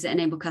services that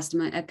enable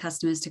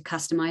customers to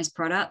customize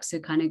products. So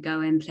kind of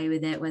go and play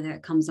with it, whether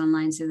it comes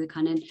online. So the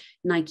kind of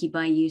Nike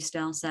by you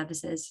style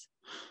services.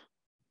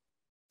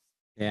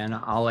 And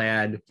I'll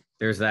add,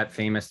 there's that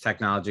famous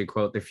technology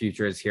quote, the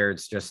future is here,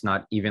 it's just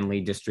not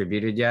evenly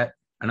distributed yet.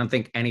 I don't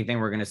think anything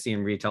we're going to see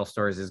in retail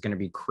stores is going to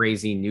be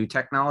crazy new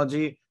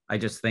technology. I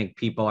just think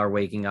people are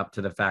waking up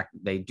to the fact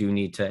that they do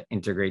need to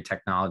integrate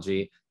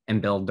technology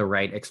and build the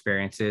right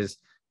experiences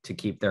to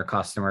keep their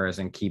customers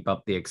and keep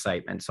up the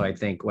excitement. So I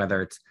think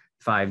whether it's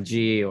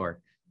 5G or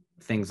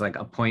things like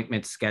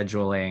appointment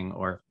scheduling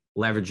or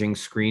leveraging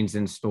screens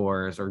in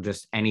stores or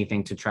just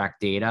anything to track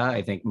data,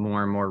 I think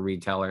more and more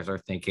retailers are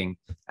thinking,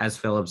 as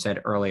Phillip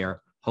said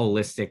earlier,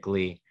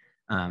 holistically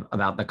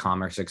about the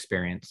commerce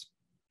experience.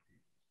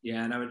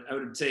 Yeah, and I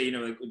would say, you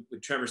know, like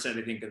what Trevor said,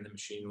 I think on the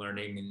machine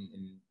learning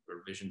and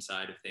vision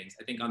side of things,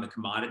 I think on the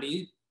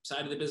commodity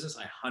side of the business,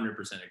 I 100%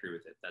 agree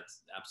with it.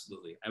 That's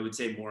absolutely. I would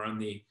say more on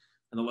the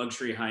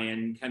luxury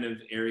high-end kind of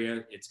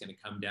area, it's going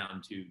to come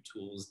down to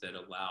tools that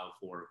allow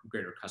for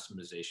greater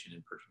customization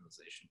and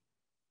personalization.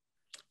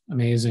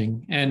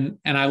 Amazing. And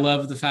I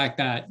love the fact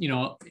that, you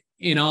know,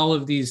 in all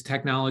of these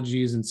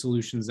technologies and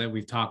solutions that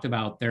we've talked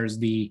about, there's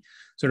the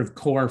sort of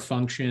core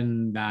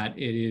function that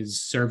it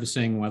is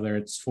servicing, whether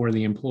it's for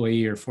the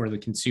employee or for the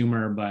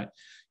consumer. But,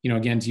 you know,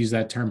 again, to use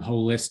that term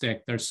holistic,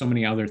 there's so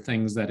many other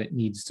things that it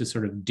needs to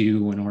sort of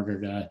do in order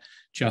to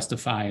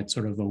justify its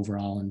sort of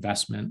overall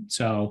investment.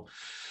 So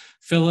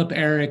Phillip,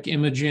 Eric,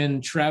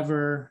 Imogen,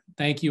 Trevor,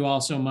 thank you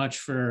all so much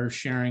for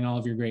sharing all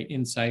of your great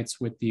insights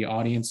with the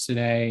audience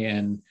today,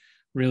 and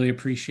really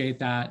appreciate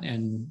that.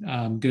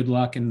 And good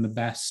luck and the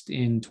best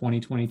in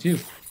 2022.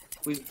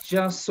 We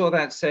just saw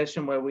that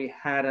session where we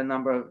had a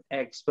number of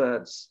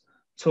experts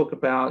talk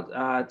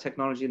about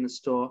technology in the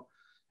store.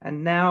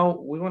 And now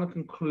we want to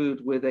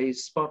conclude with a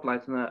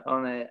spotlight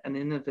on an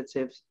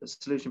innovative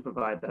solution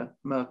provider,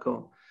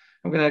 Merkle.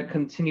 I'm going to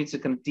continue to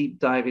kind of deep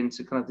dive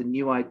into kind of the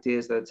new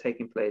ideas that are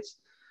taking place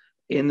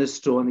in the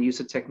store and the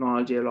use of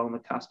technology along the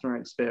customer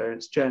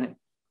experience journey.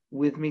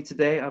 With me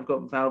today, I've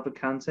got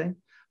Vacante.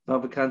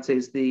 Vacante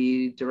is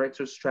the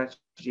Director of Strategy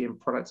and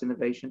Product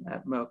Innovation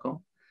at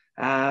Merkle.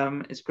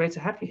 It's great to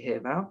have you here,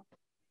 Val.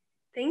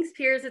 Thanks,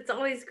 Piers. It's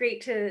always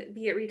great to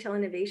be at Retail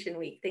Innovation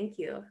Week. Thank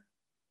you.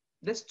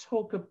 Let's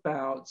talk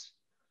about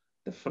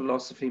the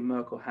philosophy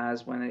Merkle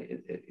has when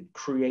it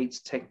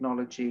creates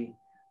technology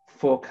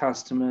for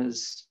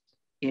customers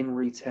in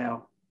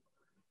retail.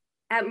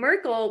 At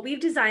Merkle, we've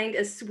designed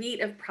a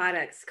suite of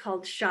products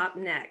called Shop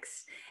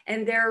Next,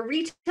 and they're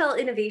retail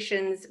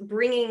innovations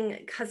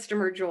bringing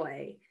customer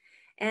joy.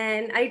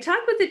 And I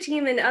talked with the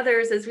team and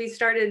others as we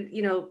started,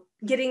 you know,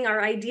 getting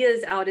our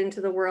ideas out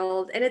into the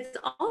world. And it's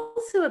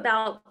also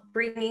about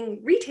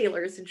bringing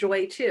retailers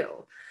joy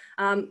too.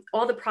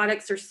 All the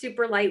products are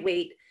super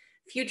lightweight,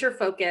 future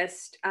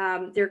focused.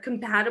 They're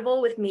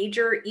compatible with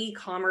major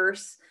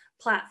e-commerce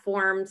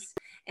platforms,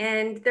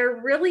 and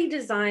they're really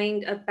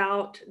designed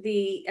about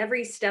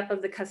every step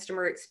of the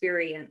customer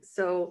experience.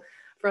 So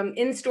from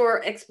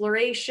in-store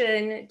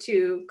exploration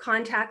to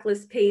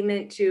contactless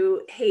payment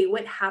to, hey,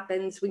 what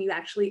happens when you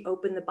actually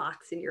open the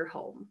box in your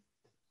home?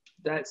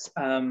 That's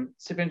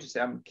super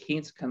interesting. I'm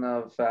keen to kind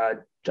of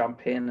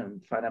jump in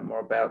and find out more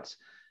about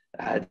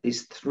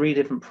these 3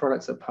 different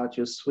products that are part of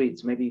your suite.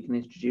 So maybe you can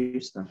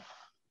introduce them.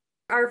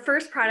 Our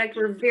first product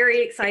we're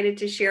very excited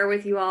to share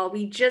with you all.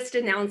 We just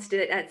announced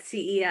it at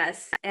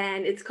CES,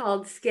 and it's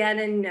called Scan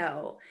and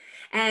Know.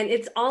 And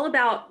it's all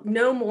about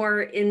no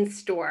more in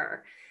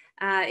store.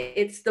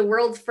 It's the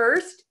world's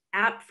first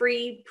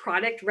app-free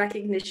product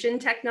recognition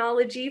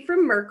technology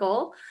from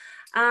Merkle.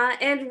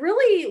 And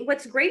really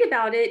what's great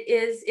about it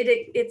is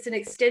it's an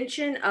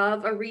extension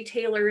of a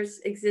retailer's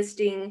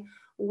existing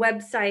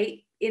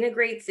website,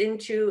 integrates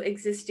into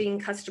existing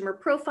customer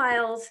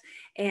profiles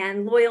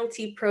and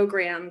loyalty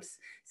programs.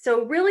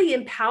 So really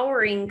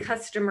empowering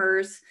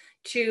customers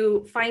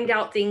to find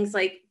out things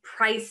like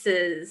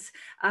prices,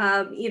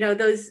 you know,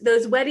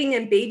 those wedding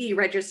and baby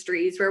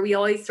registries where we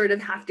always sort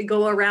of have to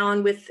go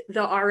around with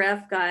the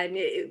RF gun.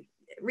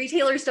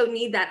 Retailers don't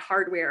need that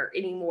hardware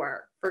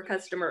anymore for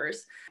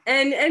customers.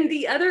 And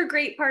the other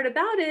great part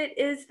about it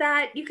is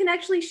that you can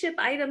actually ship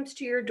items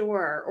to your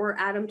door or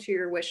add them to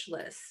your wish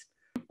list.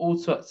 All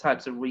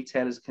types of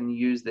retailers can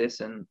use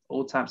this, and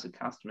all types of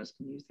customers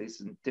can use this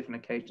in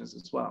different occasions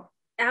as well.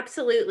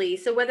 Absolutely.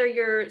 So whether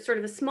you're sort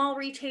of a small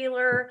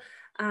retailer,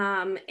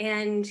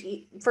 and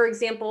for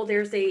example,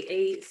 there's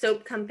a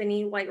soap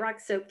company, White Rock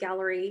Soap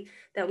Gallery,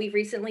 that we've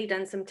recently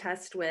done some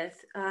tests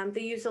with.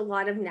 They use a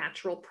lot of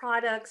natural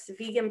products,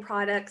 vegan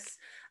products.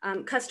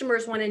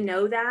 Customers want to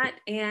know that,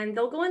 and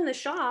they'll go in the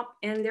shop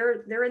and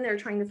they're in there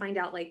trying to find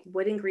out like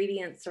what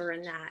ingredients are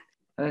in that.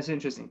 That's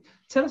interesting.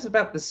 Tell us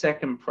about the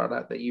second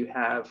product that you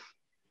have.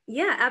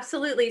 Yeah,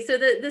 absolutely. So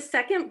the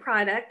second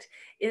product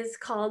is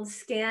called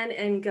Scan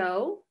and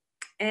Go,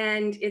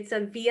 and it's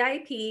a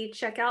VIP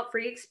checkout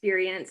free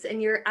experience.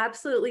 And you're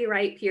absolutely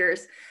right,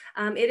 Piers.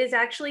 It is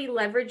actually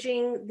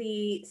leveraging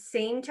the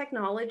same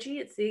technology.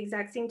 It's the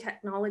exact same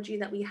technology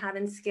that we have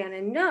in Scan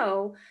and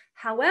Know.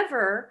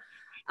 However,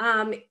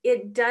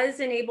 it does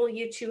enable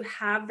you to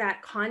have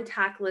that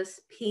contactless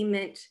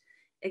payment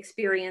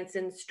experience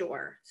in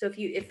store. So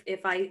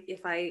if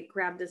I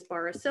grab this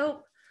bar of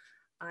soap,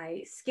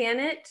 I scan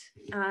it.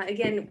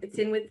 Again, it's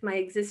in with my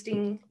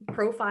existing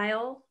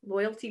profile,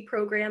 loyalty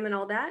program and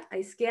all that.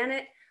 I scan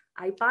it,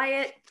 I buy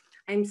it,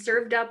 I'm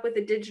served up with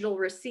a digital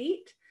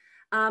receipt.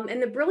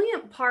 And the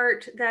brilliant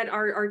part that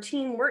our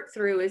team worked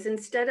through is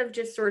instead of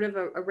just sort of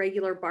a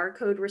regular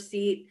barcode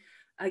receipt,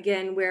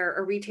 again, where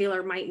a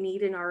retailer might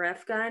need an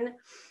RF gun,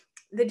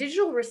 the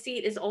digital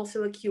receipt is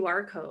also a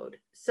QR code.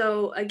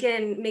 So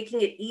again,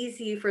 making it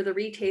easy for the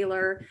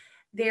retailer,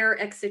 their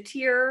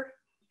exeteer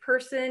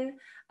person,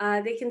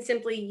 they can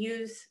simply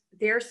use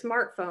their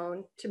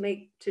smartphone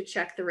to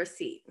check the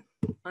receipt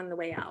on the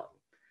way out.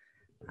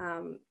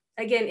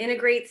 Again,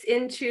 integrates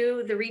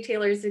into the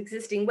retailer's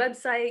existing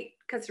website,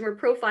 customer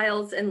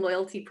profiles, and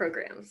loyalty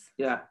programs.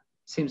 Yeah,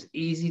 seems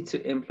easy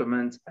to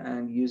implement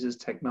and uses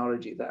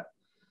technology that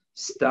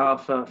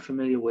staff are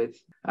familiar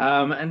with.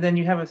 And then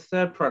you have a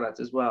third product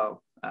as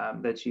well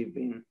that you've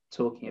been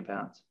talking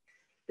about.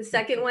 The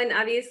second one,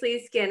 obviously,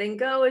 is Scan and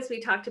Go, as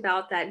we talked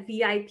about, that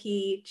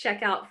VIP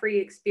checkout free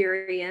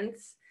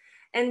experience.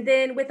 And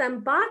then with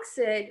Unbox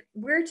It,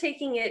 we're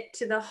taking it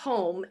to the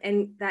home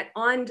and that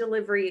on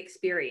delivery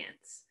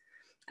experience.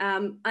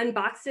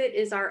 Unbox It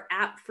is our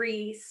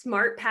app-free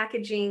smart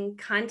packaging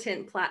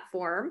content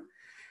platform.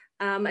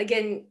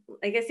 Again,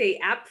 like I say,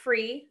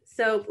 app-free.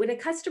 So when a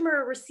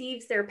customer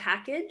receives their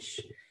package,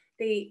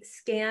 they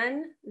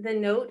scan the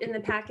note in the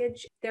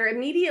package. They're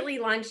immediately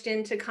launched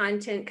into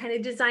content kind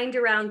of designed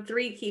around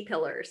 3 key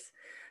pillars.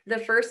 The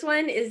first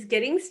one is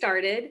getting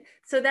started.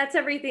 So that's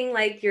everything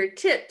like your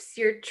tips,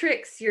 your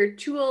tricks, your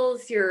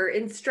tools, your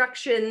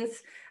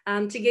instructions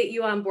to get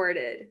you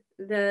onboarded.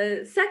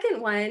 The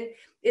second one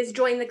is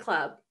join the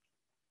club.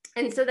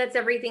 And so that's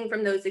everything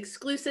from those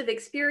exclusive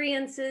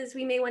experiences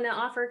we may want to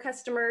offer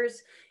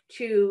customers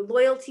to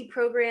loyalty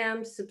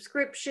programs,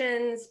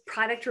 subscriptions,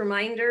 product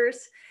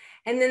reminders.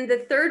 And then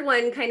the third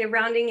one, kind of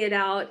rounding it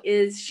out,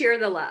 is share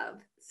the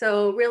love.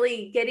 So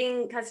really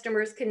getting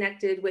customers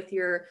connected with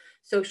your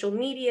social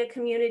media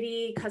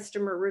community,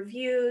 customer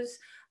reviews,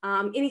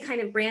 any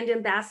kind of brand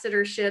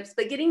ambassadorships,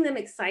 but getting them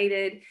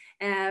excited,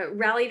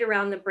 rallied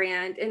around the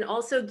brand, and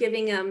also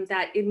giving them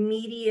that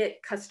immediate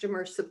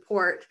customer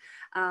support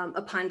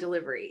upon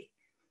delivery.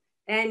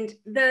 And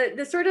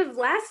the sort of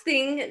last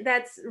thing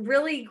that's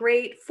really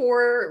great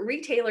for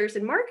retailers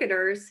and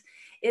marketers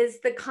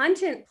is the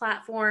content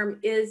platform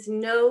is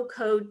no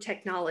code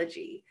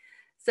technology.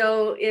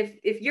 So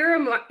if you're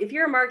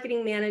a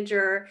marketing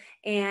manager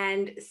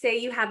and say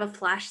you have a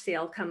flash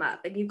sale come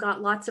up and you've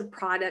got lots of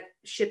product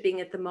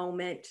shipping at the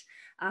moment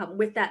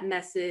with that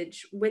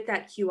message, with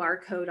that QR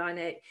code on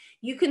it,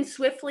 you can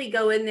swiftly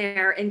go in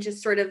there and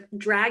just sort of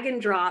drag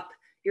and drop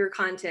your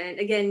content.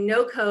 Again,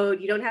 no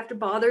code, you don't have to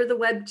bother the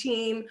web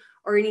team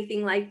or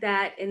anything like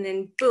that. And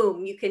then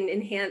boom, you can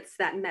enhance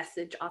that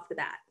message off the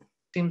bat.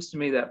 Seems to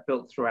me that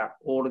built throughout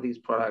all of these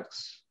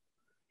products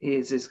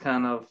is this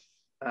kind of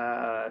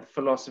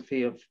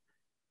philosophy of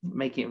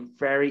making it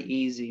very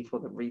easy for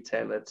the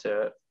retailer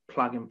to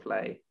plug and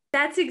play.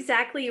 That's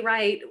exactly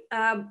right.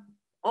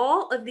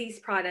 All of these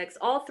products,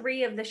 all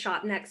 3 of the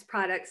Shop Next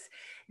products,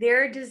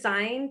 they're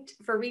designed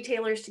for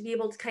retailers to be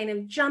able to kind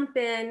of jump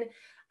in,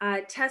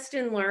 test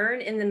and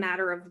learn in the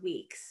matter of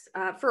weeks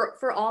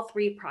for all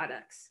 3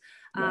 products.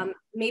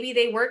 Maybe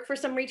they work for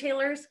some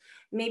retailers,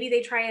 maybe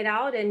they try it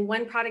out and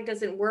one product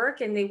doesn't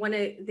work and they want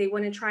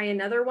to try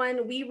another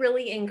one. We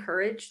really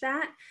encourage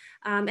that.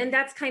 And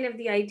that's kind of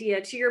the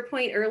idea. To your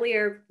point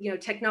earlier,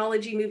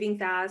 technology moving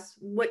fast,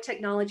 what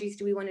technologies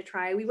do we want to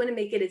try? We want to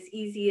make it as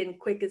easy and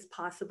quick as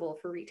possible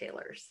for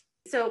retailers.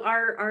 So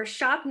our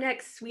Shop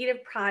Next suite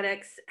of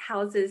products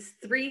houses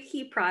 3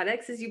 key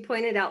products, as you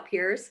pointed out,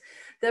 Piers.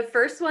 The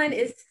first one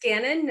is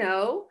Scan and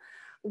Know,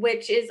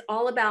 which is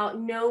all about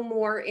no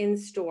more in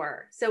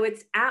store. So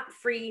it's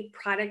app-free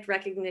product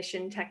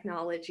recognition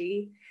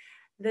technology.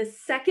 The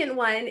second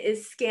one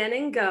is Scan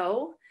and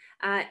Go,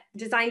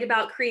 designed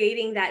about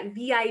creating that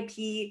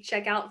VIP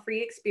checkout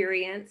free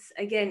experience.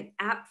 Again,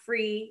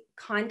 app-free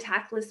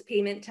contactless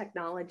payment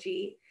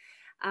technology.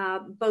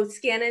 Both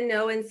Scan and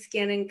Know and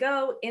Scan and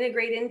Go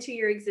integrate into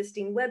your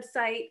existing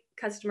website,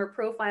 customer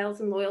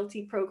profiles, and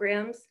loyalty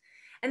programs.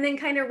 And then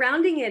kind of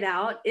rounding it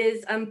out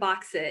is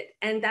Unbox It.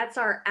 And that's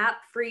our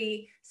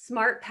app-free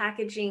smart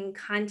packaging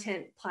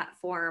content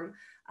platform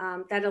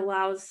that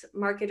allows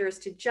marketers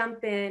to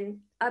jump in,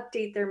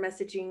 update their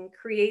messaging,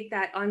 create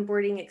that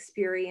onboarding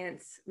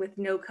experience with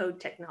no code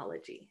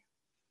technology.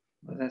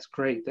 Well, that's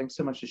great. Thanks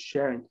so much for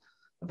sharing.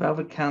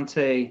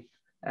 Vacante,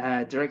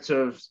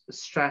 Director of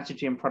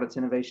Strategy and Product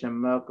Innovation at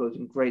Merkle, it's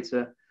been great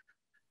to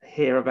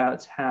hear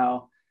about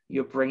how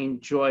you're bringing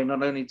joy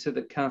not only to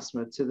the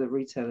customer, to the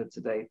retailer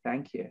today.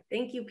 Thank you.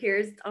 Thank you,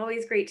 Piers. It's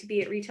always great to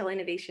be at Retail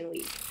Innovation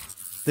Week.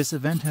 This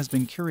event has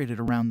been curated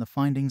around the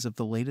findings of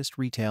the latest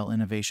retail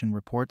innovation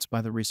reports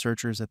by the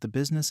researchers at the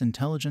Business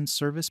Intelligence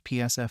Service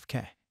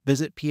PSFK.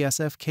 Visit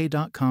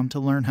PSFK.com to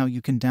learn how you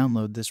can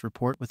download this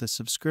report with a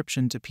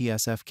subscription to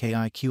PSFK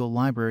IQ, a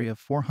library of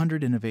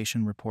 400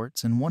 innovation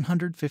reports and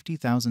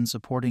 150,000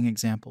 supporting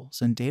examples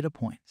and data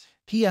points.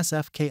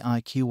 PSFK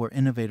IQ, where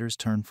innovators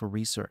turn for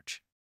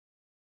research.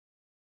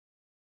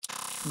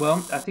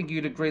 Well, I think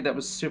you'd agree that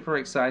was super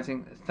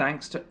exciting.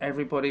 Thanks to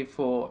everybody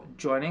for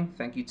joining.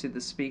 Thank you to the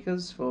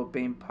speakers for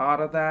being part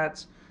of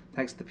that.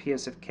 Thanks to the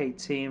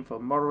PSFK team for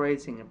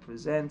moderating and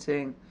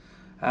presenting.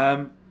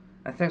 And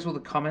thanks for all the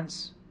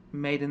comments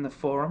made in the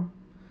forum.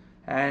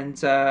 And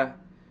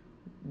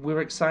we're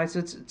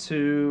excited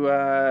to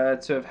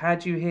have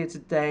had you here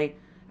today.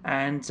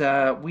 And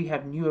we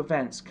have new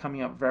events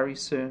coming up very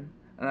soon.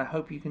 And I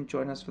hope you can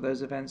join us for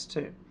those events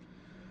too.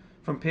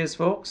 From Piers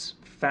Fawkes,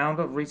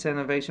 founder of Retail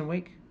Innovation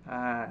Week,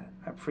 I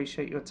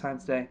appreciate your time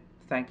today.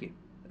 Thank you.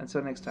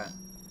 Until next time.